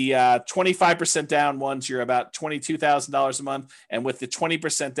 With the 25% down ones, you're about $22,000 a month. And with the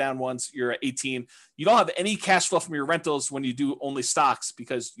 20% down ones, you're at $18,000. You don't have any cash flow from your rentals when you do only stocks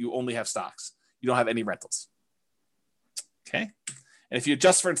because you only have stocks. You don't have any rentals. Okay. And if you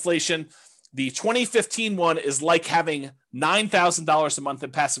adjust for inflation, the 2015 one is like having $9,000 a month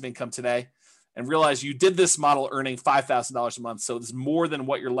in passive income today. And realize you did this model earning $5,000 a month. So it's more than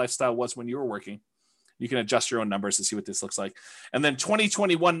what your lifestyle was when you were working. You can adjust your own numbers to see what this looks like. And then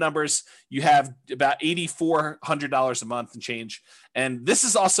 2021 numbers, you have about $8,400 a month and change. And this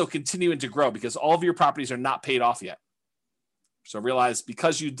is also continuing to grow because all of your properties are not paid off yet. So realize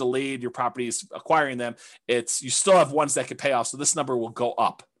because you delayed your properties acquiring them, you still have ones that could pay off. So this number will go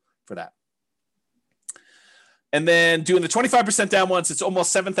up for that. And then doing the 25% down ones, it's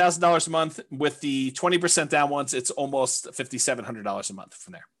almost $7,000 a month. With the 20% down ones, it's almost $5,700 a month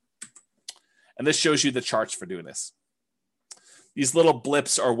from there. And this shows you the charts for doing this. These little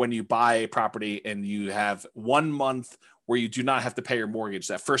blips are when you buy a property and you have 1 month where you do not have to pay your mortgage.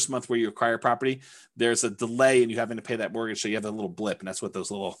 That first month where you acquire property, there's a delay and you having to pay that mortgage. So you have a little blip, and that's what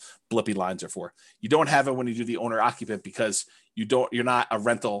those little blippy lines are for. You don't have it when you do the owner occupant because you're not a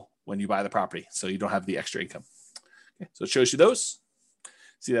rental when you buy the property. So you don't have the extra income. Okay, so it shows you those.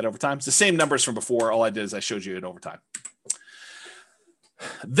 See that over time. It's the same numbers from before. All I did is I showed you it over time.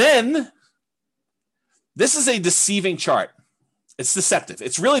 Then this is a deceiving chart. It's deceptive.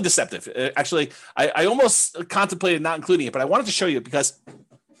 It's really deceptive. Actually, I almost contemplated not including it, but I wanted to show you because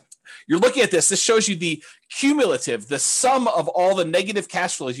you're looking at this. This shows you the cumulative, the sum of all the negative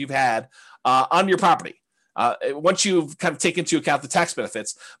cash flows you've had on your property. Once you've kind of taken into account the tax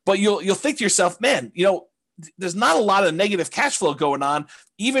benefits, but you'll think to yourself, man, there's not a lot of negative cash flow going on,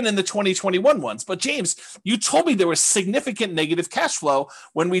 even in the 2021 ones. But James, you told me there was significant negative cash flow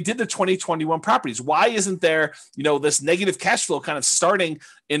when we did the 2021 properties. Why isn't there, this negative cash flow kind of starting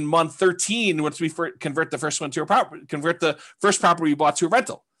in month 13 once we convert the first one to a property, convert the first property we bought to a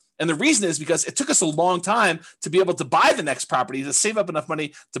rental? And the reason is because it took us a long time to be able to buy the next property, to save up enough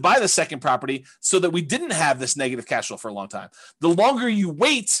money to buy the second property so that we didn't have this negative cash flow for a long time. The longer you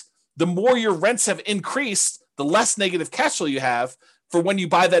wait, the more your rents have increased, the less negative cash flow you have for when you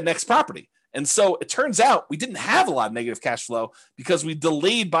buy that next property. And so it turns out we didn't have a lot of negative cash flow because we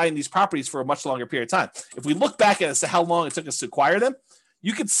delayed buying these properties for a much longer period of time. If we look back at as to how long it took us to acquire them,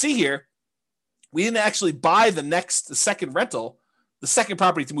 you can see here, we didn't actually buy the second rental, the second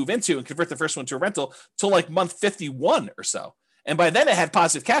property to move into and convert the first one to a rental till like month 51 or so. And by then it had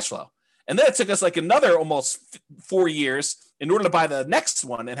positive cash flow. And then it took us like another almost 4 years in order to buy the next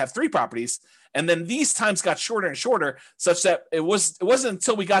one and have 3 properties. And then these times got shorter and shorter, such that it wasn't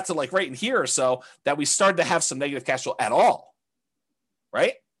until we got to like right in here or so that we started to have some negative cash flow at all.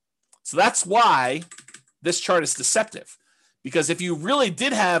 Right? So that's why this chart is deceptive. Because if you really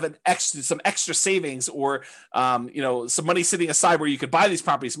did have some extra savings or some money sitting aside where you could buy these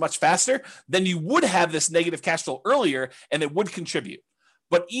properties much faster, then you would have this negative cash flow earlier and it would contribute.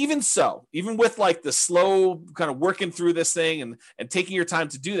 But even so, even with like the slow kind of working through this thing and taking your time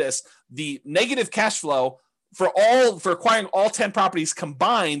to do this, the negative cash flow for acquiring all 10 properties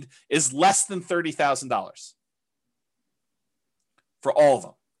combined is less than $30,000 for all of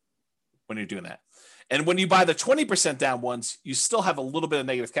them when you're doing that. And when you buy the 20% down ones, you still have a little bit of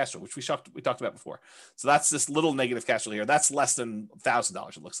negative cash flow, which we talked about before. So that's this little negative cash flow here. That's less than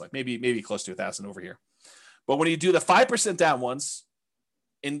 $1,000. It looks like maybe close to 1,000 over here. But when you do the 5% down ones,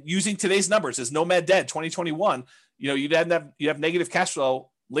 and using today's numbers as Nomad Dead 2021, you'd have negative cash flow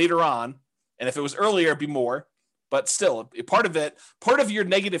later on, and if it was earlier, it'd be more. But still, part of your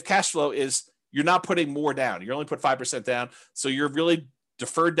negative cash flow is you're not putting more down. You only put 5% down, so you're really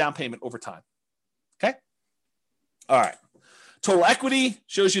deferred down payment over time. Okay. All right. Total equity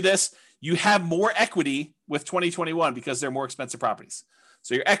shows you this. You have more equity with 2021 because they're more expensive properties.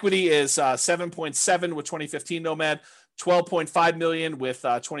 So your equity is 7.7 with 2015 Nomad, 12.5 million with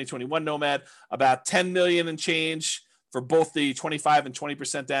 2021 Nomad, about 10 million and change for both the 25 and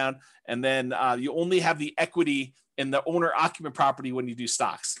 20% down. And then you only have the equity in the owner occupant property when you do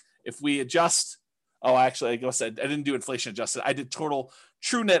stocks. If we adjust, I guess I didn't do inflation adjusted. I did total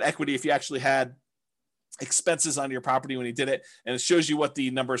true net equity if you actually had expenses on your property when you did it, and it shows you what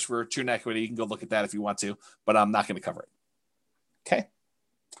the numbers for true net equity. You can go look at that if you want to, but I'm not going to cover it. Okay.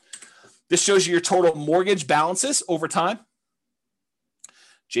 This shows you your total mortgage balances over time.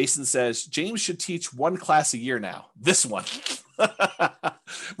 Jason says, James should teach one class a year now. This one.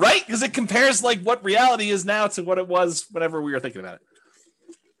 Right? Because it compares like what reality is now to what it was whenever we were thinking about it.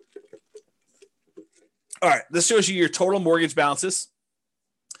 All right. This shows you your total mortgage balances.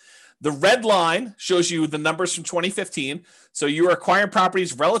 The red line shows you the numbers from 2015. So you were acquiring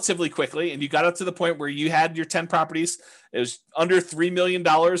properties relatively quickly, and you got up to the point where you had your 10 properties. It was under $3 million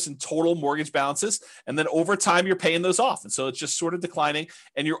in total mortgage balances. And then over time, you're paying those off. And so it's just sort of declining,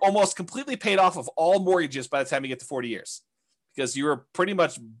 and you're almost completely paid off of all mortgages by the time you get to 40 years because you were pretty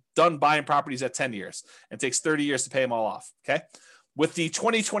much done buying properties at 10 years. It takes 30 years to pay them all off. Okay. With the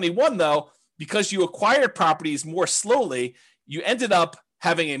 2021, though, because you acquired properties more slowly, you ended up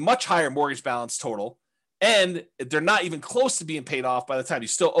having a much higher mortgage balance total, and they're not even close to being paid off by the time you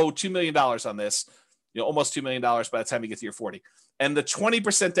still owe $2 million on this, almost $2 million by the time you get to your 40. And the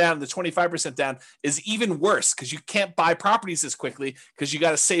 20% down, the 25% down is even worse because you can't buy properties as quickly because you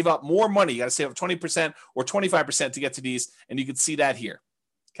got to save up more money. You got to save up 20% or 25% to get to these, and you can see that here.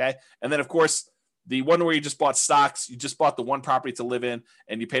 Okay. And then, of course, the one where you just bought stocks, you just bought the one property to live in,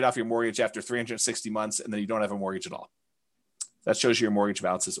 and you paid off your mortgage after 360 months, and then you don't have a mortgage at all. That shows you your mortgage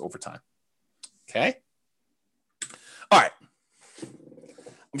balances over time. Okay. All right.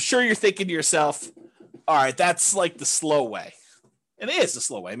 I'm sure you're thinking to yourself, all right, that's like the slow way. And it is the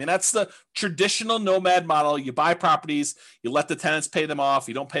slow way. I mean, that's the traditional nomad model. You buy properties, you let the tenants pay them off.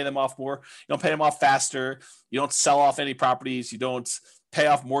 You don't pay them off more. You don't pay them off faster. You don't sell off any properties. You don't pay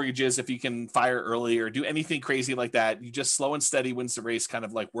off mortgages if you can fire early or do anything crazy like that. You just slow and steady wins the race, kind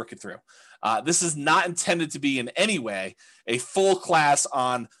of like work it through. This is not intended to be in any way a full class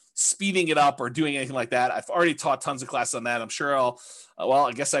on speeding it up or doing anything like that. I've already taught tons of classes on that. I'm sure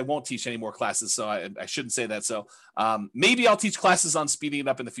I guess I won't teach any more classes, so I shouldn't say that. So maybe I'll teach classes on speeding it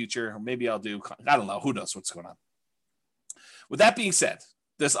up in the future, or maybe I don't know. Who knows what's going on? With that being said,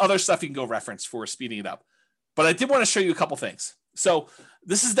 there's other stuff you can go reference for speeding it up. But I did want to show you a couple things. So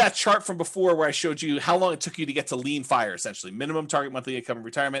this is that chart from before where I showed you how long it took you to get to lean fire, essentially, minimum target monthly income in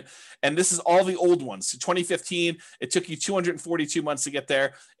retirement. And this is all the old ones. So 2015, it took you 242 months to get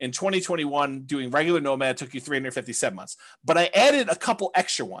there. In 2021, doing regular Nomad took you 357 months. But I added a couple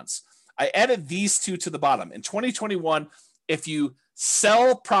extra ones. I added these two to the bottom. In 2021, if you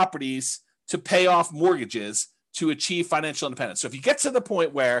sell properties to pay off mortgages to achieve financial independence. So if you get to the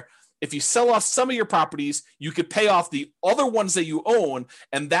point where if you sell off some of your properties, you could pay off the other ones that you own,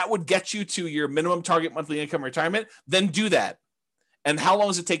 and that would get you to your minimum target monthly income retirement, then do that. And how long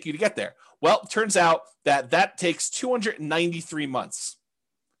does it take you to get there? Well, it turns out that takes 293 months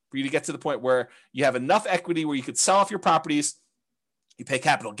for you to get to the point where you have enough equity where you could sell off your properties, you pay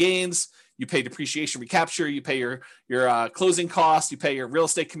capital gains, you pay depreciation recapture, you pay your closing costs, you pay your real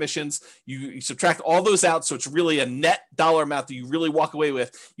estate commissions, you subtract all those out. So it's really a net dollar amount that you really walk away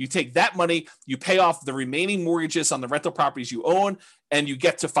with. You take that money, you pay off the remaining mortgages on the rental properties you own, and you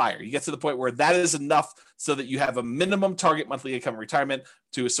get to fire. You get to the point where that is enough so that you have a minimum target monthly income in retirement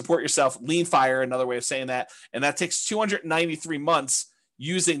to support yourself, lean fire, another way of saying that. And that takes 293 months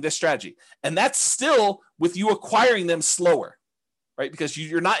using this strategy. And that's still with you acquiring them slower. Right? Because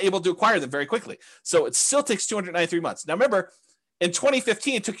you're not able to acquire them very quickly. So it still takes 293 months. Now, remember, in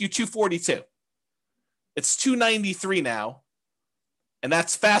 2015, it took you 242. It's 293 now. And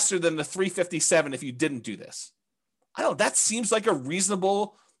that's faster than the 357 if you didn't do this. I don't know. That seems like a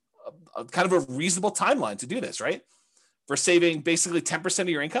reasonable, kind of a reasonable timeline to do this, right? For saving basically 10% of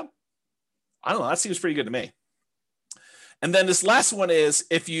your income. I don't know. That seems pretty good to me. And then this last one is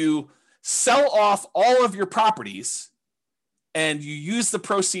if you sell off all of your properties and you use the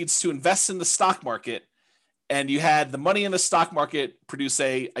proceeds to invest in the stock market, and you had the money in the stock market produce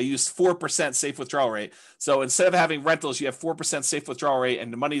I used 4% safe withdrawal rate. So instead of having rentals, you have 4% safe withdrawal rate,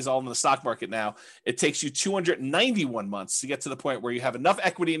 and the money is all in the stock market now. It takes you 291 months to get to the point where you have enough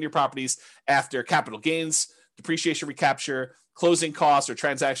equity in your properties after capital gains, depreciation recapture, closing costs or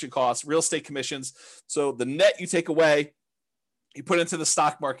transaction costs, real estate commissions. So the net you take away, you put into the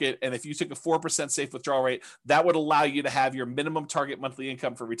stock market, and if you took a 4% safe withdrawal rate, that would allow you to have your minimum target monthly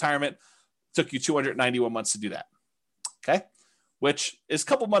income for retirement. It took you 291 months to do that, okay? Which is a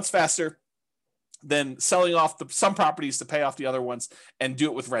couple months faster than selling off some properties to pay off the other ones and do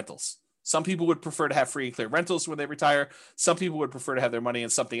it with rentals. Some people would prefer to have free and clear rentals when they retire. Some people would prefer to have their money in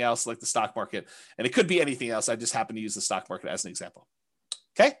something else like the stock market, and it could be anything else. I just happen to use the stock market as an example,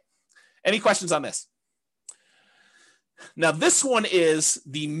 okay? Any questions on this? Now, this one is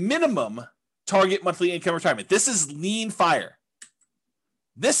the minimum target monthly income retirement. This is lean fire.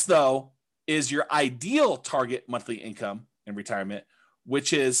 This, though, is your ideal target monthly income in retirement,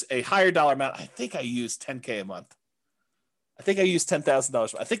 which is a higher dollar amount. I think I use $10K a month. I think I use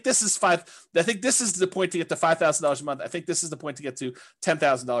 $10,000. I think this is the point to get to $5,000 a month. I think this is the point to get to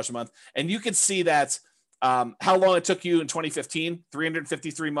 $10,000 a month. And you can see that how long it took you in 2015,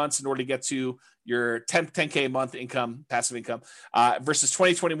 353 months in order to get to your 10K a month income, passive income, versus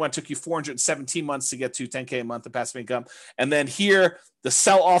 2021 took you 417 months to get to 10K a month of passive income. And then here, the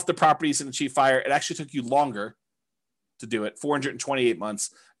sell off the properties and achieve fire, it actually took you longer to do it, 428 months,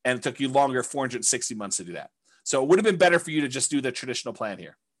 and it took you longer, 460 months to do that. So it would have been better for you to just do the traditional plan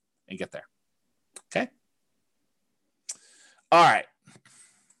here and get there. Okay. All right.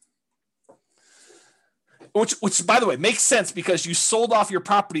 Which, by the way, makes sense because you sold off your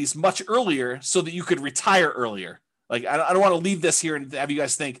properties much earlier so that you could retire earlier. Like, I don't want to leave this here and have you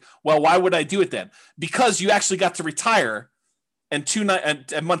guys think, well, why would I do it then? Because you actually got to retire at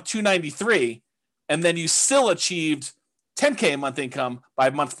month 293, and then you still achieved 10K a month income by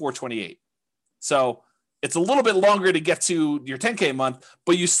month 428. So it's a little bit longer to get to your 10K a month,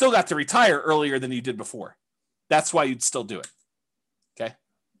 but you still got to retire earlier than you did before. That's why you'd still do it. Okay?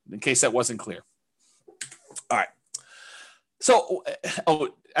 In case that wasn't clear. All right. So,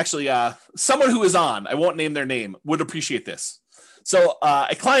 someone who is on, I won't name their name, would appreciate this. So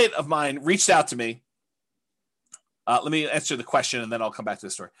a client of mine reached out to me. Let me answer the question and then I'll come back to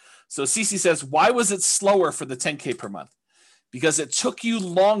the story. So Cece says, why was it slower for the 10K per month? Because it took you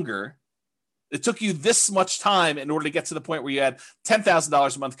longer. It took you this much time in order to get to the point where you had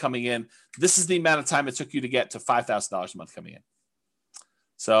 $10,000 a month coming in. This is the amount of time it took you to get to $5,000 a month coming in.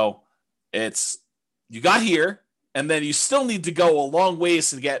 So you got here, and then you still need to go a long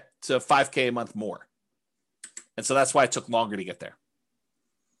ways to get to 5K a month more. And so that's why it took longer to get there.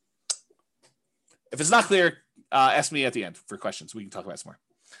 If it's not clear, ask me at the end for questions. We can talk about it some more.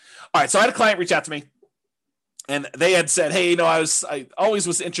 All right. So I had a client reach out to me, and they had said, hey, I always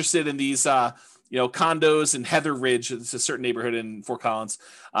was interested in these, condos in Heather Ridge. It's a certain neighborhood in Fort Collins,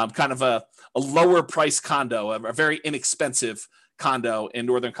 kind of a lower price condo, a very inexpensive condo in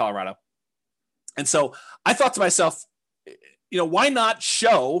Northern Colorado. And so I thought to myself, why not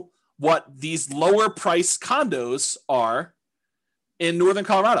show what these lower price condos are in Northern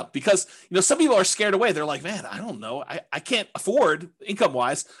Colorado? Because, some people are scared away. They're like, man, I don't know. I can't afford, income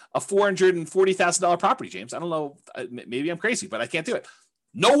wise, a $440,000 property, James. I don't know. Maybe I'm crazy, but I can't do it.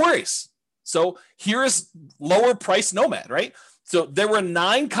 No worries. So here's lower price Nomad, right? So there were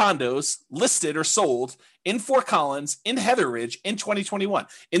 9 condos listed or sold in Fort Collins, in Heather Ridge in 2021,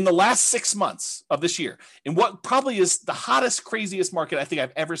 in the last 6 months of this year, in what probably is the hottest, craziest market I think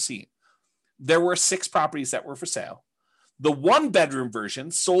I've ever seen. There were 6 properties that were for sale. The 1-bedroom version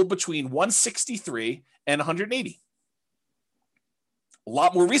sold between $163,000 and $180,000. A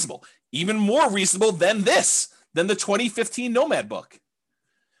lot more reasonable, even more reasonable than the 2015 Nomad book.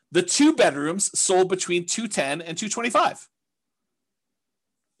 The 2 bedrooms sold between $210,000 and $225,000.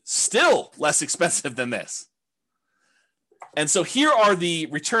 Still less expensive than this. And so here are the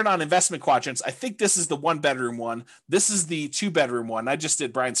return on investment quadrants. I think this is the 1-bedroom one. This is the 2-bedroom one. I just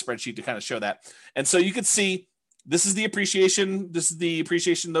did Brian's spreadsheet to kind of show that. And so you can see this is the appreciation. This is the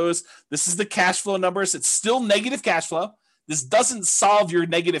appreciation. This is the cash flow numbers. It's still negative cash flow. This doesn't solve your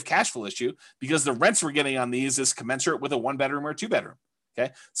negative cash flow issue because the rents we're getting on these is commensurate with a 1-bedroom or a 2-bedroom.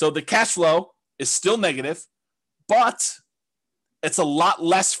 Okay. So the cash flow is still negative, but it's a lot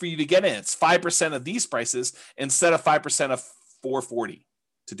less for you to get in. It's 5% of these prices instead of 5% of 440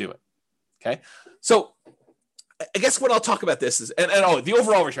 to do it. Okay. So I guess what I'll talk about this is, the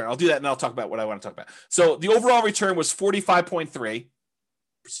overall return, I'll do that and I'll talk about what I want to talk about. So the overall return was 45.3,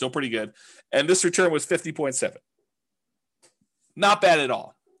 still pretty good. And this return was 50.7. Not bad at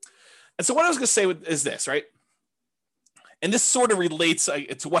all. And so what I was going to say is this, right? And this sort of relates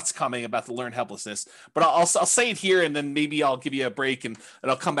to what's coming about the learned helplessness, but I'll say it here, and then maybe I'll give you a break, and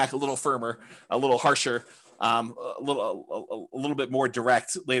I'll come back a little firmer, a little harsher, a little bit more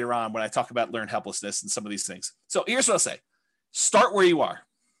direct later on when I talk about learned helplessness and some of these things. So here's what I'll say: start where you are.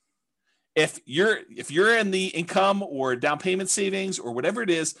 If you're in the income or down payment savings or whatever it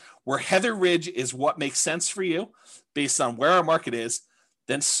is, where Heather Ridge is what makes sense for you based on where our market is,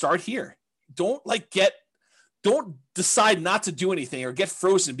 then start here. Don't decide not to do anything or get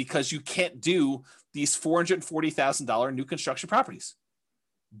frozen because you can't do these $440,000 new construction properties.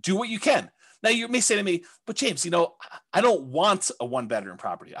 Do what you can. Now you may say to me, but James, I don't want a 1-bedroom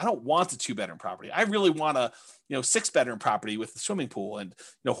property. I don't want a 2-bedroom property. I really want a 6-bedroom property with a swimming pool and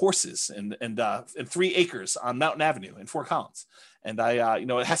horses and 3 acres on Mountain Avenue in Fort Collins. And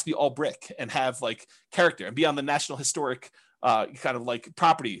it has to be all brick and have like character and be on the National Historic kind of like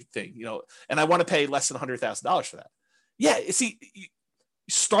property thing, and I want to pay less than $100,000 for that. Yeah. See,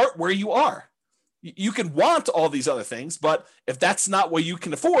 start where you are. You can want all these other things, but if that's not what you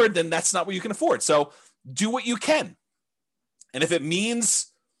can afford, then that's not what you can afford. So do what you can. And if it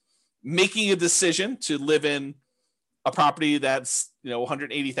means making a decision to live in a property that's,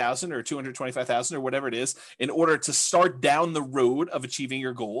 $180,000 or $225,000 or whatever it is, in order to start down the road of achieving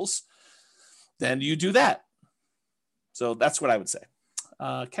your goals, then you do that. So that's what I would say.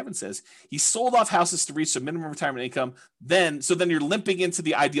 Kevin says he sold off houses to reach the minimum retirement income. Then you're limping into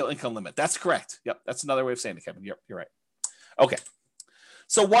the ideal income limit. That's correct. Yep. That's another way of saying it, Kevin. Yep. You're right. Okay.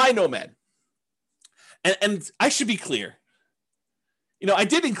 So why Nomad? And I should be clear. I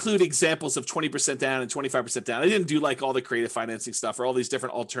did include examples of 20% down and 25% down. I didn't do like all the creative financing stuff or all these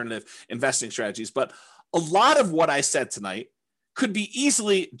different alternative investing strategies, but a lot of what I said tonight could be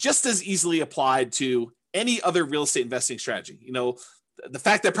just as easily applied to any other real estate investing strategy. The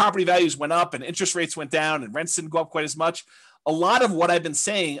fact that property values went up and interest rates went down and rents didn't go up quite as much. A lot of what I've been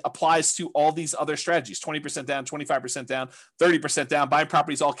saying applies to all these other strategies: 20% down, 25% down, 30% down, buying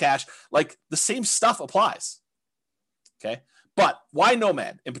properties all cash. Like the same stuff applies. Okay. But why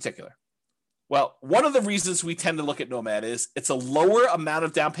Nomad in particular? Well, one of the reasons we tend to look at Nomad is it's a lower amount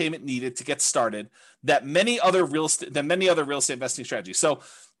of down payment needed to get started than many other real estate investing strategies. So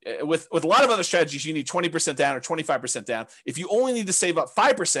with a lot of other strategies, you need 20% down or 25% down. If you only need to save up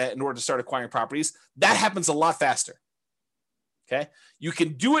 5% in order to start acquiring properties, that happens a lot faster. Okay. You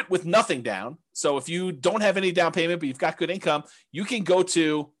can do it with nothing down. So if you don't have any down payment, but you've got good income, you can go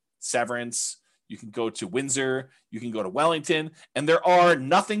to Severance, you can go to Windsor, you can go to Wellington, and there are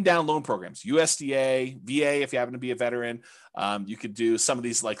nothing down loan programs, USDA, VA, if you happen to be a veteran. You could do some of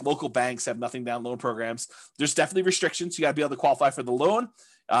these like local banks have nothing down loan programs. There's definitely restrictions. You got to be able to qualify for the loan.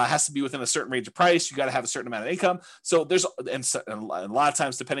 has to be within a certain range of price. You got to have a certain amount of income. So and a lot of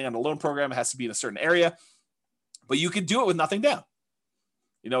times, depending on the loan program, it has to be in a certain area. But you can do it with nothing down.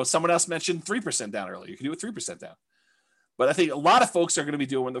 Someone else mentioned 3% down earlier. You can do it 3% down. But I think a lot of folks are going to be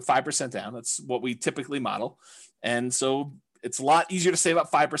doing the 5% down. That's what we typically model. And so it's a lot easier to save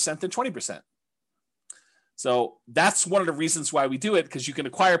up 5% than 20%. So that's one of the reasons why we do it, because you can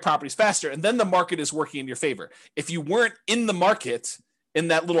acquire properties faster, and then the market is working in your favor. If you weren't in the market in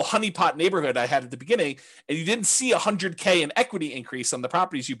that little honeypot neighborhood I had at the beginning, and you didn't see $100K in equity increase on the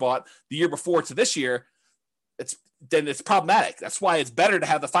properties you bought the year before to this year, then it's problematic. That's why it's better to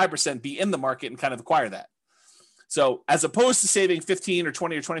have the 5% be in the market and kind of acquire that. So as opposed to saving 15 or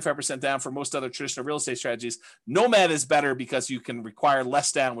 20 or 25% down for most other traditional real estate strategies, Nomad is better because you can require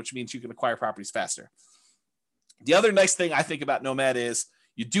less down, which means you can acquire properties faster. The other nice thing I think about Nomad is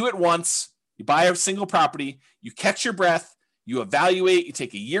you do it once, you buy a single property, you catch your breath, you evaluate, you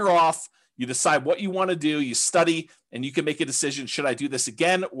take a year off, you decide what you want to do, you study, and you can make a decision. Should I do this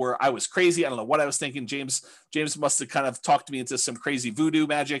again? Or I was crazy. I don't know what I was thinking. James must have kind of talked me into some crazy voodoo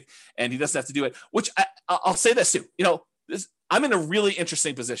magic, and he doesn't have to do it, which I'll say this too. I'm in a really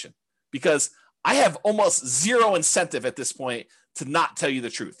interesting position because I have almost zero incentive at this point to not tell you the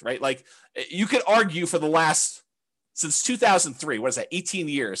truth, right? Like you could argue since 2003, what is that, 18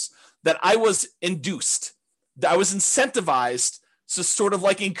 years, that I was induced, that I was incentivized to sort of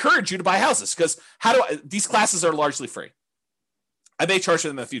like encourage you to buy houses, because these classes are largely free. I may charge them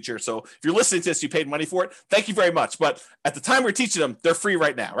in the future. So if you're listening to this, you paid money for it. Thank you very much. But at the time we're teaching them, they're free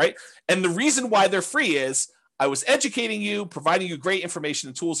right now, right? And the reason why they're free is I was educating you, providing you great information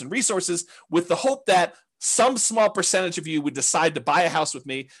and tools and resources with the hope that some small percentage of you would decide to buy a house with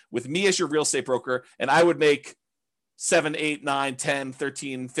me as your real estate broker, and I would make $7, $8, $9, $10,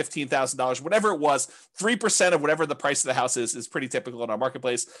 $13, $15,000, whatever it was. 3% of whatever the price of the house is pretty typical in our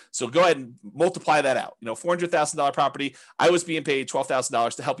marketplace. So go ahead and multiply that out. $400,000 property, I was being paid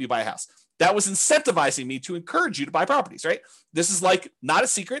 $12,000 to help you buy a house. That was incentivizing me to encourage you to buy properties, right? This is like not a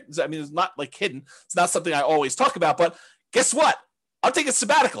secret. I mean, it's not like hidden. It's not something I always talk about, but guess what? I'm taking a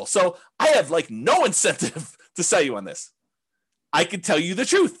sabbatical. So I have like no incentive to sell you on this. I can tell you the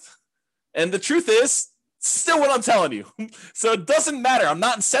truth. And the truth is, still what I'm telling you. So it doesn't matter. I'm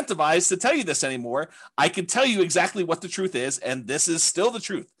not incentivized to tell you this anymore. I can tell you exactly what the truth is, and this is still the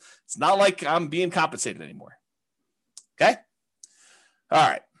truth. It's not like I'm being compensated anymore. Okay? All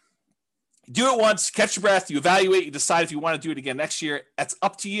right. Do it once, catch your breath, you evaluate, you decide if you want to do it again next year. That's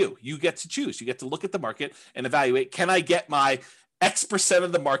up to you. You get to choose. You get to look at the market and evaluate, can I get my X percent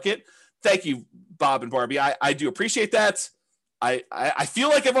of the market? Thank you, Bob and Barbie. I do appreciate that. I feel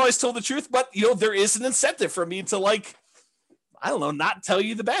like I've always told the truth, but there is an incentive for me to not tell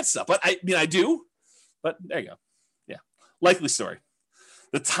you the bad stuff. But I do. But there you go. Yeah. Likely story.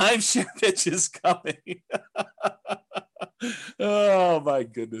 The timeshare pitch is coming. Oh my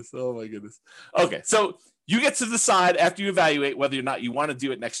goodness. Okay. So you get to decide after you evaluate whether or not you want to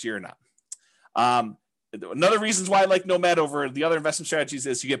do it next year or not. Another reasons why I like Nomad over the other investment strategies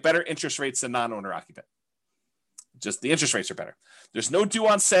is you get better interest rates than non-owner occupant. Just the interest rates are better. There's no due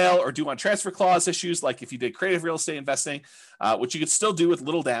on sale or due on transfer clause issues like if you did creative real estate investing, which you could still do with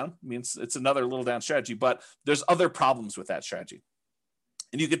little down. I mean, it's another little down strategy, but there's other problems with that strategy.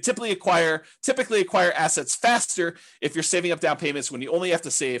 And you could typically acquire assets faster if you're saving up down payments when you only have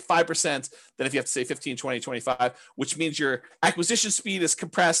to save 5% than if you have to save 15, 20, 25, which means your acquisition speed is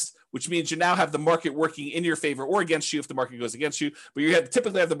compressed, which means you now have the market working in your favor or against you if the market goes against you, but you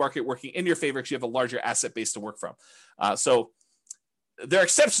typically have the market working in your favor because you have a larger asset base to work from. So there are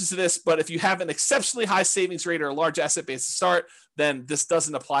exceptions to this, but if you have an exceptionally high savings rate or a large asset base to start, then this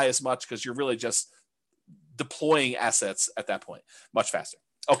doesn't apply as much because you're really just deploying assets at that point much faster.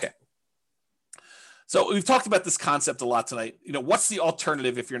 Okay. So we've talked about this concept a lot tonight. What's the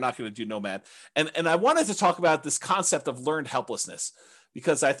alternative if you're not going to do Nomad? And I wanted to talk about this concept of learned helplessness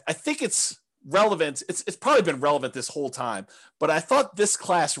because I think it's relevant. It's probably been relevant this whole time, but I thought this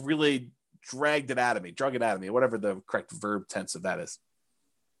class really drug it out of me, whatever the correct verb tense of that is.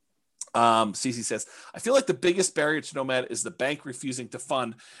 Cece says, I feel like the biggest barrier to Nomad is the bank refusing to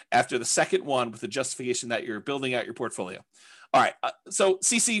fund after the second one with the justification that you're building out your portfolio. All right. So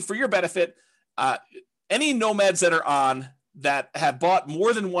Cece, for your benefit, any Nomads that are on that have bought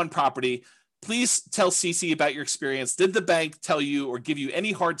more than one property, please tell Cece about your experience. Did the bank tell you or give you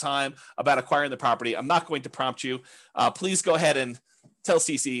any hard time about acquiring the property? I'm not going to prompt you. Please go ahead and tell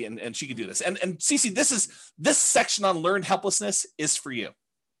Cece and she can do this. And Cece, this section on learned helplessness is for you.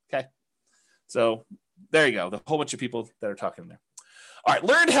 Okay. So there you go. The whole bunch of people that are talking there. All right.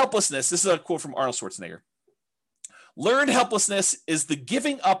 Learned helplessness. This is a quote from Arnold Schwarzenegger. Learned helplessness is the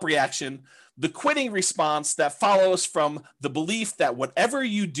giving up reaction, the quitting response that follows from the belief that whatever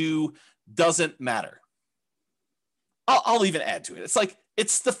you do doesn't matter. I'll even add to it. It's like,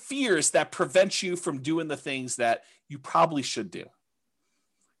 it's the fears that prevent you from doing the things that you probably should do.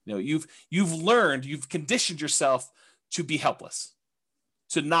 You know, you've learned, you've conditioned yourself to be helpless,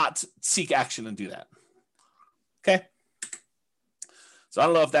 to not seek action and do that. Okay. So I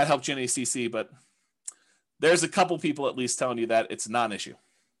don't know if that helped you in ACC, but there's a couple people at least telling you that it's a non-issue.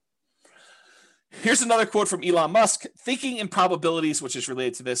 Here's another quote from Elon Musk. Thinking in probabilities, which is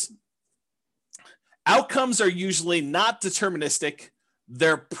related to this. Outcomes are usually not deterministic.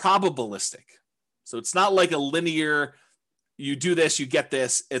 They're probabilistic. So it's not like a linear, you do this, you get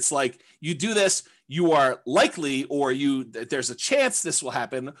this. It's like you do this, you are likely, or there's a chance this will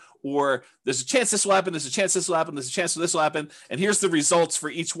happen, or there's a chance this will happen, there's a chance this will happen, there's a chance this will happen. And here's the results for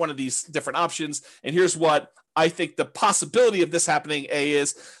each one of these different options. And here's what I think the possibility of this happening A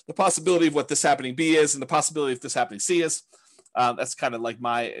is, the possibility of what this happening B is, and the possibility of this happening C is. That's kind of like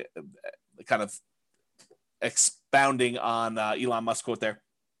my kind of expounding on Elon Musk quote there.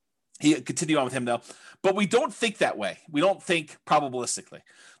 He continue on with him though, but we don't think that way. We don't think probabilistically.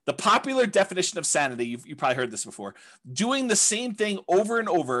 The popular definition of sanity, you've probably heard this before, doing the same thing over and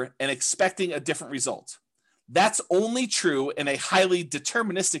over and expecting a different result. That's only true in a highly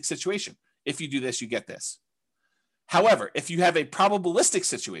deterministic situation. If you do this, you get this. However, if you have a probabilistic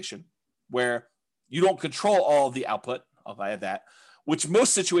situation where you don't control all of the output, I'll add that, which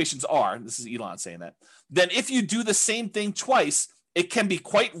most situations are, this is Elon saying that, then if you do the same thing twice, it can be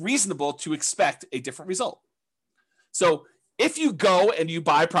quite reasonable to expect a different result. So if you go and you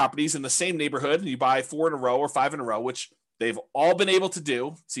buy properties in the same neighborhood and you buy 4 in a row or 5 in a row, which they've all been able to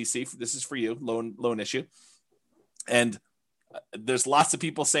do, CC, this is for you, loan issue. And there's lots of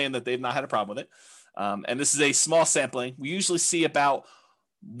people saying that they've not had a problem with it. And this is a small sampling. We usually see about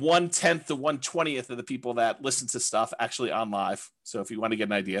 1/10 to 1/20 of the people that listen to stuff actually on live. So if you want to get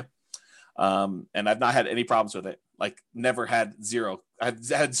an idea, and I've not had any problems with it, like never had zero. I've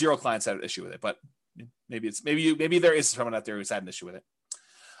had 0 clients that had an issue with it, but maybe there is someone out there who's had an issue with it.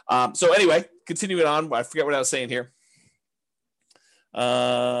 So anyway, continuing on, I forget what I was saying here.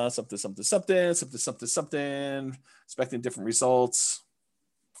 Something, expecting different results.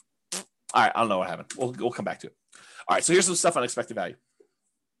 All right, I don't know what happened. We'll come back to it. All right, so here's some stuff on expected value.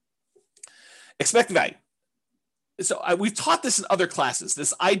 Expected value. So we've taught this in other classes,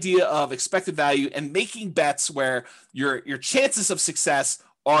 this idea of expected value and making bets where your chances of success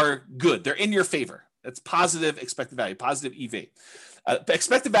are good. They're in your favor. That's positive expected value, positive EV.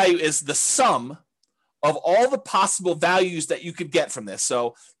 Expected value is the sum of all the possible values that you could get from this.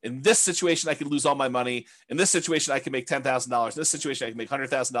 So in this situation, I could lose all my money. In this situation, I can make $10,000. In this situation, I can make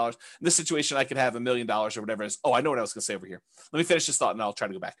 $100,000. In this situation, I could have $1 million or whatever it is. Oh, I know what I was going to say over here. Let me finish this thought and I'll try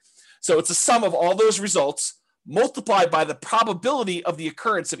to go back. So it's a sum of all those results multiplied by the probability of the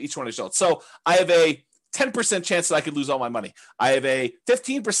occurrence of each one of the results. So I have a 10% chance that I could lose all my money. I have a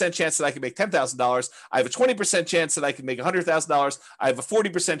 15% chance that I can make $10,000. I have a 20% chance that I can make $100,000. I have a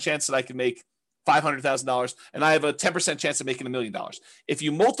 40% chance that I can make $500,000, and I have a 10% chance of making $1 million. If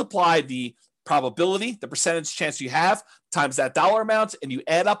you multiply the probability, the percentage chance you have, times that dollar amount, and you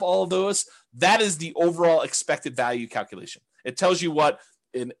add up all of those, that is the overall expected value calculation. It tells you what,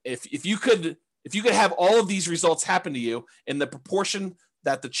 if you could have all of these results happen to you in the proportion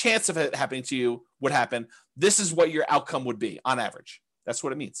that the chance of it happening to you would happen, this is what your outcome would be on average. That's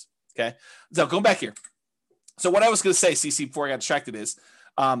what it means. Okay. So going back here. So what I was going to say, CC, before I got distracted is,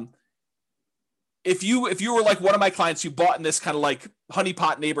 if you were like one of my clients who bought in this kind of like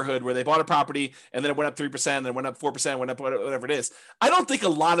honeypot neighborhood where they bought a property and then it went up 3%, then it went up 4%, went up whatever it is, I don't think a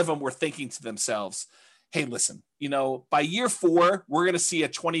lot of them were thinking to themselves, hey, listen, by year 4, we're going to see a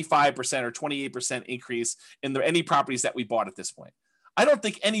 25% or 28% increase in any properties that we bought at this point. I don't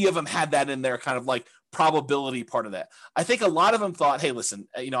think any of them had that in their kind of like probability part of that. I think a lot of them thought, hey, listen,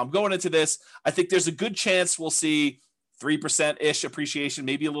 I'm going into this. I think there's a good chance we'll see 3%-ish appreciation,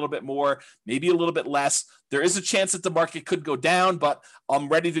 maybe a little bit more, maybe a little bit less. There is a chance that the market could go down, but I'm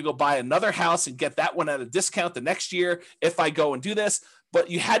ready to go buy another house and get that one at a discount the next year if I go and do this.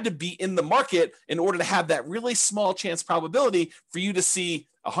 But you had to be in the market in order to have that really small chance probability for you to see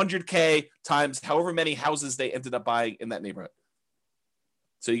 100K times however many houses they ended up buying in that neighborhood.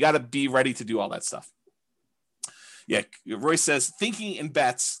 So you got to be ready to do all that stuff. Yeah, Roy says, Thinking in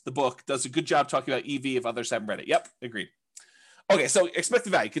Bets, the book, does a good job talking about EV if others haven't read it. Yep, agreed. Okay, so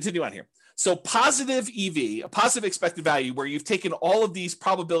expected value, continue on here. So positive EV, a positive expected value, where you've taken all of these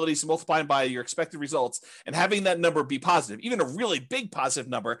probabilities and multiplying by your expected results and having that number be positive, even a really big positive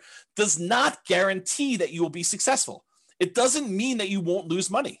number, does not guarantee that you will be successful. it doesn't mean that you won't lose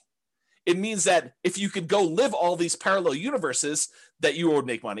money. It means that if you could go live all these parallel universes, that you would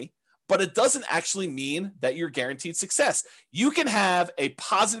make money, but it doesn't actually mean that you're guaranteed success. You can have a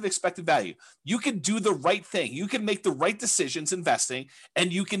positive expected value. You can do the right thing. You can make the right decisions investing,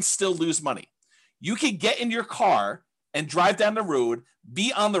 and you can still lose money. You can get in your car and drive down the road,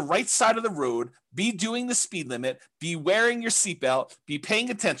 be on the right side of the road, be doing the speed limit, be wearing your seatbelt, be paying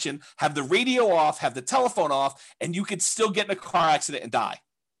attention, have the radio off, have the telephone off, and you could still get in a car accident and die.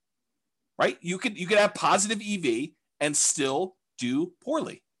 Right? You could have positive EV and still do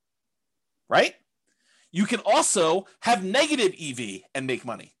poorly. Right? You can also have negative EV and make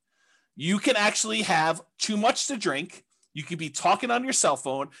money. You can actually have too much to drink. You could be talking on your cell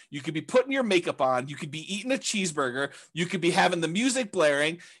phone. You could be putting your makeup on. You could be eating a cheeseburger. You could be having the music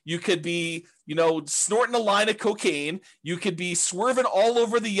blaring. You could be, snorting a line of cocaine. You could be swerving all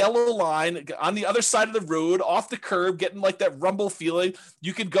over the yellow line on the other side of the road, off the curb, getting like that rumble feeling.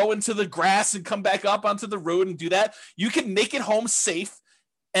 You could go into the grass and come back up onto the road and do that. You can make it home safe.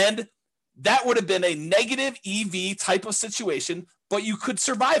 And that would have been a negative EV type of situation, but you could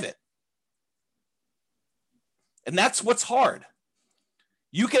survive it. And that's what's hard.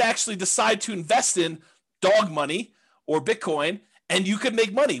 You could actually decide to invest in dog money or Bitcoin, and you could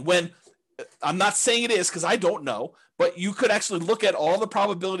make money when I'm not saying it is because I don't know, but you could actually look at all the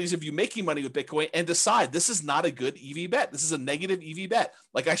probabilities of you making money with Bitcoin and decide this is not a good EV bet. This is a negative EV bet.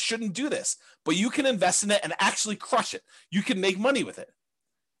 Like I shouldn't do this, but you can invest in it and actually crush it. You can make money with it.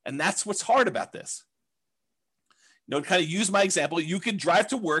 And that's what's hard about this. To kind of use my example, you could drive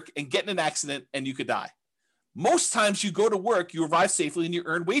to work and get in an accident and you could die. Most times you go to work, you arrive safely, and you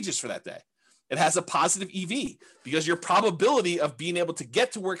earn wages for that day. It has a positive EV because your probability of being able to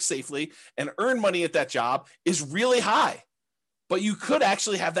get to work safely and earn money at that job is really high. But you could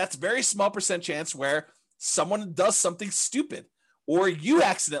actually have that very small percent chance where someone does something stupid or you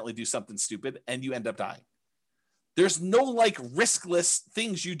accidentally do something stupid and you end up dying. There's no riskless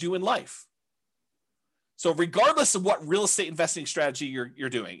things you do in life. So regardless of what real estate investing strategy you're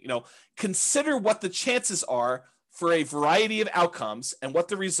doing, consider what the chances are for a variety of outcomes and what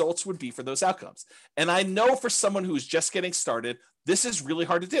the results would be for those outcomes. And I know for someone who's just getting started, this is really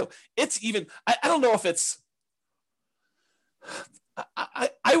hard to do. It's even, I don't know if it's,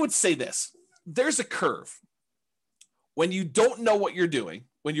 I would say this, there's a curve. When you don't know what you're doing,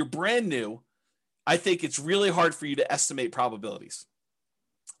 when you're brand new, I think it's really hard for you to estimate probabilities.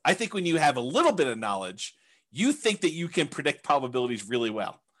 I think when you have a little bit of knowledge, you think that you can predict probabilities really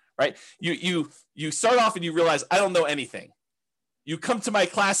well, right? You start off and you realize, I don't know anything. You come to my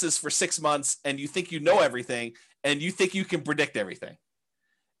classes for 6 months and you think you know everything and you think you can predict everything.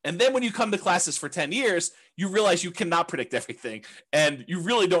 And then when you come to classes for 10 years, you realize you cannot predict everything and you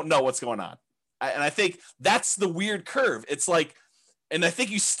really don't know what's going on. And I think that's the weird curve. It's like, and I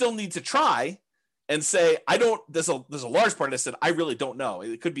think you still need to try and say, there's a large part of this that I really don't know.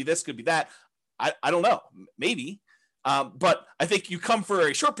 It could be this, could be that. I don't know, maybe. But I think you come for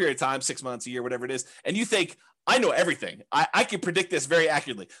a short period of time, 6 months, a year, whatever it is, and you think, I know everything. I can predict this very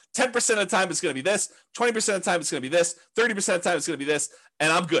accurately. 10% of the time it's going to be this, 20% of the time it's going to be this, 30% of the time it's going to be this,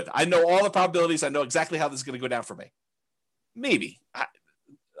 and I'm good. I know all the probabilities. I know exactly how this is going to go down for me. Maybe.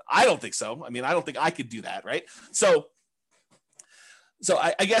 I don't think so. I mean, I don't think I could do that, right? So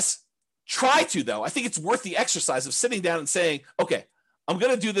I guess try to, though. I think it's worth the exercise of sitting down and saying, okay, I'm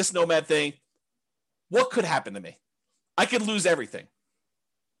going to do this Nomad thing. What could happen to me? I could lose everything.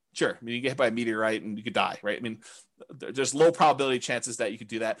 Sure. I mean, you get hit by a meteorite and you could die, right? I mean, there's low probability chances that you could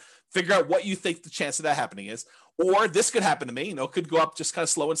do that. Figure out what you think the chance of that happening is. Or this could happen to me, it could go up just kind of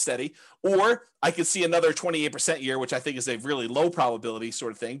slow and steady. Or I could see another 28% year, which I think is a really low probability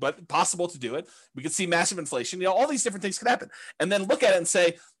sort of thing, but possible to do it. We could see massive inflation. All these different things could happen. And then look at it and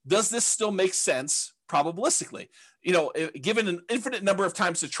say, does this still make sense probabilistically? Given an infinite number of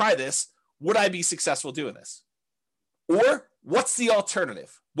times to try this, would I be successful doing this? Or what's the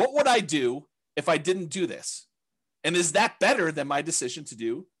alternative? What would I do if I didn't do this? And is that better than my decision to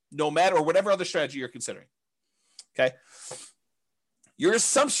do Nomad or whatever other strategy you're considering? Okay. Your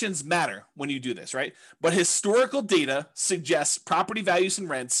assumptions matter when you do this, right? But historical data suggests property values and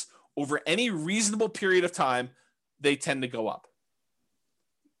rents over any reasonable period of time, they tend to go up.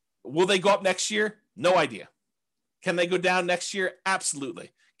 Will they go up next year? No idea. Can they go down next year?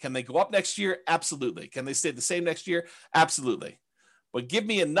 Absolutely. Can they go up next year? Absolutely. Can they stay the same next year? Absolutely. But give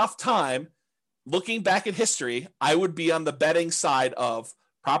me enough time, looking back at history, I would be on the betting side of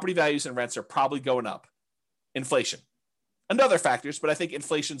property values and rents are probably going up. Inflation and other factors, but I think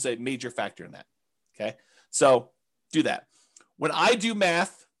inflation is a major factor in that. Okay. So do that. When I do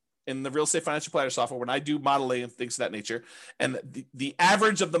math, in the real estate financial planner software when I do modeling and things of that nature. And the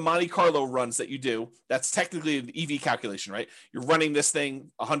average of the Monte Carlo runs that you do, that's technically an EV calculation, right? You're running this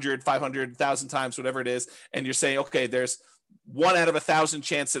thing 100, 500, 1,000 times, whatever it is. And you're saying, okay, there's 1 out of 1,000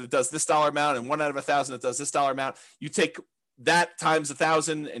 chance that it does this dollar amount and 1 out of 1,000 it does this dollar amount. You take that times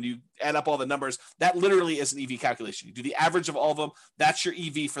 1,000 and you add up all the numbers. That literally is an EV calculation. You do the average of all of them. That's your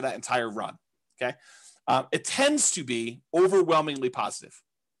EV for that entire run. Okay. It tends to be overwhelmingly positive.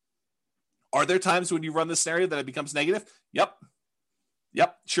 Are there times when you run this scenario that it becomes negative? Yep,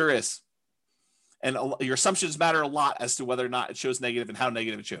 sure is. And your assumptions matter a lot as to whether or not it shows negative and how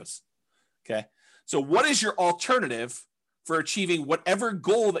negative it shows. Okay. So what is your alternative for achieving whatever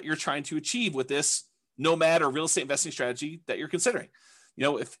goal that you're trying to achieve with this nomad or real estate investing strategy that you're considering? You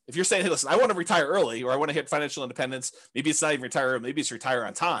know, if you're saying, hey, listen, I want to retire early, or I want to hit financial independence, maybe it's not even retire, maybe it's retire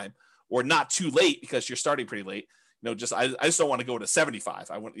on time, or not too late because you're starting pretty late. You know, I just don't want to go to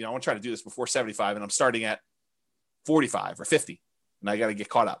 75. I want to try to do this before 75, and I'm starting at 45 or 50, and I got to get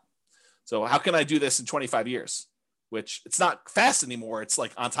caught up. So how can I do this in 25 years? Which it's not fast anymore. It's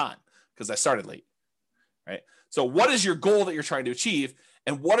like on time because I started late, right? So what is your goal that you're trying to achieve,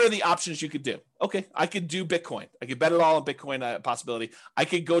 and what are the options you could do? Okay, I could do Bitcoin. I could bet it all on Bitcoin possibility. I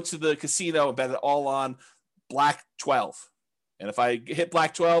could go to the casino and bet it all on Black 12. And if I hit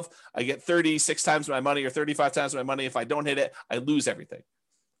Black 12, I get 36 times my money or 35 times my money. If I don't hit it, I lose everything.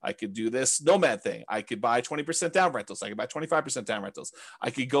 I could do this Nomad thing. I could buy 20% down rentals. I could buy 25% down rentals. I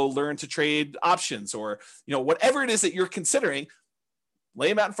could go learn to trade options, or, whatever it is that you're considering, lay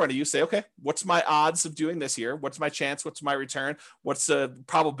them out in front of you. Say, okay, what's my odds of doing this here? What's my chance? What's my return? What's the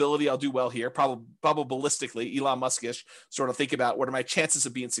probability I'll do well here? Probabilistically, Elon Musk-ish, sort of think about what are my chances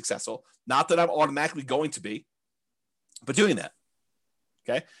of being successful? Not that I'm automatically going to be, but doing that.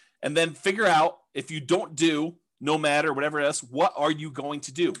 Okay. And then figure out, if you don't do Nomad or whatever else, what are you going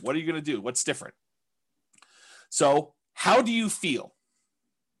to do? What are you going to do? What's different? So how do you feel?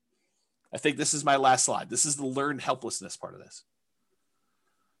 I think this is my last slide. This is the learned helplessness part of this.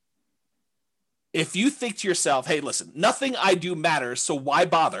 If you think to yourself, hey, listen, nothing I do matters, so why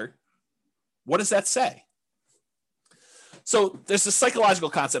bother? What does that say? So there's a psychological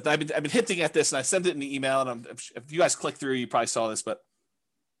concept. I've been hinting at this, and I sent it in the email. And if you guys click through, you probably saw this. But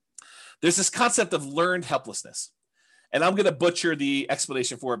there's this concept of learned helplessness, and I'm going to butcher the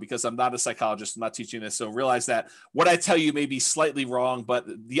explanation for it because I'm not a psychologist. I'm not teaching this, so realize that what I tell you may be slightly wrong, but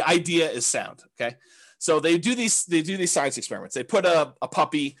the idea is sound. Okay, so they do these science experiments. They put a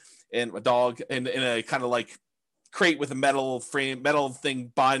puppy and a dog in a kind of like crate with a metal thing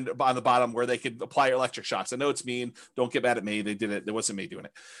on the bottom where they could apply electric shocks. I know it's mean. Don't get mad at me. They did it. It wasn't me doing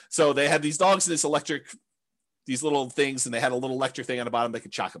it. So they had these dogs in these little things, and they had a little electric thing on the bottom that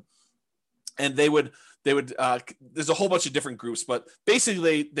could shock them. And they would there's a whole bunch of different groups, but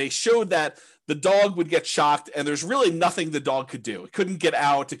basically they showed that the dog would get shocked, and there's really nothing the dog could do. It couldn't get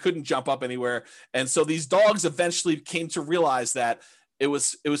out. It couldn't jump up anywhere. And so these dogs eventually came to realize that it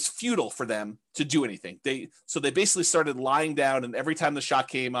was futile for them to do anything. So they basically started lying down, and every time the shock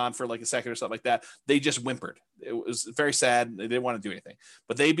came on for like a second or something like that, they just whimpered. It was very sad. They didn't want to do anything,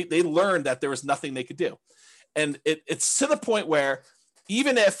 but they learned that there was nothing they could do. And it's to the point where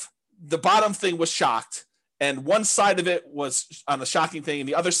even if the bottom thing was shocked and one side of it was on the shocking thing and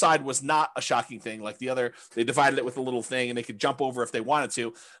the other side was not a shocking thing, like they divided it with a little thing and they could jump over if they wanted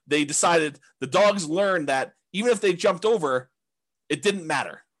to. They decided, the dogs learned that even if they jumped over, it didn't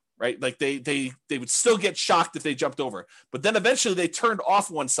matter, right? Like they would still get shocked if they jumped over. But then eventually they turned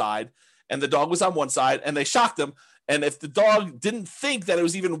off one side, and the dog was on one side, and they shocked them. And if the dog didn't think that it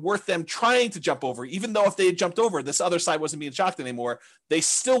was even worth them trying to jump over, even though if they had jumped over, this other side wasn't being shocked anymore, they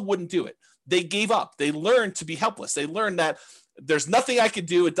still wouldn't do it. They gave up. They learned to be helpless. They learned that there's nothing I could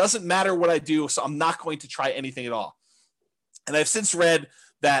do. It doesn't matter what I do, so I'm not going to try anything at all. And I've since read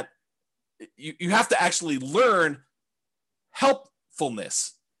that you have to actually learn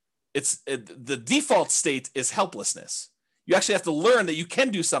helpfulness. The default state is helplessness. You actually have to learn that you can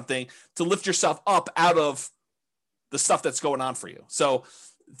do something to lift yourself up out of the stuff that's going on for you. So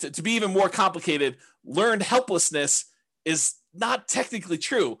to be even more complicated, learned helplessness is not technically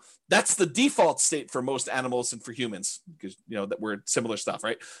true. That's the default state for most animals and for humans, because that we're similar stuff,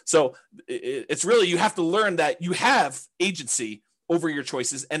 right? So it's really, you have to learn that you have agency over your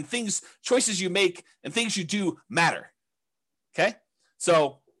choices, and choices you make and things you do matter. Okay,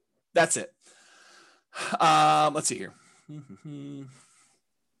 so that's it. Let's see here.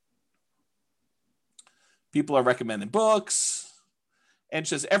 People are recommending books. And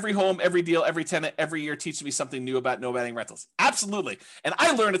says, every home, every deal, every tenant, every year teaches me something new about nomading rentals. Absolutely. And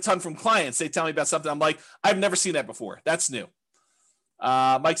I learn a ton from clients. They tell me about something. I'm like, I've never seen that before. That's new.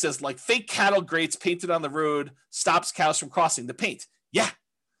 Mike says, like fake cattle grates painted on the road stops cows from crossing the paint.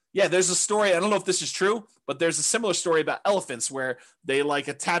 Yeah, there's a story. I don't know if this is true, but there's a similar story about elephants where they like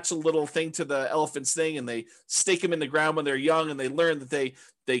attach a little thing to the elephant's thing and they stake them in the ground when they're young, and they learn that they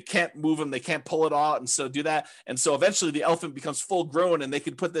can't move them, they can't pull it out, and so do that. And so eventually the elephant becomes full grown, and they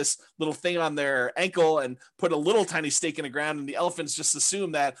can put this little thing on their ankle and put a little tiny stake in the ground, and the elephants just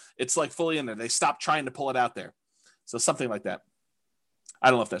assume that it's like fully in there. They stop trying to pull it out there. So something like that. I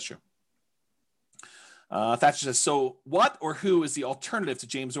don't know if that's true. Thatcher says, so what or who is the alternative to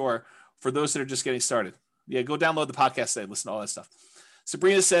James Orr for those that are just getting started? Yeah, go download the podcast today, listen to all that stuff.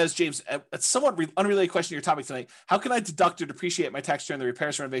 Sabrina says, James, a somewhat unrelated question to your topic tonight. How can I deduct or depreciate my tax return the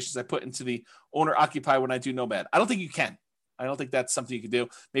repairs and renovations I put into the owner occupy when I do Nomad? I don't think you can. I don't think that's something you can do.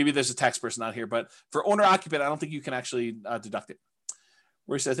 Maybe there's a tax person out here, but for owner occupied, I don't think you can actually deduct it.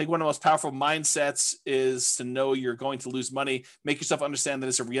 Where he says, I think one of the most powerful mindsets is to know you're going to lose money. Make yourself understand that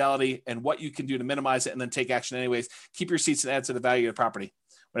it's a reality and what you can do to minimize it, and then take action anyways. Keep your receipts and add to the value of the property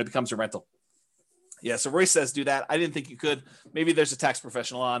when it becomes a rental. Yeah, so Royce says do that. I didn't think you could. Maybe there's a tax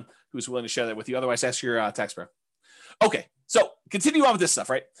professional on who's willing to share that with you. Otherwise, ask your tax pro. Okay, so continue on with this stuff,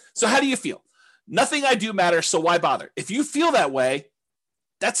 right? So how do you feel? Nothing I do matters, so why bother? If you feel that way,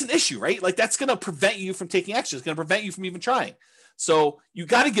 that's an issue, right? Like that's going to prevent you from taking action. It's going to prevent you from even trying. So you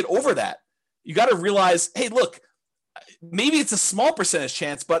got to get over that. You got to realize, hey, look, maybe it's a small percentage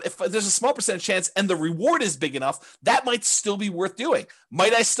chance, but if there's a small percentage chance and the reward is big enough, that might still be worth doing.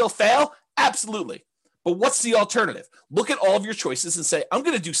 Might I still fail? Absolutely. But what's the alternative? Look at all of your choices and say, I'm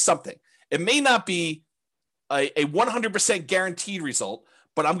going to do something. It may not be a 100% guaranteed result,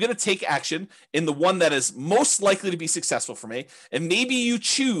 but I'm going to take action in the one that is most likely to be successful for me. And maybe you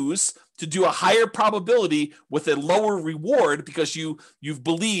choose to do a higher probability with a lower reward because you've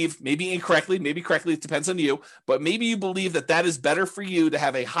believed, maybe incorrectly, maybe correctly, it depends on you, but maybe you believe that that is better for you to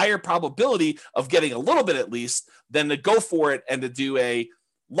have a higher probability of getting a little bit at least than to go for it and to do a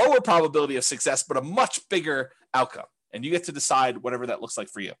lower probability of success, but a much bigger outcome. And you get to decide whatever that looks like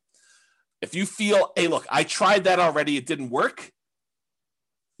for you. If you feel, hey, look, I tried that already, it didn't work.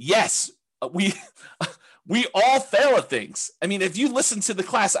 Yes, we all fail at things. I mean, if you listen to the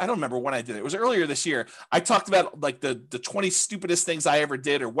class, I don't remember when I did it. It was earlier this year. I talked about like the 20 stupidest things I ever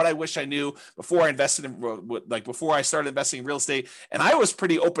did or what I wish I knew before I invested in, like before I started investing in real estate. And I was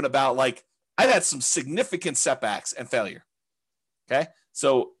pretty open about like, I've had some significant setbacks and failure. Okay.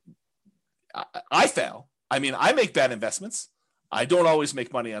 So I fail. I mean, I make bad investments. I don't always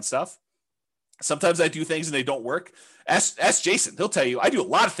make money on stuff. Sometimes I do things and they don't work. Ask Jason. He'll tell you I do a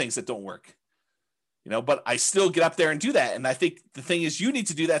lot of things that don't work, but I still get up there and do that. And I think the thing is you need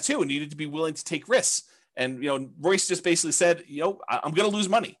to do that too. And you need to be willing to take risks. And, Royce just basically said, I'm going to lose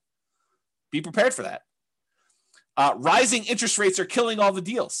money. Be prepared for that. Rising interest rates are killing all the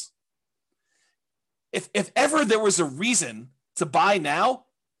deals. If ever there was a reason to buy now,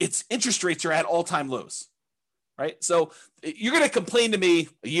 it's interest rates are at all-time lows. Right. So you're going to complain to me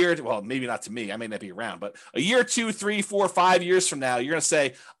a year, well, maybe not to me, I may not be around, but a year, 2, 3, 4, 5 years from now, you're going to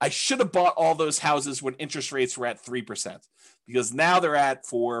say, I should have bought all those houses when interest rates were at 3%, because now they're at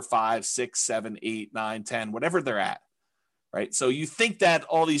 4, 5, 6, 7, 8, 9, 10, whatever they're at. Right. So you think that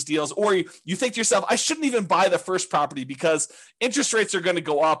all these deals, or you think to yourself, I shouldn't even buy the first property because interest rates are going to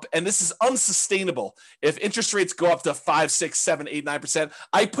go up and this is unsustainable. If interest rates go up to 5, 6, 7, 8, 9%,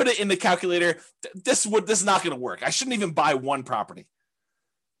 I put it in the calculator. This is not going to work. I shouldn't even buy one property.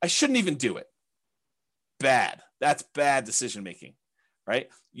 I shouldn't even do it. Bad. That's bad decision making. Right.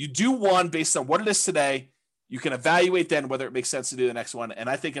 You do one based on what it is today. You can evaluate then whether it makes sense to do the next one. And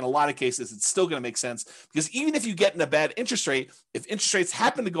I think in a lot of cases, it's still going to make sense because even if you get in a bad interest rate, if interest rates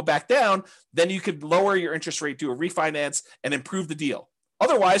happen to go back down, then you could lower your interest rate, do a refinance and improve the deal.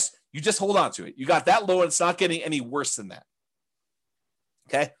 Otherwise, you just hold on to it. You got that low and it's not getting any worse than that.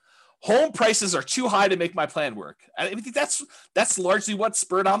 Okay. Home prices are too high to make my plan work. I think that's largely what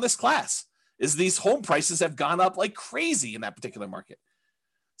spurred on this class is these home prices have gone up like crazy in that particular market.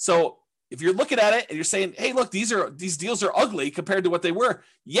 So if you're looking at it and you're saying, hey, look, these deals are ugly compared to what they were.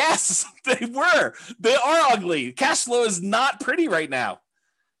 Yes, they were. They are ugly. Cash flow is not pretty right now.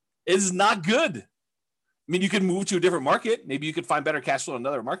 It is not good. I mean, you can move to a different market. Maybe you could find better cash flow in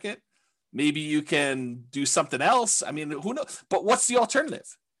another market. Maybe you can do something else. I mean, who knows? But what's the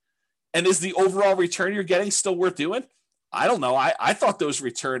alternative? And is the overall return you're getting still worth doing? I don't know. I thought those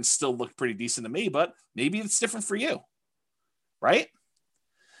returns still looked pretty decent to me, but maybe it's different for you, right?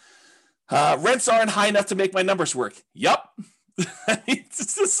 Rents aren't high enough to make my numbers work. Yep.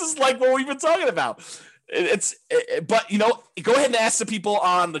 This is like what we've been talking about. But go ahead and ask the people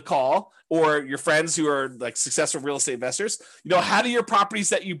on the call or your friends who are like successful real estate investors, how do your properties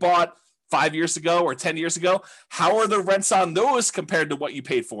that you bought 5 years ago or 10 years ago, how are the rents on those compared to what you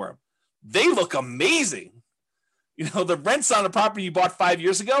paid for them? They look amazing. The rents on a property you bought 5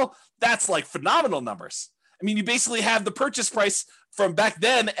 years ago, that's like phenomenal numbers. I mean, you basically have the purchase price from back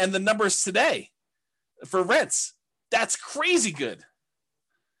then and the numbers today for rents. That's crazy good,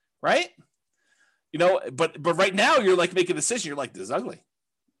 right? But right now you're like making a decision. You're like, this is ugly.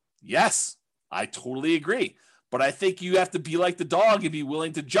 Yes, I totally agree. But I think you have to be like the dog and be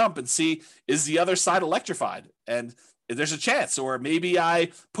willing to jump and see, is the other side electrified? And there's a chance, or maybe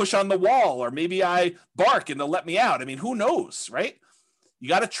I push on the wall, or maybe I bark and they'll let me out. I mean, who knows, right? You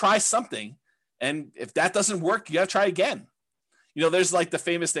got to try something. And if that doesn't work, you got to try again. There's like the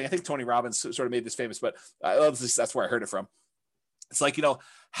famous thing. I think Tony Robbins sort of made this famous, but that's where I heard it from. It's like,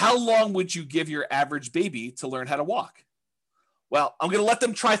 how long would you give your average baby to learn how to walk? Well, I'm going to let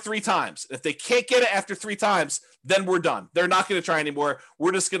them try 3 times. If they can't get it after 3 times, then we're done. They're not going to try anymore.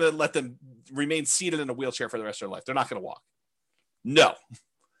 We're just going to let them remain seated in a wheelchair for the rest of their life. They're not going to walk. No.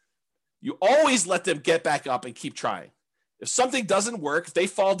 You always let them get back up and keep trying. If something doesn't work, if they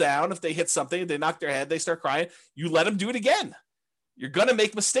fall down, if they hit something, they knock their head, they start crying, you let them do it again. You're going to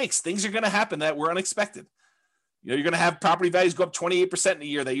make mistakes. Things are going to happen that were unexpected. You're going to have property values go up 28% in a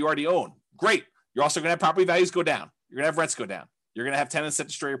year that you already own. Great. You're also going to have property values go down. You're going to have rents go down. You're going to have tenants that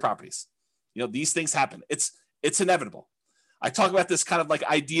destroy your properties. These things happen. It's inevitable. I talk about this kind of like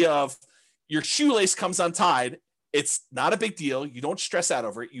idea of your shoelace comes untied. It's not a big deal. You don't stress out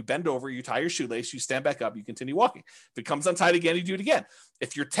over it. You bend over, you tie your shoelace, you stand back up, you continue walking. If it comes untied again, you do it again.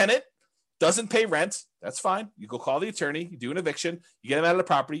 If your tenant doesn't pay rent, that's fine. You go call the attorney, you do an eviction, you get them out of the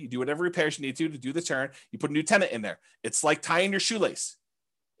property, you do whatever repairs you need to do the turn, you put a new tenant in there. It's like tying your shoelace.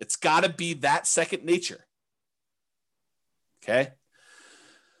 It's got to be that second nature. Okay.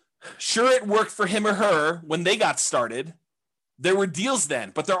 Sure, it worked for him or her when they got started. There were deals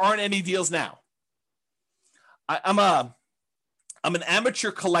then, but there aren't any deals now. I'm an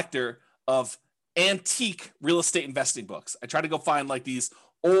amateur collector of antique real estate investing books. I try to go find like these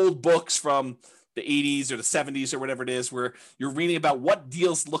old books from the 80s or the 70s or whatever it is, where you're reading about what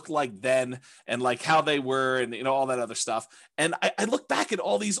deals looked like then and like how they were and all that other stuff. And I look back at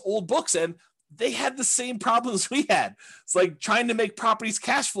all these old books and they had the same problems we had. It's like trying to make properties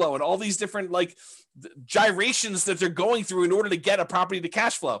cash flow and all these different like gyrations that they're going through in order to get a property to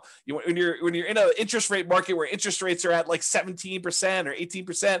cash flow. When you're in an interest rate market where interest rates are at like 17% or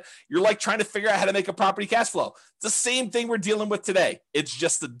 18%, you're like trying to figure out how to make a property cash flow. It's the same thing we're dealing with today. It's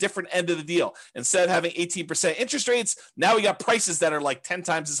just the different end of the deal. Instead of having 18% interest rates, now we got prices that are like 10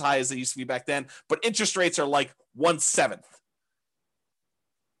 times as high as they used to be back then, but interest rates are like 1/7.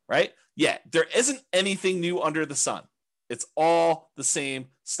 Right? Yeah, there isn't anything new under the sun. It's all the same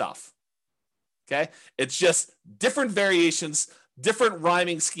stuff. Okay? It's just different variations, different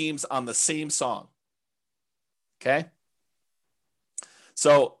rhyming schemes on the same song. Okay?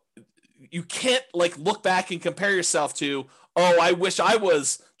 So you can't like look back and compare yourself to, oh, I wish I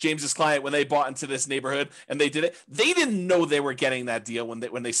was James's client when they bought into this neighborhood and they did it. They didn't know they were getting that deal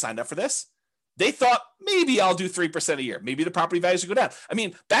when they signed up for this. They thought maybe I'll do 3% a year. Maybe the property values would go down. I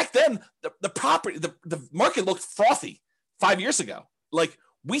mean, back then, the market looked frothy 5 years ago. Like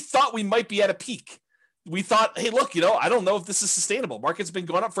we thought we might be at a peak. We thought, hey, look, I don't know if this is sustainable. Market's been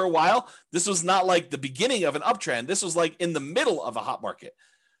going up for a while. This was not like the beginning of an uptrend. This was like in the middle of a hot market.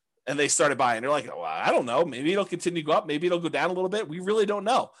 And they started buying. They're like, oh, I don't know. Maybe it'll continue to go up. Maybe it'll go down a little bit. We really don't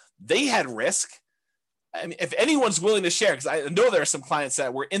know. They had risk. I mean, if anyone's willing to share, because I know there are some clients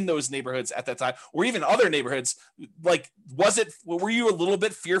that were in those neighborhoods at that time, or even other neighborhoods, like, were you a little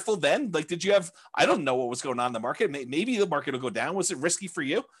bit fearful then? Like, did you have, I don't know what was going on in the market. Maybe the market will go down. Was it risky for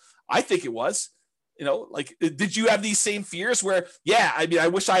you? I think it was. Like, did you have these same fears where, yeah, I mean, I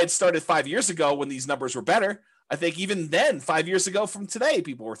wish I had started 5 years ago when these numbers were better. I think even then, 5 years ago from today,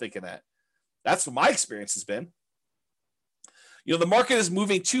 people were thinking that. That's what my experience has been. The market is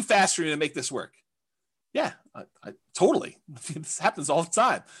moving too fast for me to make this work. Yeah, I totally. This happens all the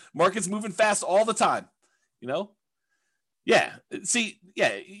time. Market's moving fast all the time, Yeah. See,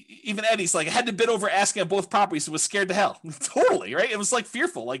 yeah, even Eddie's like, I had to bid over asking on both properties and was scared to hell. Totally, right? It was like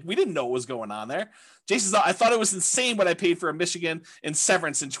fearful. Like we didn't know what was going on there. Jason's I thought it was insane what I paid for a Michigan in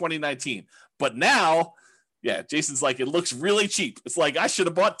Severance in 2019. But now, yeah, Jason's like, it looks really cheap. It's like, I should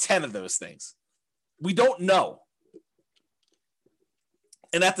have bought 10 of those things. We don't know.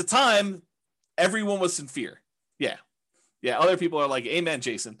 And at the time, everyone was in fear. Yeah. Yeah. Other people are like, amen,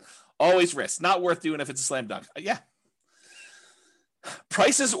 Jason. Always risk. Not worth doing if it's a slam dunk. Yeah.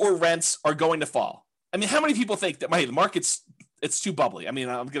 Prices or rents are going to fall. I mean, how many people think that the market's it's too bubbly. I mean,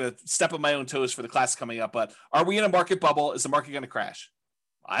 I'm going to step on my own toes for the class coming up, but are we in a market bubble? Is the market going to crash?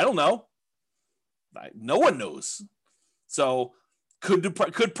 I don't know. No one knows. So could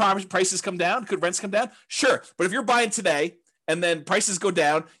prices come down? Could rents come down? Sure. But if you're buying today and then prices go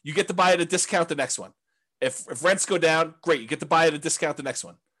down, you get to buy at a discount the next one. If rents go down, great. You get to buy at a discount the next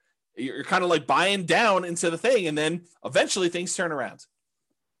one. You're kind of like buying down into the thing, and then eventually things turn around.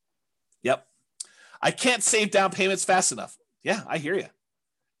 Yep. I can't save down payments fast enough. Yeah, I hear you.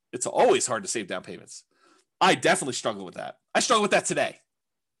 It's always hard to save down payments. I definitely struggle with that. I struggle with that today.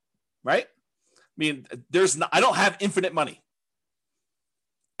 Right? I mean, I don't have infinite money.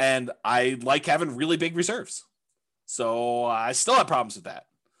 And I like having really big reserves. So I still have problems with that.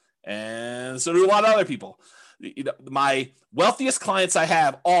 And so do a lot of other people. You know, my wealthiest clients I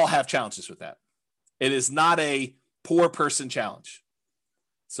have all have challenges with that. It is not a poor person challenge.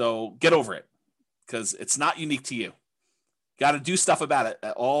 So get over it, because it's not unique to you. Got to do stuff about it.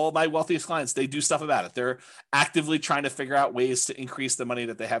 All my wealthiest clients, they do stuff about it. They're actively trying to figure out ways to increase the money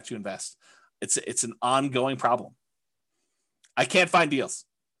that they have to invest. It's an ongoing problem. I can't find deals.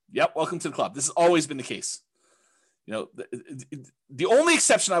 Yep, welcome to the club. This has always been the case. You know, the only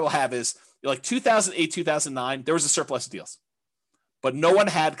exception I will have is like 2008, 2009, there was a surplus of deals. But no one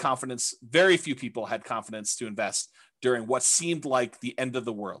had confidence. Very few people had confidence to invest during what seemed like the end of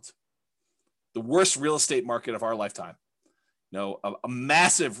the world. The worst real estate market of our lifetime. You know, a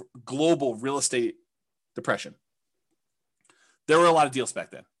massive global real estate depression. There were a lot of deals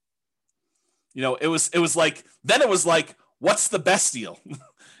back then. You know, it was like, what's the best deal?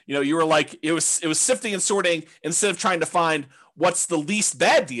 You know, you were like, it was sifting and sorting instead of trying to find what's the least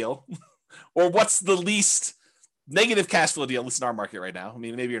bad deal or what's the least negative cash flow deal, at least in our market right now. I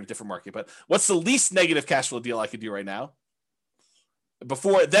mean, maybe you're in a different market, but what's the least negative cash flow deal I could do right now?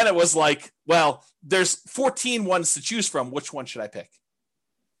 Before then it was like, well, there's 14 ones to choose from. Which one should I pick?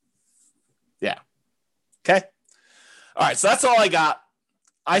 Yeah. Okay. All right. So that's all I got.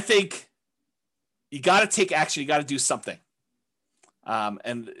 I think you got to take action. You got to do something.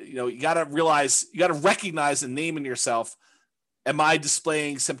 And you know, you got to realize, you got to recognize and name in yourself, am I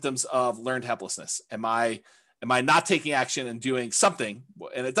displaying symptoms of learned helplessness? Am I not taking action and doing something?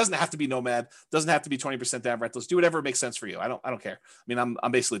 And it doesn't have to be Nomad, doesn't have to be 20% down rentals. Do whatever makes sense for you. I don't care. I mean,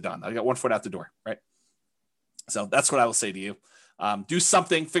 I'm basically done. I got 1 foot out the door, right? So that's what I will say to you. Do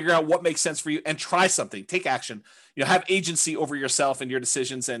something, figure out what makes sense for you, and try something. Take action. You know, have agency over yourself and your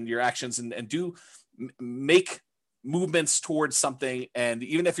decisions and your actions, and make movements towards something. And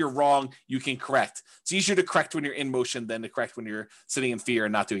even if you're wrong, you can correct. It's easier to correct when you're in motion than to correct when you're sitting in fear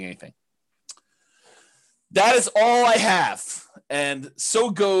and not doing anything. That is all I have. And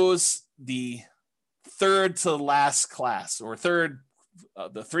so goes the third to last class, or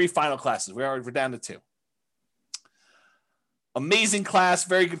the 3 final classes. We're down to 2. Amazing class,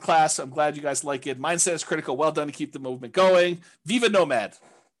 very good class. I'm glad you guys like it. Mindset is critical. Well done to keep the movement going. Viva Nomad.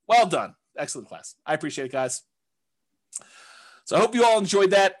 Well done. Excellent class. I appreciate it, guys. So I hope you all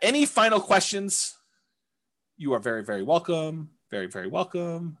enjoyed that. Any final questions? You are very, very welcome. Very, very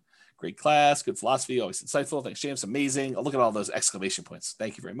welcome. Great class. Good philosophy. Always insightful. Thanks, James. Amazing. I'll look at all those exclamation points.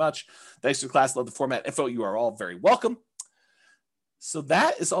 Thank you very much. Thanks for the class. Love the format info. You are all very welcome. So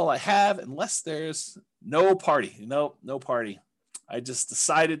that is all I have, unless there's no party. No party. I just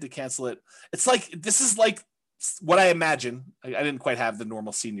decided to cancel it. It's like, this is like what I imagine. I didn't quite have the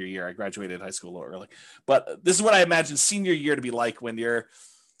normal senior year. I graduated high school a little early, but this is what I imagine senior year to be like when you're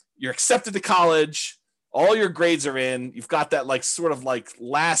accepted to college. All your grades are in. You've got that like sort of like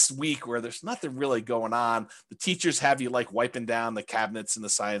last week where there's nothing really going on. The teachers have you like wiping down the cabinets in the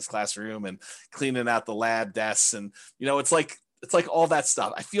science classroom and cleaning out the lab desks. And, you know, it's like all that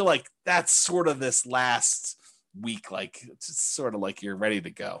stuff. I feel like that's sort of this last week. Like it's sort of like you're ready to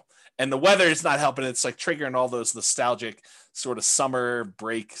go. And the weather is not helping. It's like triggering all those nostalgic sort of summer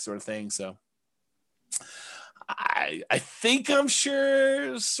break sort of thing. So I think I'm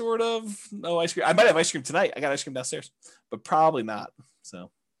sure sort of no ice cream. I might have ice cream tonight. I got ice cream downstairs, but probably not.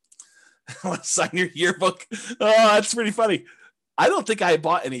 So I want to sign your yearbook. Oh, that's pretty funny. I don't think I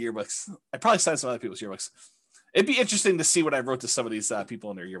bought any yearbooks. I probably signed some other people's yearbooks. It'd be interesting to see what I wrote to some of these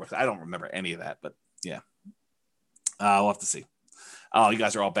people in their yearbooks. I don't remember any of that, but yeah. We'll have to see. Oh, you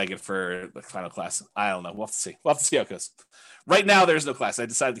guys are all begging for the final class. I don't know. We'll have to see. We'll have to see how it goes. Right now, there's no class. I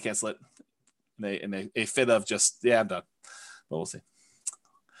decided to cancel it in a fit of just, yeah, I'm done. But we'll see.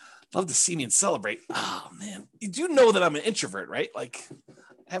 Love to see me and celebrate. Oh, man. You do know that I'm an introvert, right? Like,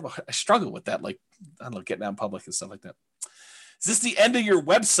 I struggle with that. Like, I don't know, getting out in public and stuff like that. Is this the end of your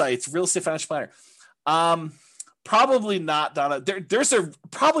website, Real Estate Financial Planner? Probably not, Donna. There's a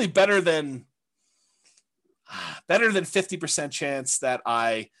probably better than, better than 50% chance that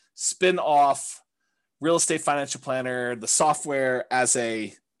I spin off Real Estate Financial Planner, the software, as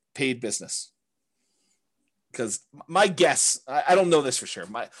a paid business. Because my guess, I don't know this for sure.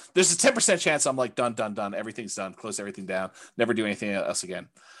 There's a 10% chance I'm like, done. Everything's done. Close everything down. Never do anything else again.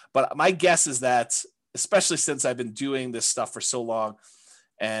 But my guess is that, especially since I've been doing this stuff for so long,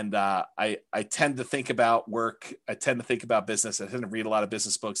 and I tend to think about work. I tend to think about business. I tend to read a lot of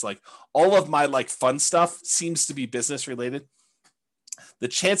business books. Like all of my like fun stuff seems to be business related. The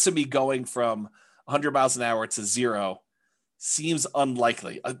chance of me going from 100 miles an hour to zero seems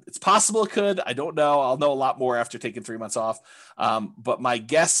unlikely. It's possible it could. I don't know. I'll know a lot more after taking 3 months off. But my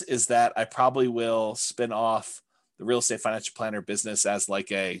guess is that I probably will spin off the Real Estate Financial Planner business as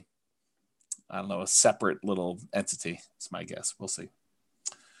like a separate little entity. It's my guess. We'll see.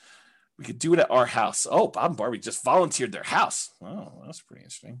 We could do it at our house. Oh, Bob and Barbie just volunteered their house. Oh, that's pretty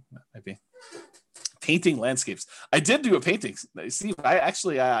interesting. That might be. Painting landscapes. I did do a painting. See,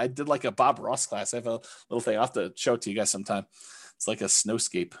 I did like a Bob Ross class. I have a little thing. I'll have to show it to you guys sometime. It's like a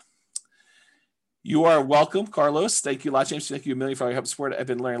snowscape. You are welcome, Carlos. Thank you a lot, James. Thank you a million for all your help and support. I've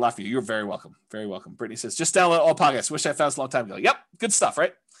been learning a lot from you. You're very welcome. Very welcome. Brittany says, just download all podcasts. Wish I found this a long time ago. Yep. Good stuff,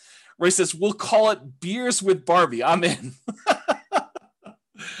 right? Ray says, we'll call it Beers with Barbie. I'm in.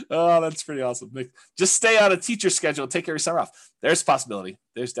 Oh, that's pretty awesome. Just stay on a teacher schedule. Take every summer off. There's a possibility.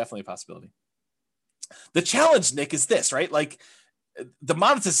 There's definitely a possibility. The challenge, Nick, is this, right? Like the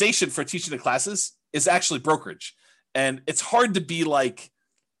monetization for teaching the classes is actually brokerage. And it's hard to be like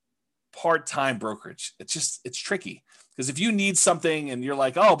part-time brokerage. It's tricky because if you need something and you're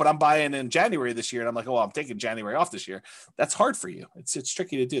like, oh, but I'm buying in January this year. And I'm like, oh, I'm taking January off this year. That's hard for you. It's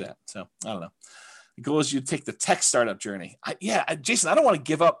tricky to do that. So I don't know. The goal is you take the tech startup journey. Jason, I don't want to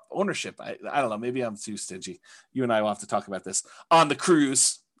give up ownership. I don't know. Maybe I'm too stingy. You and I will have to talk about this on the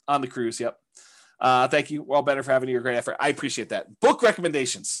cruise. Yep. Thank you. We're all better for having you. A great effort. I appreciate that. Book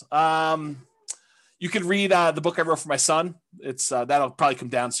recommendations. You can read the book I wrote for my son. It's that'll probably come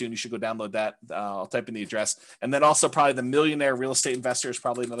down soon. You should go download that. I'll type in the address. And then also probably The Millionaire Real Estate Investor is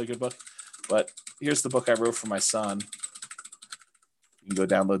probably another good book. But here's the book I wrote for my son. You can go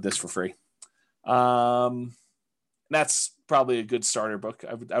download this for free. That's probably a good starter book.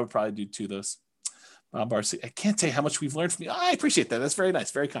 I would probably do 2 of those. Barcy, I can't tell you how much we've learned from you. I appreciate that. That's very nice.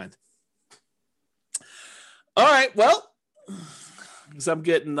 Very kind. All right. Well, because I'm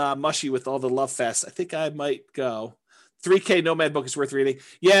getting mushy with all the love fest, I think I might go. 3K Nomad book is worth reading.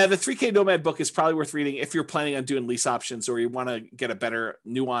 Yeah, the 3K Nomad book is probably worth reading if you're planning on doing lease options or you want to get a better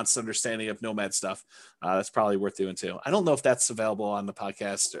nuanced understanding of Nomad stuff. That's probably worth doing too. I don't know if that's available on the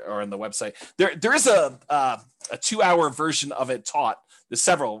podcast or on the website. There is a 2-hour version of it taught. There's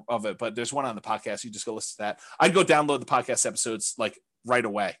several of it, but there's one on the podcast. You just go listen to that. I'd go download the podcast episodes like right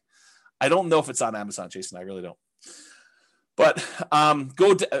away. I don't know if it's on Amazon, Jason. I really don't. But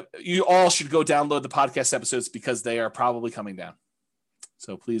you all should go download the podcast episodes because they are probably coming down.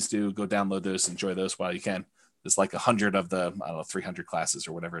 So please do go download those, enjoy those while you can. There's like 100 of the 300 classes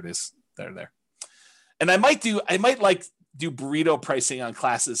or whatever it is that are there. And I might do burrito pricing on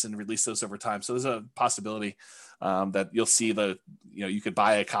classes and release those over time. So there's a possibility that you'll see you could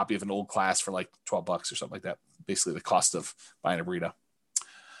buy a copy of an old class for like $12 or something like that. Basically the cost of buying a burrito.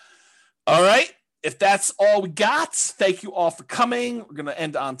 All right. If that's all we got, thank you all for coming. We're going to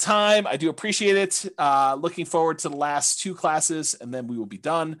end on time. I do appreciate it. Looking forward to the last 2 classes, and then we will be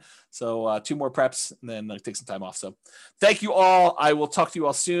done. So 2 more preps, and then take some time off. So thank you all. I will talk to you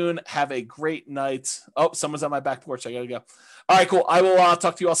all soon. Have a great night. Oh, someone's on my back porch. I got to go. All right, cool. I will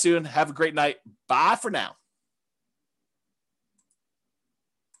talk to you all soon. Have a great night. Bye for now.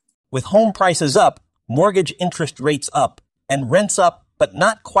 With home prices up, mortgage interest rates up, and rents up, but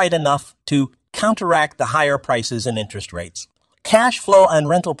not quite enough to counteract the higher prices and interest rates. Cash flow on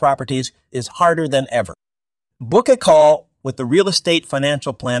rental properties is harder than ever. Book a call with the Real Estate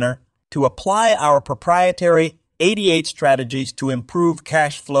Financial Planner to apply our proprietary 88 strategies to improve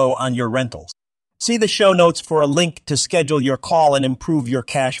cash flow on your rentals. See the show notes for a link to schedule your call and improve your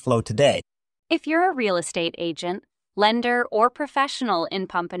cash flow today. If you're a real estate agent, lender, or professional in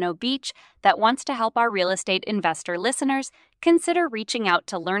Pompano Beach that wants to help our real estate investor listeners, consider reaching out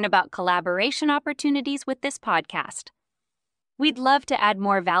to learn about collaboration opportunities with this podcast. We'd love to add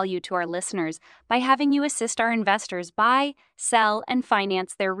more value to our listeners by having you assist our investors buy, sell, and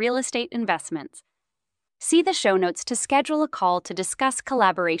finance their real estate investments. See the show notes to schedule a call to discuss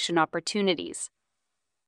collaboration opportunities.